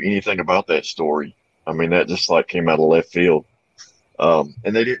knew anything about that story. I mean, that just like came out of left field. And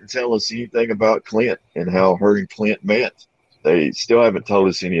they didn't tell us anything about Clint and how her and Clint met. They still haven't told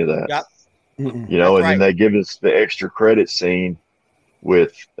us any of that. Yep. You know, and then they give us the extra credit scene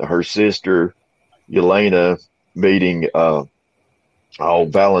with her sister Yelena meeting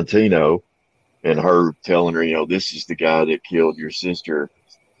Valentino, and her telling her, you know, this is the guy that killed your sister.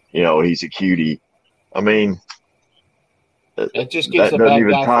 You know, he's a cutie. I mean, it just gives a bad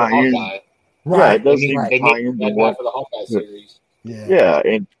guy for Hawkeye. Right, it doesn't even they tie need into that guy for the Hawkeye series. Yeah,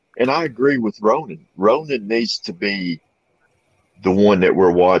 and I agree with Ronan. Ronan needs to be the one that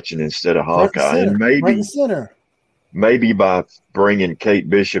we're watching instead of Hawkeye, and maybe by bringing Kate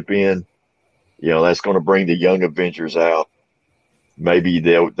Bishop in, you know, that's going to bring the Young Avengers out. Maybe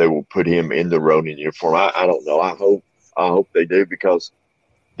they will put him in the Ronan uniform. I don't know. I hope they do, because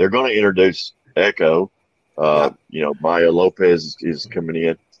they're going to introduce Echo. You know, Maya Lopez is coming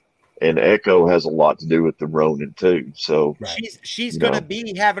in. And Echo has a lot to do with the Ronin too. So she's going to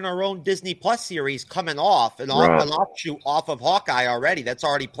be having her own Disney Plus series coming off, an offshoot off of Hawkeye already. That's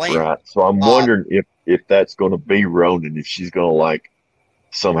already playing. Right. So I'm wondering if that's going to be Ronin, if she's going to like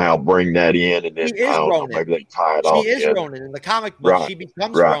somehow bring that in, and then I don't know, maybe they tie it off. She is Ronin in the comic book. She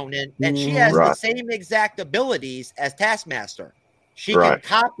becomes Ronin, and she has the same exact abilities as Taskmaster. She can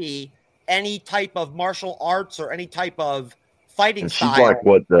copy any type of martial arts or any type of fighting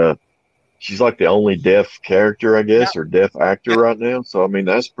style. She's like the only deaf character, I guess, or deaf actor right now. So, I mean,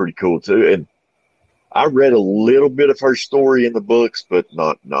 that's pretty cool too. And I read a little bit of her story in the books, but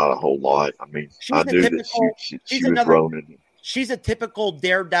not a whole lot. I mean, I knew that she was Ronin. She's a typical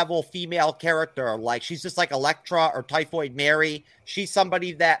Daredevil female character. Like, she's just like Elektra or Typhoid Mary. She's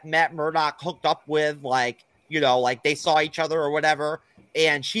somebody that Matt Murdock hooked up with, like, you know, like they saw each other or whatever.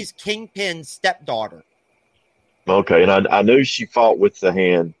 And she's Kingpin's stepdaughter. Okay, and I knew she fought with the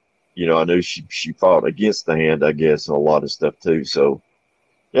hand. You know, I knew she fought against the hand, I guess, and a lot of stuff too. So,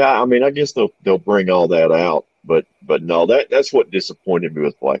 yeah, I mean, I guess they'll bring all that out. But no, that's what disappointed me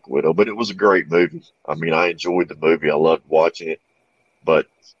with Black Widow. But it was a great movie. I mean, I enjoyed the movie. I loved watching it. But,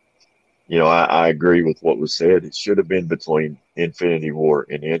 you know, I agree with what was said. It should have been between Infinity War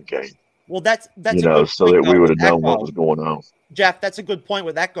and Endgame. Well, that's you a know, good so point, that we though, would with have known what Echo. was going on. Jeff, that's a good point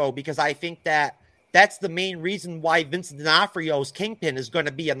with Echo, because I think that's the main reason why Vincent D'Onofrio's Kingpin is going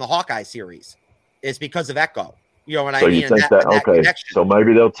to be in the Hawkeye series, is because of Echo. You know what So I mean? you think And that, that okay, connection. so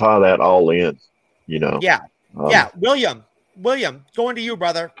maybe they'll tie that all in, you know? Yeah. William, going to you,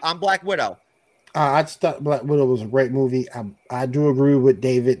 brother. I'm Black Widow. I just thought Black Widow was a great movie. I do agree with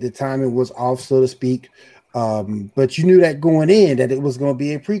David. The timing was off, so to speak. But you knew that going in that it was going to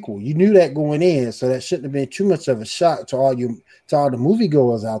be a prequel. You knew that going in, so that shouldn't have been too much of a shock to all the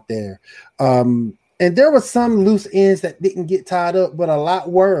moviegoers out there. And there were some loose ends that didn't get tied up, but a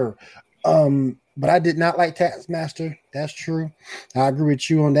lot were. But I did not like Taskmaster. That's true. I agree with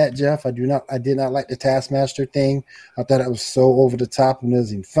you on that, Jeff. I did not like the Taskmaster thing. I thought it was so over the top and it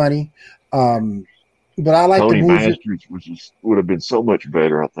wasn't funny. But I like Tony the movie. Masters would have been so much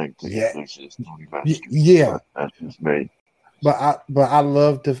better, I think. Yeah. Tony Masters. Yeah. That's just me. But I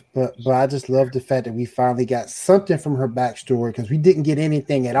just love the fact that we finally got something from her backstory, because we didn't get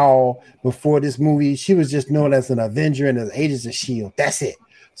anything at all before this movie. She was just known as an Avenger and as Agents of S.H.I.E.L.D. That's it.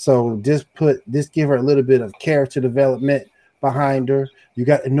 So just give her a little bit of character development behind her. You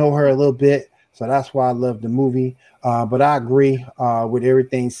got to know her a little bit. So that's why I love the movie. But I agree with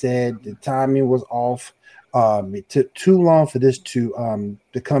everything said. The timing was off. It took too long for this to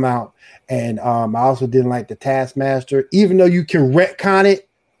come out. And I also didn't like the Taskmaster. Even though you can retcon it,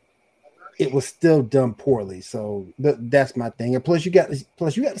 it was still done poorly. So that's my thing. And plus you got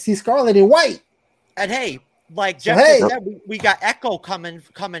to see Scarlet in white. And hey, like Jeff just said, we got Echo coming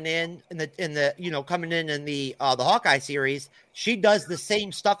in the Hawkeye series. She does the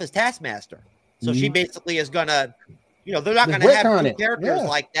same stuff as Taskmaster. So she basically is gonna, they're not gonna have two characters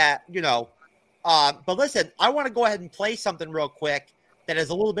like that, But listen, I want to go ahead and play something real quick that is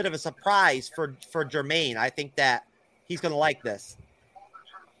a little bit of a surprise for Jermaine. I think that he's gonna like this.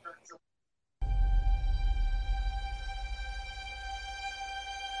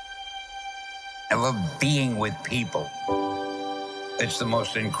 I love being with people. It's the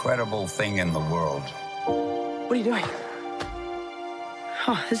most incredible thing in the world. What are you doing?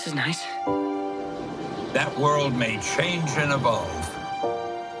 Oh, this is nice. That world may change and evolve.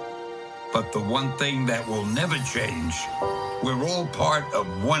 But the one thing that will never change, we're all part of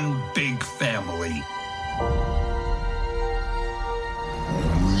one big family.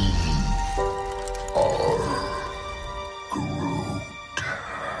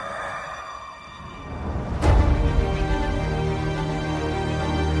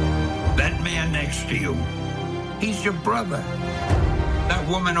 That man next to you, he's your brother. That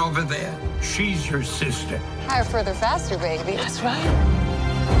woman over there, she's your sister. Higher, further, faster, baby. That's right.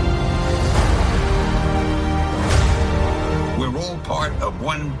 We're all part of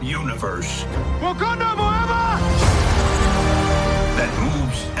one universe Wakanda forever! that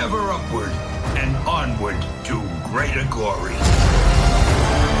moves ever upward and onward to greater glory.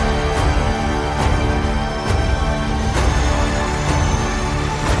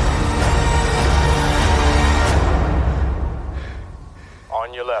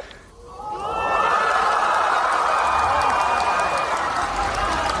 On your left.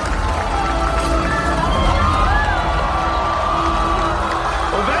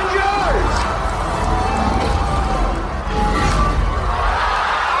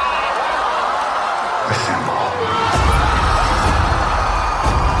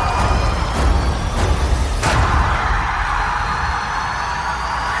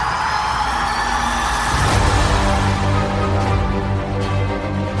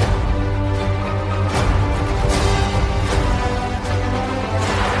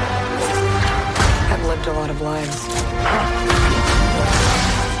 I've lived a lot of lives.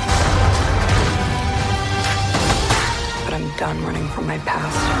 But I'm done running from my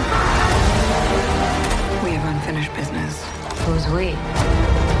past. We have unfinished business. Who's we?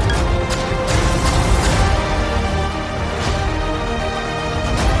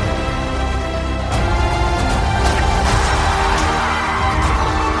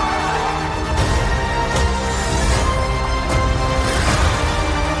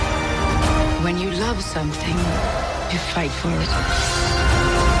 When you love something, you fight for it.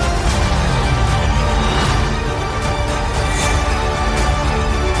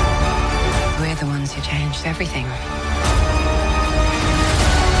 We're the ones who changed everything.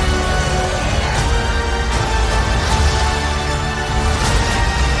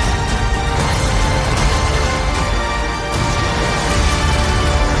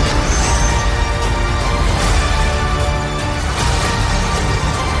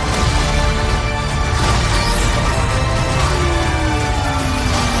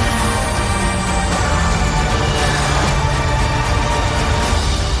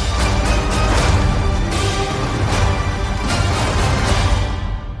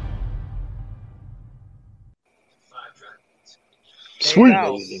 Sweet.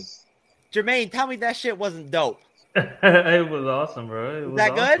 Amazing. Jermaine, tell me that shit wasn't dope. It was awesome, bro. It was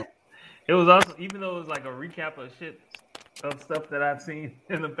that awesome. good? It was awesome, even though it was like a recap of stuff that I've seen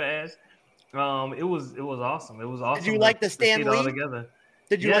in the past. It was awesome. It was awesome. Did you like the to see Stan it all Lee? together.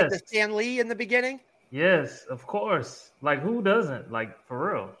 Did you like the Stan Lee in the beginning? Yes, of course. Like, who doesn't? Like,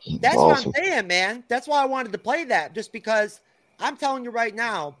 for real. That's what I'm saying, man. That's why I wanted to play that, just because I'm telling you right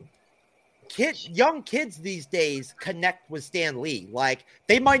now, young kids these days connect with Stan Lee. Like,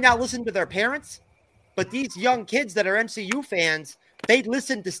 they might not listen to their parents, but these young kids that are MCU fans, they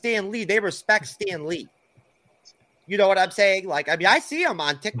listen to Stan Lee. They respect Stan Lee. You know what I'm saying? Like, I mean, I see him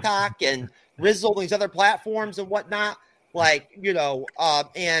on TikTok and Rizzle and these other platforms and whatnot. Like, you know,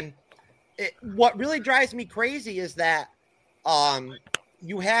 and what really drives me crazy is that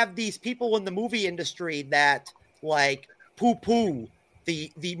you have these people in the movie industry that like poo-poo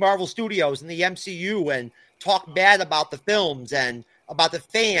the Marvel Studios and the MCU and talk bad about the films and about the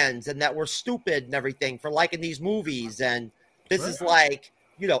fans and that we're stupid and everything for liking these movies. And this is like,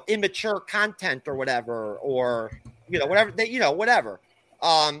 you know, immature content or whatever, or, you know, whatever, whatever.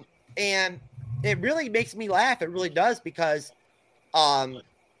 And it really makes me laugh. It really does, because, man,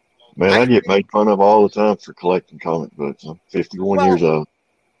 I get made fun of all the time for collecting comic books. I'm 51 years old.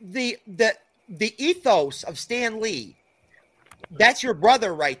 The ethos of Stan Lee, that's your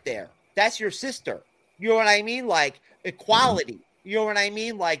brother right there. That's your sister. You know what I mean? Like equality. You know what I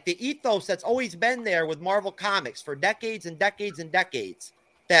mean? Like the ethos that's always been there with Marvel Comics for decades and decades and decades,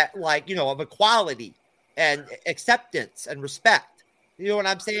 that, like, you know, of equality and acceptance and respect. You know what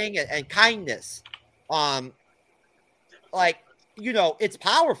I'm saying? And kindness. Like, you know, it's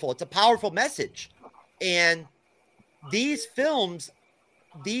powerful. It's a powerful message. And these films,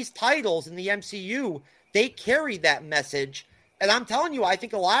 these titles in the MCU, they carry that message. And I'm telling you, I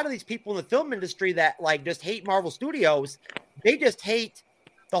think a lot of these people in the film industry that like just hate Marvel Studios, they just hate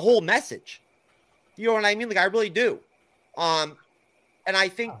the whole message. You know what I mean? Like, I really do. And I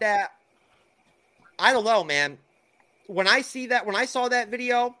think that, I don't know, man. When I saw that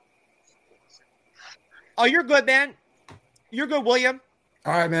video, oh, you're good, man. You're good, William.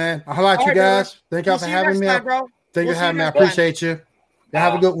 All right, man. How about you guys? Thank y'all for having me. Thank you for having me. I appreciate you. Y'all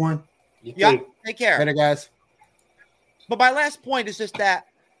have a good one. Yeah, take care. Later, guys. But my last point is just that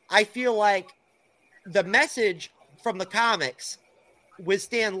I feel like the message from the comics with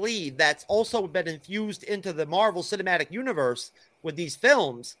Stan Lee that's also been infused into the Marvel Cinematic Universe with these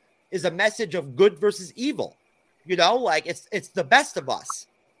films is a message of good versus evil. You know, like it's the best of us.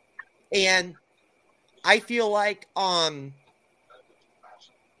 And I feel like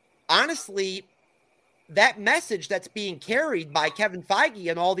honestly, that message that's being carried by Kevin Feige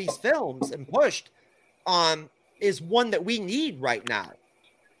in all these films and pushed is one that we need right now.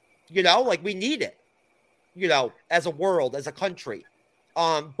 You know, like we need it, you know, as a world, as a country.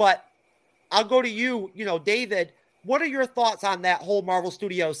 But I'll go to you, you know, David, what are your thoughts on that whole Marvel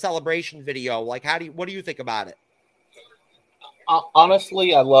Studios celebration video? Like, what do you think about it?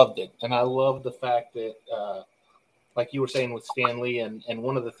 Honestly, I loved it. And I love the fact that, like you were saying with Stan Lee, and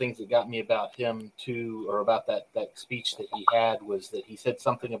one of the things that got me about him too, or about that speech that he had, was that he said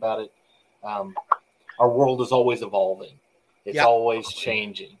something about it. Our world is always evolving. It's always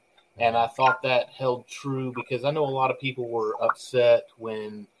changing. And I thought that held true, because I know a lot of people were upset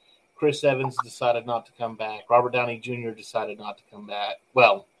when Chris Evans decided not to come back. Robert Downey Jr. decided not to come back.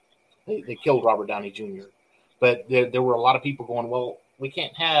 Well, they killed Robert Downey Jr. But there were a lot of people going, well, you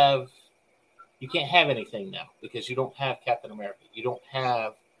can't have anything now, because you don't have Captain America. You don't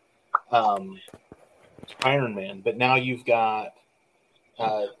have Iron Man. But now you've got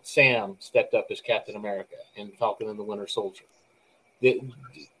Sam stepped up as Captain America and Falcon and the Winter Soldier.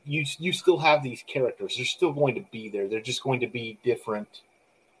 You still have these characters. They're still going to be there. They're just going to be different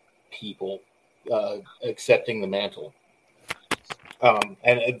people accepting the mantle. And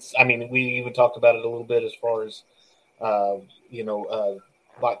it's, I mean, we even talked about it a little bit as far as,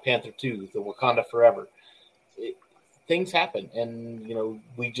 Black Panther 2, the Wakanda Forever. Things happen, and, you know,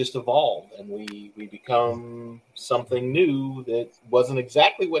 we just evolve, and we become something new that wasn't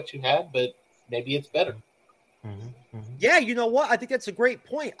exactly what you had, but maybe it's better. Yeah, you know what? I think that's a great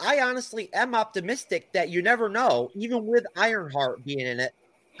point. I honestly am optimistic that you never know, even with Ironheart being in it.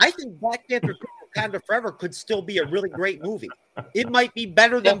 I think Black Panther 2 Wakanda Forever could still be a really great movie. It might be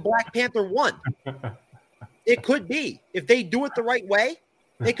better than Black Panther 1. It could be. If they do it the right way,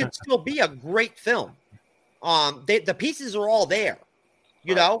 it could still be a great film. The pieces are all there,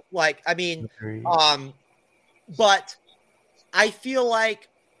 you know, like, I mean, but I feel like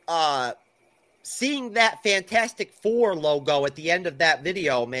seeing that Fantastic Four logo at the end of that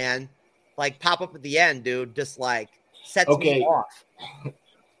video, man, like pop up at the end, dude, just like, sets me off.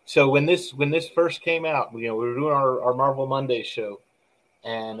 So when this first came out, we were doing our Marvel Monday show,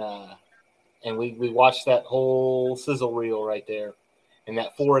 and we watched that whole sizzle reel right there, and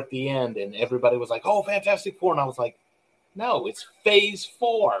that 4 at the end, and everybody was like, "Oh, Fantastic Four," and I was like, "No, it's Phase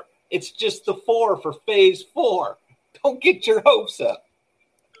 4. It's just the 4 for Phase 4. Don't get your hopes up."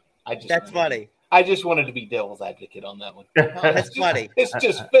 That's funny. I just wanted to be devil's advocate on that one. That's funny. It's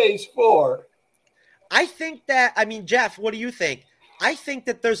just Phase 4. I think that, Jeff, what do you think? I think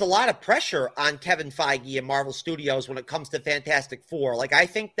that there's a lot of pressure on Kevin Feige and Marvel Studios when it comes to Fantastic Four. Like, I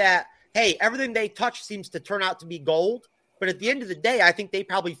think that, hey, everything they touch seems to turn out to be gold. But at the end of the day, I think they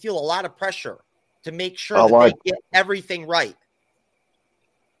probably feel a lot of pressure to make sure they get everything right.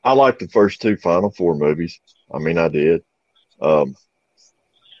 I like the first 2 Final Four movies. I did.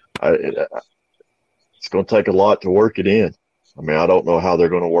 It's going to take a lot to work it in. I don't know how they're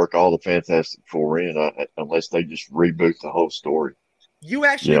going to work all the Fantastic Four in unless they just reboot the whole story. You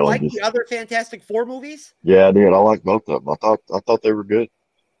actually like the other Fantastic Four movies? Yeah, I did. I like both of them. I thought they were good.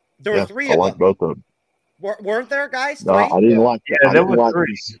 There were 3 of them. I like both of them. Weren't there, guys? 3? No, I didn't like that.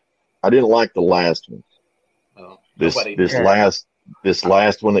 I didn't like the last one. Oh, this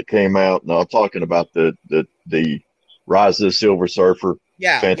last one that came out. No, I'm talking about the Rise of the Silver Surfer.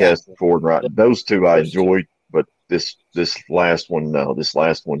 Yeah, Fantastic Four. Right, those 2 I enjoyed, but this last one, no, this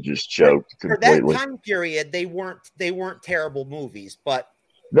last one just choked completely. For that time period, they weren't terrible movies, but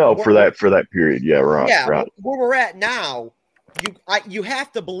no, for that period, yeah, right, right. Where we're at now, you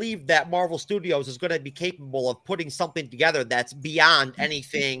have to believe that Marvel Studios is going to be capable of putting something together that's beyond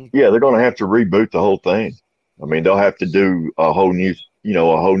anything. Yeah, they're going to have to reboot the whole thing. They'll have to do a whole new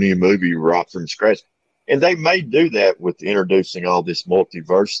movie right from scratch. And they may do that with introducing all this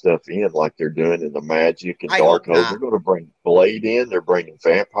multiverse stuff in, like they're doing in the Magic and Darkhold. They're going to bring Blade in. They're bringing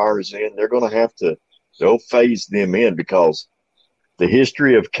vampires in. They're going to have to. They'll phase them in because the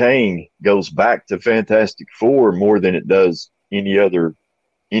history of Kang goes back to Fantastic Four more than it does any other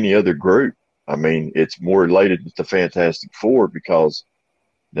group. It's more related with the Fantastic Four because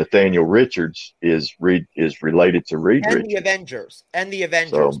Nathaniel Richards is related to Reed and Richards. the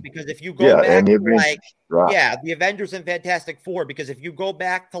Avengers, because if you go back to the Avengers and Fantastic Four, because if you go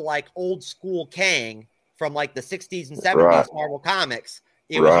back to like old school Kang from like the 60s and 70s Marvel comics,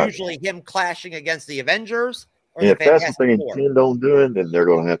 it was usually him clashing against the Avengers or the Fantastic that's what they intend on doing, then they're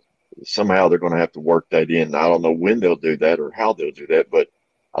going to have to work that in. I don't know when they'll do that or how they'll do that, but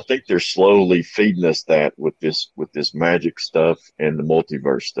I think they're slowly feeding us that with this Magic stuff and the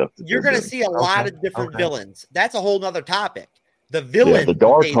multiverse stuff. You're going to see a lot of different villains. That's a whole nother topic. The villain, the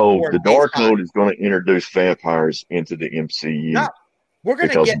Darkhold is going to introduce vampires into the MCU. No, we're going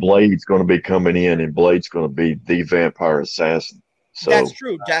to get Blade's going to be coming in, and Blade's going to be the vampire assassin. So that's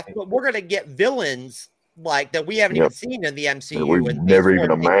true, Jeff. But we're going to get villains like that we haven't even seen in the MCU. We've never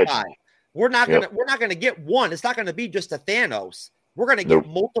even imagined. We're not going to get one. It's not going to be just a Thanos. We're going to get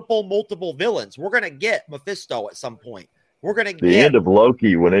multiple villains. We're going to get Mephisto at some point. We're going to get the end of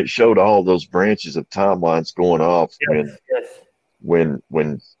Loki when it showed all those branches of timelines going off. When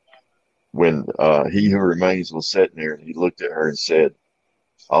He Who Remains was sitting there and he looked at her and said,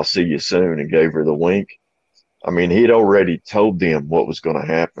 "I'll see you soon," and gave her the wink. He'd already told them what was going to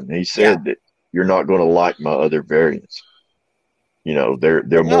happen. He said that you're not going to like my other variants.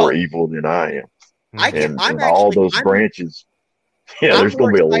 They're more evil than I am. All those branches. Yeah, there's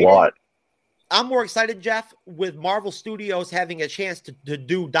going to be a lot. I'm more excited, Jeff, with Marvel Studios having a chance to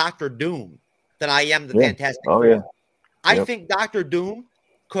do Doctor Doom than I am the Fantastic Four. Yeah. I think Doctor Doom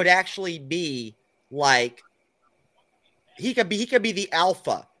could actually be like he could be the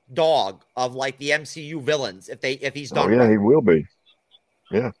alpha dog of like the MCU villains if he's done right. He will be.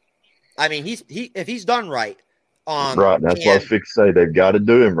 Yeah. If he's done right. Right. That's what I was fixed to say. They've got to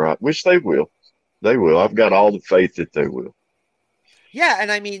do him right, which they will. They will. I've got all the faith that they will. Yeah,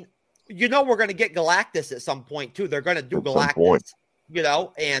 and we're going to get Galactus at some point too. They're going to do Galactus,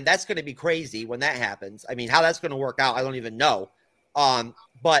 and that's going to be crazy when that happens. How that's going to work out, I don't even know.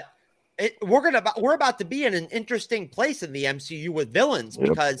 But we're about to be in an interesting place in the MCU with villains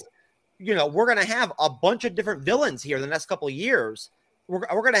because, we're going to have a bunch of different villains here in the next couple of years. We're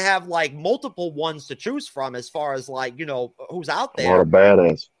going to have like multiple ones to choose from as far as like, who's out there. A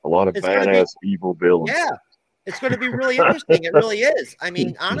lot of badass evil villains. Yeah. It's going to be really interesting. It really is.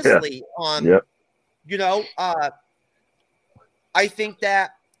 Honestly, I think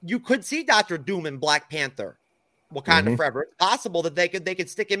that you could see Dr. Doom and Black Panther Wakanda Forever. It's possible that they could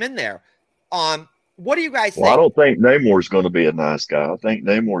stick him in there. What do you guys think? I don't think Namor's going to be a nice guy. I think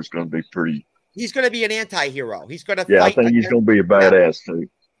Namor's going to be pretty. He's going to be an anti-hero. He's going to fight. I think he's going to be a badass too.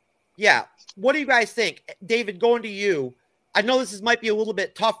 Yeah. What do you guys think? David, going to you. I know this might be a little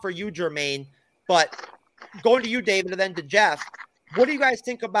bit tough for you, Jermaine, but going to you, David, and then to Jeff, what do you guys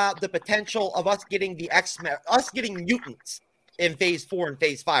think about the potential of us getting the X-Men, us getting mutants in Phase 4 and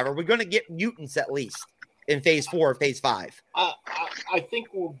Phase 5? Are we going to get mutants at least in Phase 4 or Phase 5? I think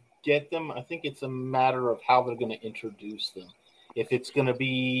we'll get them. I think it's a matter of how they're going to introduce them. If it's going to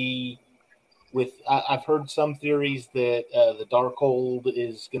be I've heard some theories that the Darkhold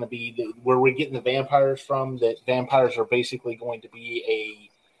is going to be where we're getting the vampires from, that vampires are basically going to be a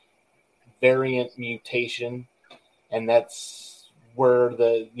variant mutation, and that's where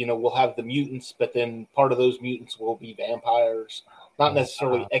we'll have the mutants, but then part of those mutants will be vampires, not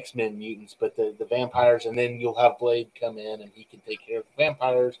necessarily X-Men mutants, but the vampires, and then you'll have Blade come in and he can take care of the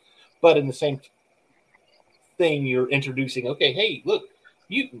vampires, but in the same thing you're introducing, okay, hey, look,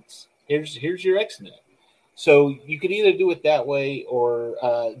 mutants. Here's your X-Men. So you could either do it that way or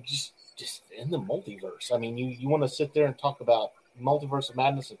just in the multiverse. I mean, you want to sit there and talk about Multiverse of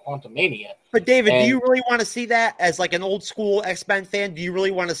Madness and Quantumania. But David, do you really want to see that as like an old school X-Men fan? Do you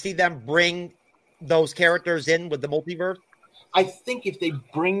really want to see them bring those characters in with the multiverse? I think if they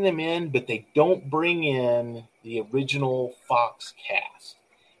bring them in, but they don't bring in the original Fox cast,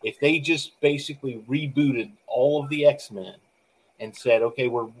 if they just basically rebooted all of the X-Men and said, okay,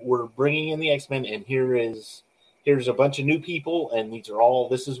 we're bringing in the X-Men, and here's a bunch of new people, and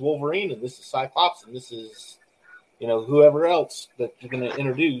this is Wolverine, and this is Cyclops, and this is, whoever else that you're going to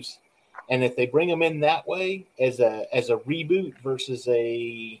introduce. And if they bring them in that way as a reboot versus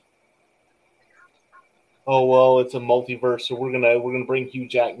it's a multiverse, so we're gonna bring Hugh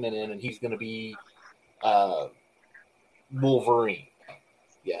Jackman in, and he's gonna be Wolverine.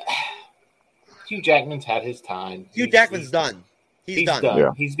 Yeah, Hugh Jackman's had his time. Hugh Jackman's done. He's done.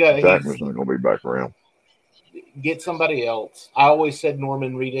 Yeah. Jackman's not going to be back around. Get somebody else. I always said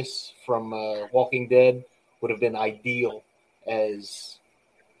Norman Reedus from Walking Dead would have been ideal as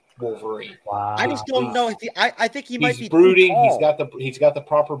Wolverine. Wow. I just don't know if I think he might be brooding. Too tall. He's got the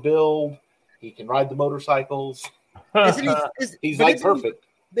proper build. He can ride the motorcycles. He's perfect.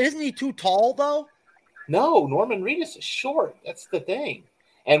 Isn't he too tall though? No, Norman Reedus is short. That's the thing.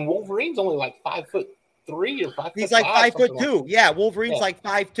 And Wolverine's only like 5'3" or 5'5". He's like 5'2". Yeah, Wolverine's like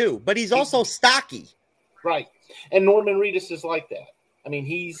 5'2", but he's also stocky. Right. And Norman Reedus is like that. I mean,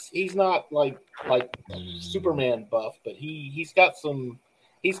 he's not like Superman buff, but he's got some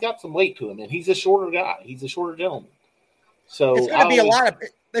weight to him, and he's a shorter guy. He's a shorter gentleman. So it's going to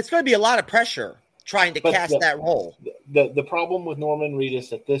be a lot of pressure trying to cast that role. The problem with Norman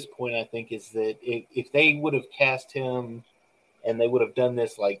Reedus at this point, I think, is that if they would have cast him and they would have done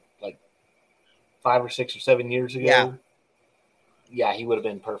this like 5 or 6 or 7 years ago, yeah, he would have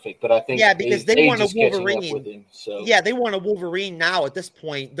been perfect. But I think because they want a Wolverine with him, so. Yeah, they want a Wolverine now. At this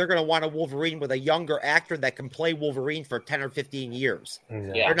point, they're going to want a Wolverine with a younger actor that can play Wolverine for 10 or 15 years.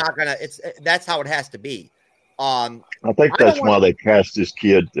 Yeah. They're not going to. That's how it has to be. I think that's why they cast this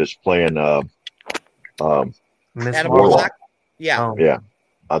kid that's playing Adam Warlock. Yeah. Yeah.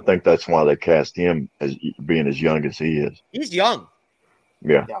 I think that's why they cast him as being as young as he is. He's young.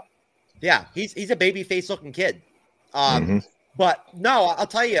 Yeah. Yeah. He's a baby face looking kid. But no, I'll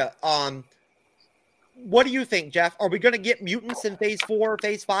tell you. What do you think, Jeff? Are we going to get mutants in Phase 4 or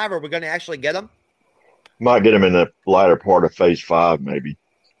Phase 5? Or are we going to actually get them? Might get them in the latter part of Phase 5, maybe.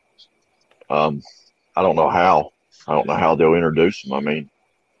 I don't know how. I don't know how they'll introduce them. I mean,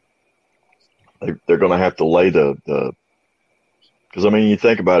 they're going to have to lay because I mean, you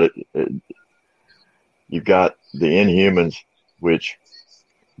think about it, you've got the Inhumans, which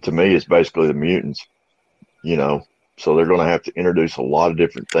to me is basically the mutants, so they're going to have to introduce a lot of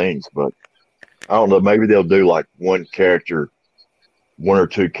different things. But I don't know, maybe they'll do like one or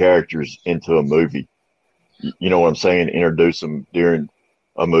two characters into a movie. You know what I'm saying? Introduce them during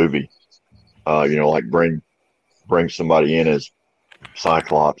a movie. Like bring somebody in as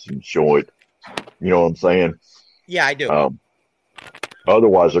Cyclops and show it. You know what I'm saying? Yeah, I do.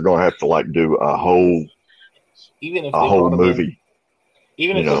 Otherwise, they're going to have to do a whole movie.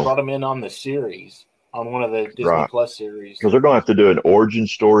 Even if they brought them in on the series, on one of the Disney Plus series, because they're going to have to do an origin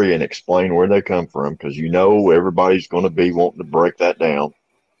story and explain where they come from. Because everybody's going to be wanting to break that down.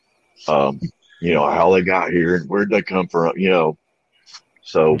 How they got here and where'd they come from.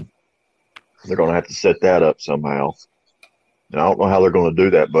 So they're going to have to set that up somehow. And I don't know how they're going to do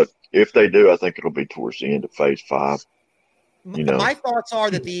that, but if they do, I think it'll be towards the end of Phase 5. My thoughts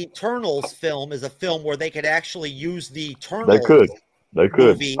are that the Eternals film is a film where they could actually use the Eternals. They could.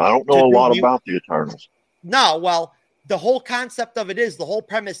 I don't know a lot about the Eternals. No, well, the whole concept of it is, the whole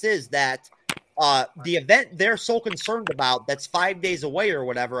premise is that The event they're so concerned about that's 5 days away or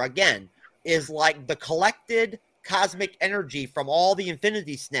whatever, again, is like the collected cosmic energy from all the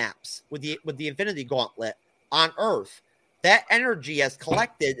infinity snaps with the infinity gauntlet on Earth. That energy has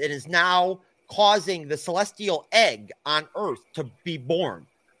collected and is now causing the celestial egg on Earth to be born.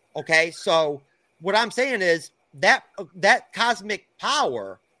 Okay, so what I'm saying is that cosmic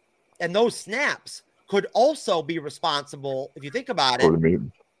power and those snaps could also be responsible, if you think about it,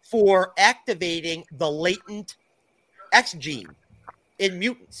 for activating the latent X gene in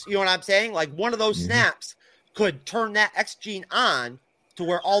mutants. You know what I'm saying? Like one of those snaps could turn that X gene on to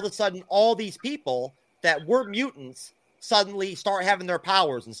where all of a sudden all these people that were mutants suddenly start having their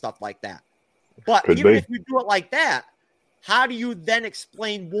powers and stuff like that. But even if you do it like that, how do you then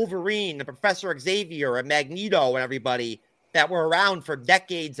explain Wolverine and Professor Xavier and Magneto and everybody that were around for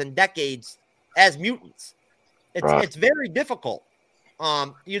decades and decades as mutants? It's very difficult.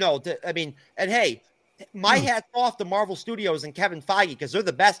 And hey, my hat's off to Marvel Studios and Kevin Feige because they're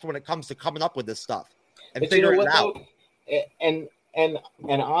the best when it comes to coming up with this stuff and figuring it out. And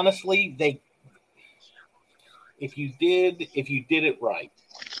honestly, if you did it right,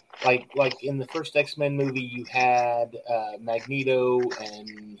 like in the first X-Men movie, you had Magneto,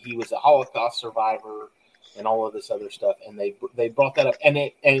 and he was a Holocaust survivor, and all of this other stuff, and they brought that up,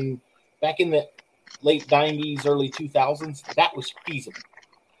 and back in the late 90s, early 2000s, that was feasible.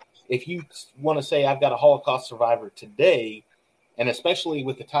 If you want to say I've got a Holocaust survivor today, and especially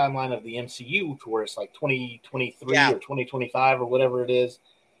with the timeline of the MCU, to where it's like 2023 or 2025 or whatever it is,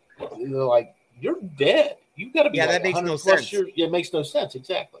 they're like, you're dead. You've got to be that makes no sense. It makes no sense,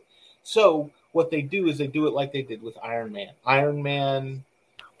 exactly. So what they do is they do it like they did with Iron Man. Iron Man,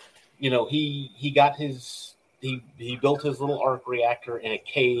 he got he built his little arc reactor in a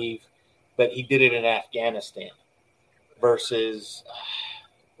cave, but he did it in Afghanistan versus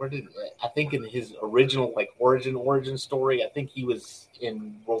I think in his original origin story, I think he was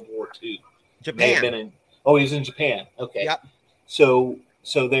in World War II. Japan. He was in Japan. Okay. Yep. So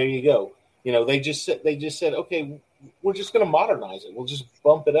there you go. They just said, okay, we're just going to modernize it. We'll just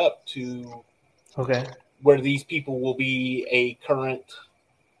bump it up to where these people will be a current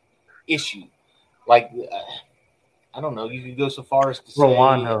issue. Like, I don't know. You could go so far as to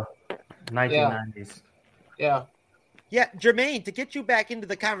Rwanda, 1990s. Yeah. Yeah, Jermaine, to get you back into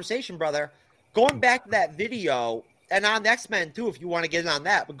the conversation, brother, going back to that video, and on X-Men too, if you want to get in on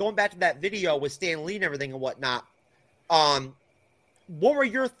that, but going back to that video with Stan Lee and everything and whatnot, what were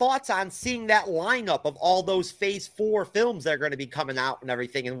your thoughts on seeing that lineup of all those Phase 4 films that are going to be coming out and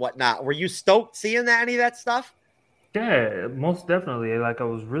everything and whatnot? Were you stoked seeing any of that stuff? Yeah, most definitely. Like, I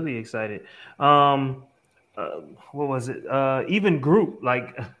was really excited. What was it? Even Groot,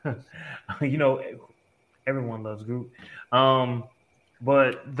 like, everyone loves Groot.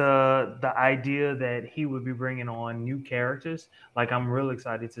 But the idea that he would be bringing on new characters, like, I'm real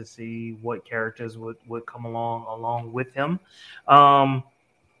excited to see what characters would come along with him. What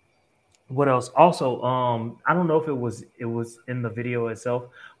else? Also, I don't know if it was in the video itself,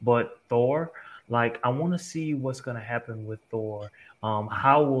 but Thor. Like, I want to see what's going to happen with Thor.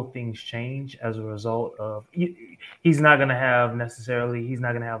 How will things change as a result of he's not going to have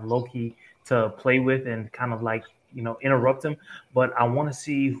Loki to play with and kind of like, interrupt him. But I want to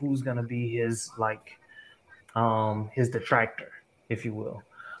see who's going to be his detractor, if you will.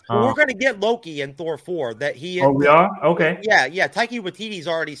 Well, we're going to get Loki in Thor 4. That he. We are? Okay. Yeah. Taika Waititi's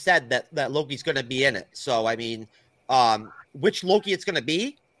already said that Loki's going to be in it. So, I mean, which Loki it's going to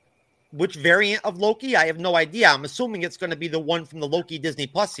be, which variant of Loki, I have no idea. I'm assuming it's going to be the one from the Loki Disney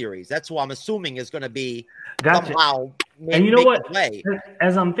Plus series. That's what I'm assuming is going to be somehow. And you know what?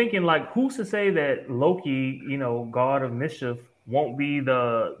 As I'm thinking, like, who's to say that Loki, God of Mischief, won't be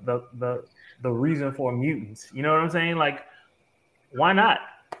the reason for mutants? You know what I'm saying? Like, why not?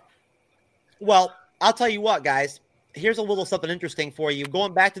 Well, I'll tell you what, guys. Here's a little something interesting for you.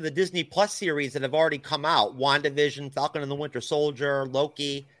 Going back to the Disney Plus series that have already come out, WandaVision, Falcon and the Winter Soldier,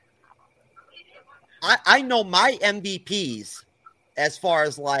 Loki. I know my MVPs as far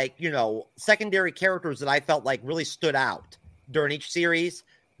as secondary characters that I felt like really stood out during each series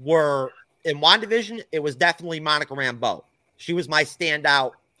were in WandaVision. It was definitely Monica Rambeau. She was my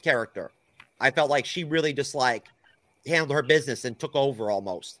standout character. I felt like she really just handled her business and took over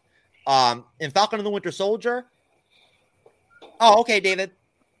almost. In Falcon and the Winter Soldier. Oh, okay, David.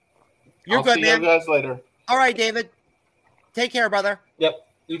 You're good, man. See you guys later. All right, David. Take care, brother. Yep.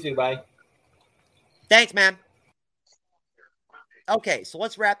 You too. Bye. Thanks, man. Okay, so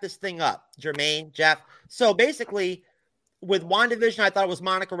let's wrap this thing up. Jermaine, Jeff. So basically, with WandaVision, I thought it was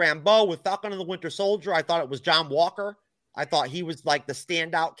Monica Rambeau. With Falcon and the Winter Soldier, I thought it was John Walker. I thought he was like the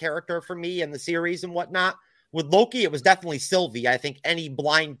standout character for me in the series and whatnot. With Loki, it was definitely Sylvie. I think any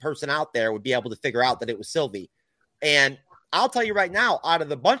blind person out there would be able to figure out that it was Sylvie. And I'll tell you right now, out of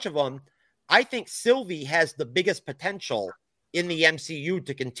the bunch of them, I think Sylvie has the biggest potential in the MCU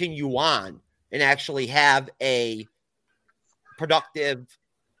to continue on and actually have a productive,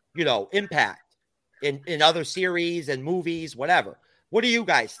 impact in other series and movies, whatever. What do you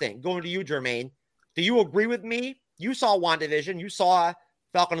guys think? Going to you, Jermaine. Do you agree with me? You saw WandaVision. You saw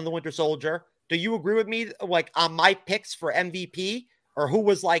Falcon and the Winter Soldier. Do you agree with me, like, on my picks for MVP? Or who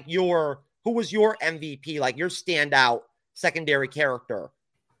was your MVP, like your standout secondary character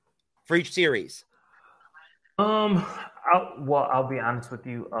for each series? I'll be honest with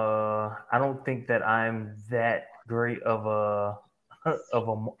you. I don't think that I'm that great of a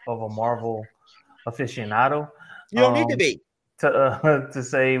Marvel aficionado. You don't need to be to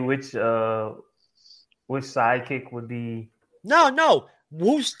say which sidekick would be. No.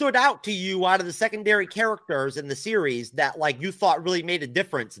 Who stood out to you out of the secondary characters in the series that like you thought really made a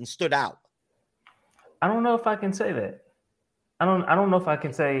difference and stood out? I don't know if I can say that. I don't know if I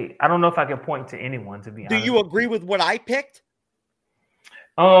can say. I don't know if I can point to anyone, to be honest. Do you agree with what I picked?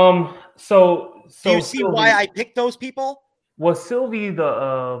 So do you see Sylvie, why I picked those people? Was Sylvie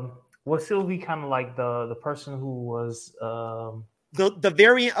kind of like the person who was the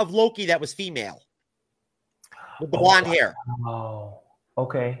variant of Loki that was female with the blonde hair? Oh,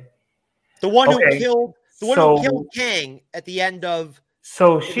 okay. The one who killed Kang at the end of.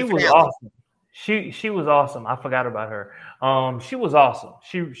 So she was awesome. She was awesome. I forgot about her. She was awesome.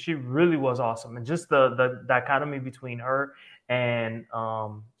 She really was awesome. And just the dichotomy between her and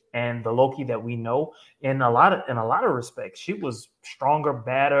the Loki that we know, in a lot of respects, she was stronger,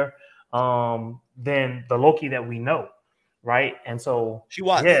 badder than the Loki that we know, right? And so she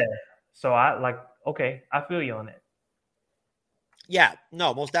was. Yeah. So I feel you on it. Yeah,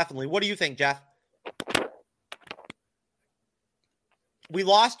 no, most definitely. What do you think, Jeff? We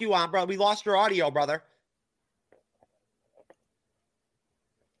lost you on, bro. We lost your audio, brother.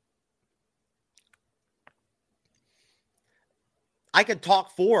 I could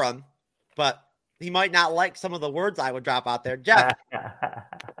talk for him, but he might not like some of the words I would drop out there. Jeff.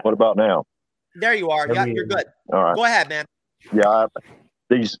 What about now? There you are. Yeah, you're good. All right. Go ahead, man. Yeah,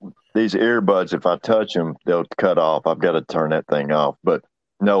 these earbuds, if I touch them, they'll cut off. I've got to turn that thing off. But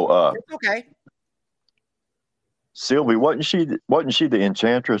no, it's okay. Sylvie, wasn't she the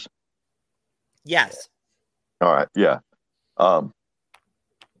Enchantress? Yes. All right. Yeah.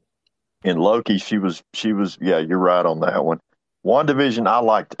 In Loki, she was. Yeah, you're right on that one. WandaVision, I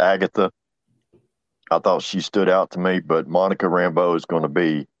liked Agatha. I thought she stood out to me, but Monica Rambeau is going to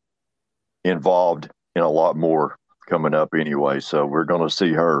be involved in a lot more coming up anyway. So we're going to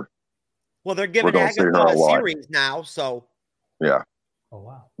see her. Well, they're giving Agatha a series now, so. Yeah. Oh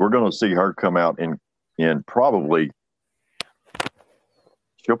wow. We're going to see her come out in probably.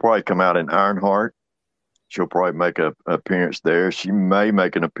 She'll probably come out in Ironheart. She'll probably make an appearance there. She may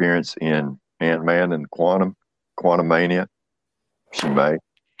make an appearance in Ant-Man and Quantumania. She may.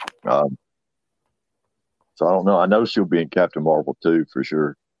 So I don't know. I know she'll be in Captain Marvel too, for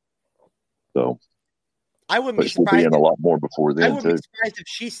sure. So I wouldn't be surprised. She'll be in a lot more before then, I wouldn't be surprised if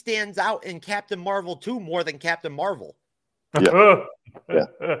she stands out in Captain Marvel 2 more than Captain Marvel. Yeah. Yeah.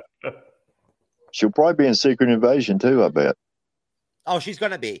 She'll probably be in Secret Invasion too, I bet. Oh, she's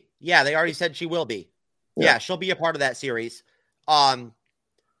going to be. Yeah, they already said she will be. Yeah, she'll be a part of that series.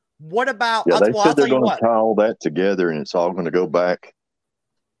 What about... Yeah, they said they're going to tie all that together and it's all going to go back.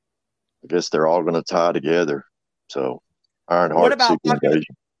 I guess they're all going to tie together. So, Ironheart, Secret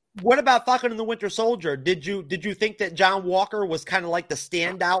Invasion. What about Falcon and the Winter Soldier? Did you think that John Walker was kind of like the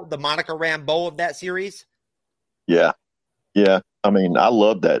standout, the Monica Rambeau of that series? Yeah. Yeah. I mean, I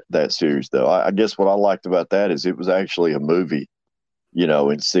love that series, though. I guess what I liked about that is it was actually a movie,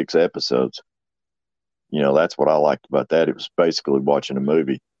 in 6 episodes. That's what I liked about that. It was basically watching a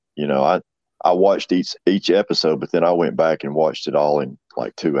movie. I watched each episode, but then I went back and watched it all in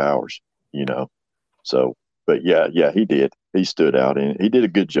like 2 hours, So, but yeah, he did. He stood out and he did a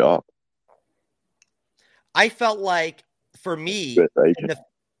good job. I felt like for me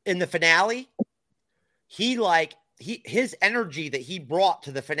in the finale, his energy that he brought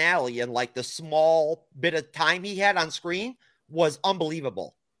to the finale and like the small bit of time he had on screen was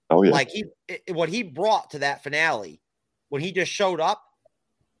unbelievable. Oh yeah. Like what he brought to that finale when he just showed up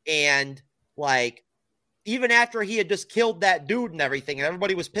and like, even after he had just killed that dude and everything and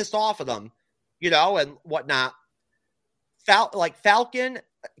everybody was pissed off at him, and whatnot, Falcon,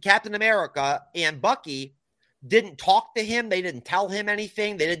 Captain America, and Bucky, didn't talk to him. They didn't tell him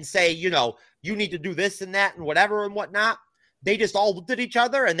anything. They didn't say, you need to do this and that and whatever and whatnot. They just all looked at each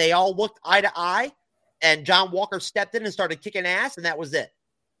other and they all looked eye to eye. And John Walker stepped in and started kicking ass, and that was it.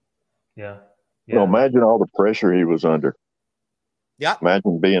 Yeah. Well, imagine all the pressure he was under. Yeah.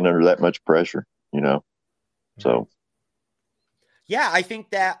 Imagine being under that much pressure, So. Yeah, I think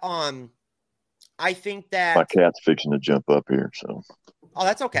that my cat's fixing to jump up here. So. Oh,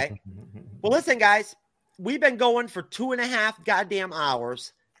 that's okay. Well, listen, guys, we've been going for 2.5 goddamn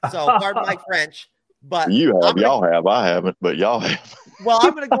hours. So pardon my French, but y'all have, I haven't, but y'all have. Well,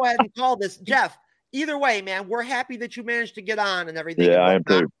 I'm going to go ahead and call this, Jeff. Either way, man, we're happy that you managed to get on and everything. Yeah, I am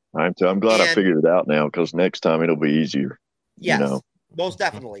too. I'm glad I figured it out now, because next time it'll be easier. Yes, most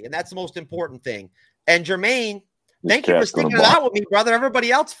definitely. And that's the most important thing. And Jermaine, thank you for sticking it out with me, brother.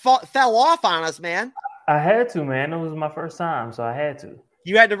 Everybody else fell off on us, man. I had to, man. It was my first time, so I had to.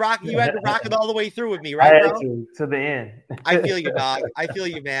 You had to rock it all the way through with me, right, bro? To the end. I feel you, dog. I feel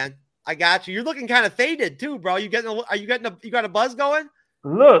you, man. I got you. You're looking kind of faded too, bro. You got a buzz going?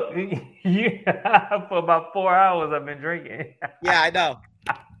 Look, for about 4 hours I've been drinking. Yeah, I know.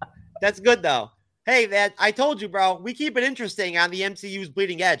 That's good though. Hey, man, I told you, bro. We keep it interesting on the MCU's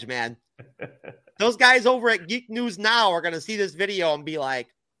Bleeding Edge, man. Those guys over at Geek News Now are gonna see this video and be like,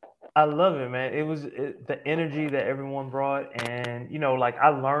 I love it, man. It was the energy that everyone brought, and I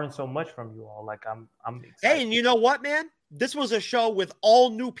learned so much from you all. Like I'm excited. Hey, and you know what, man? This was a show with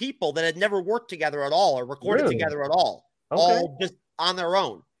all new people that had never worked together at all or recorded together at all. Okay. All just on their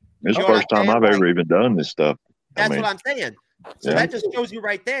own. It's the first time I've ever even done this stuff. That's what I'm saying. So that just shows you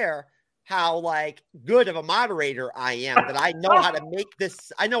right there how good of a moderator I am, that I know how to make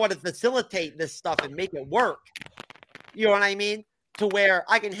this. I know how to facilitate this stuff and make it work. You know what I mean? To where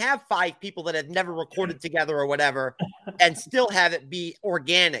I can have 5 people that have never recorded together or whatever and still have it be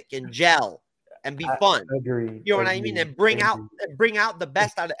organic and gel and be fun. Agreed. You know what I mean? And bring out the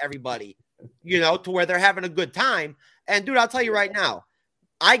best out of everybody, to where they're having a good time. And dude, I'll tell you right now,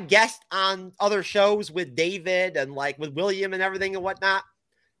 I guest on other shows with David and with William and everything and whatnot.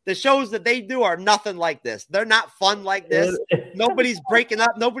 The shows that they do are nothing like this. They're not fun like this. Nobody's breaking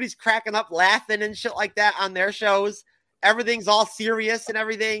up. Nobody's cracking up laughing and shit like that on their shows. Everything's all serious and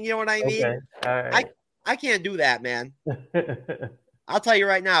everything. You know what I mean? Okay. All right. I can't do that, man. I'll tell you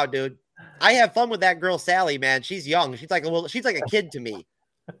right now, dude. I have fun with that girl, Sally, man. She's young. She's like a kid to me.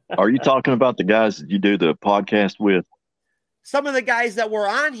 Are you talking about the guys that you do the podcast with? Some of the guys that were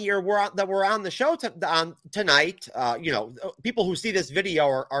on here that were on the show tonight. People who see this video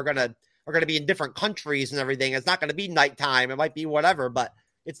are gonna be in different countries and everything. It's not gonna be nighttime. It might be whatever, but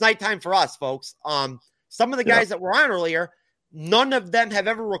it's nighttime for us, folks. Some of the guys that were on earlier, none of them have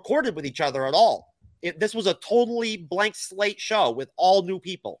ever recorded with each other at all. This was a totally blank slate show with all new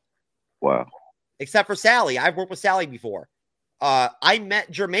people. Wow. Except for Sally. I've worked with Sally before. I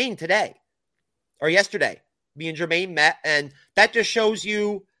met Jermaine today or yesterday. Me and Jermaine met, and that just shows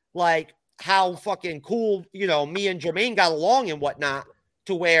you how fucking cool, me and Jermaine got along and whatnot,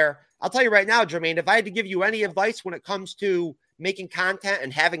 to where I'll tell you right now, Jermaine, if I had to give you any advice when it comes to making content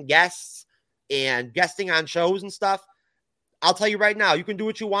and having guests and guesting on shows and stuff, I'll tell you right now, you can do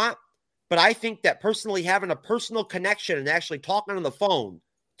what you want. But I think that personally having a personal connection and actually talking on the phone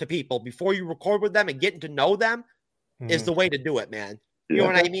to people before you record with them and getting to know them is the way to do it, man. You know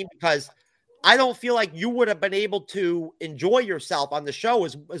what I mean? Because I don't feel like you would have been able to enjoy yourself on the show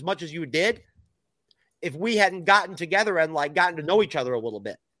as much as you did if we hadn't gotten together and gotten to know each other a little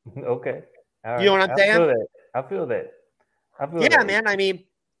bit. Okay. All right. You know what I'm saying? I feel that. Yeah, man. I mean,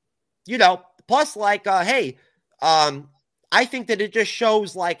 plus hey, I think that it just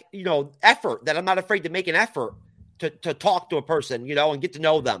shows effort, that I'm not afraid to make an effort to talk to a person, and get to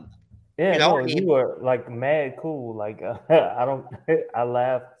know them. Yeah, you were mad cool. I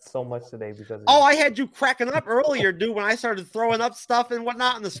laughed so much today because. I had you cracking up earlier, dude. When I started throwing up stuff and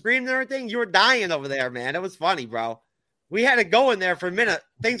whatnot on the screen and everything, you were dying over there, man. It was funny, bro. We had it going there for a minute.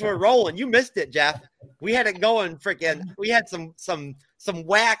 Things were rolling. You missed it, Jeff. We had it going. We had some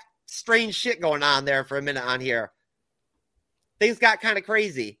whack, strange shit going on there for a minute on here. Things got kind of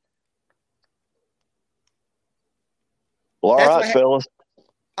crazy. Well, all right, fellas.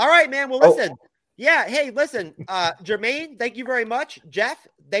 All right, man. Well, listen. Yeah. Hey, listen, Jermaine, thank you very much. Jeff,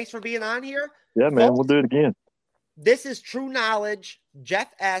 thanks for being on here. Yeah, man. Folks, we'll do it again. This is True Knowledge. Jeff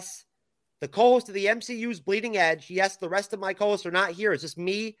S., the co-host of the MCU's Bleeding Edge. Yes, the rest of my co-hosts are not here. It's just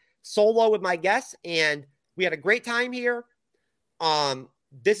me solo with my guests, and we had a great time here.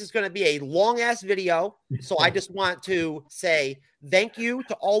 This is going to be a long-ass video, so I just want to say thank you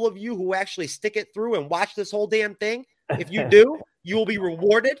to all of you who actually stick it through and watch this whole damn thing. If you do, you will be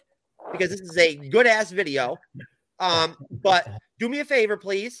rewarded. because this is a good ass video. But do me a favor,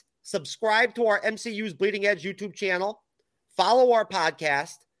 please. Subscribe to our MCU's Bleeding Edge YouTube channel. Follow our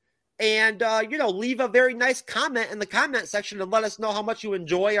podcast. And, leave a very nice comment in the comment section and let us know how much you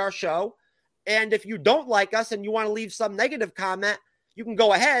enjoy our show. And if you don't like us and you want to leave some negative comment, you can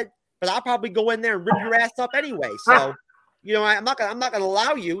go ahead. But I'll probably go in there and rip your ass up anyway. So, I'm not gonna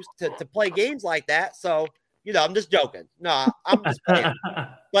allow you to play games like that. So, I'm just joking. No, I'm just playing.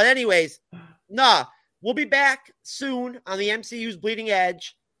 But anyways, we'll be back soon on the MCU's Bleeding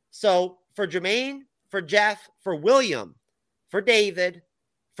Edge. So for Jermaine, for Jeff, for William, for David,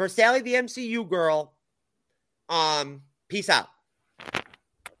 for Sally the MCU girl, peace out.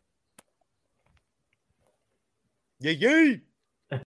 Yay, yay.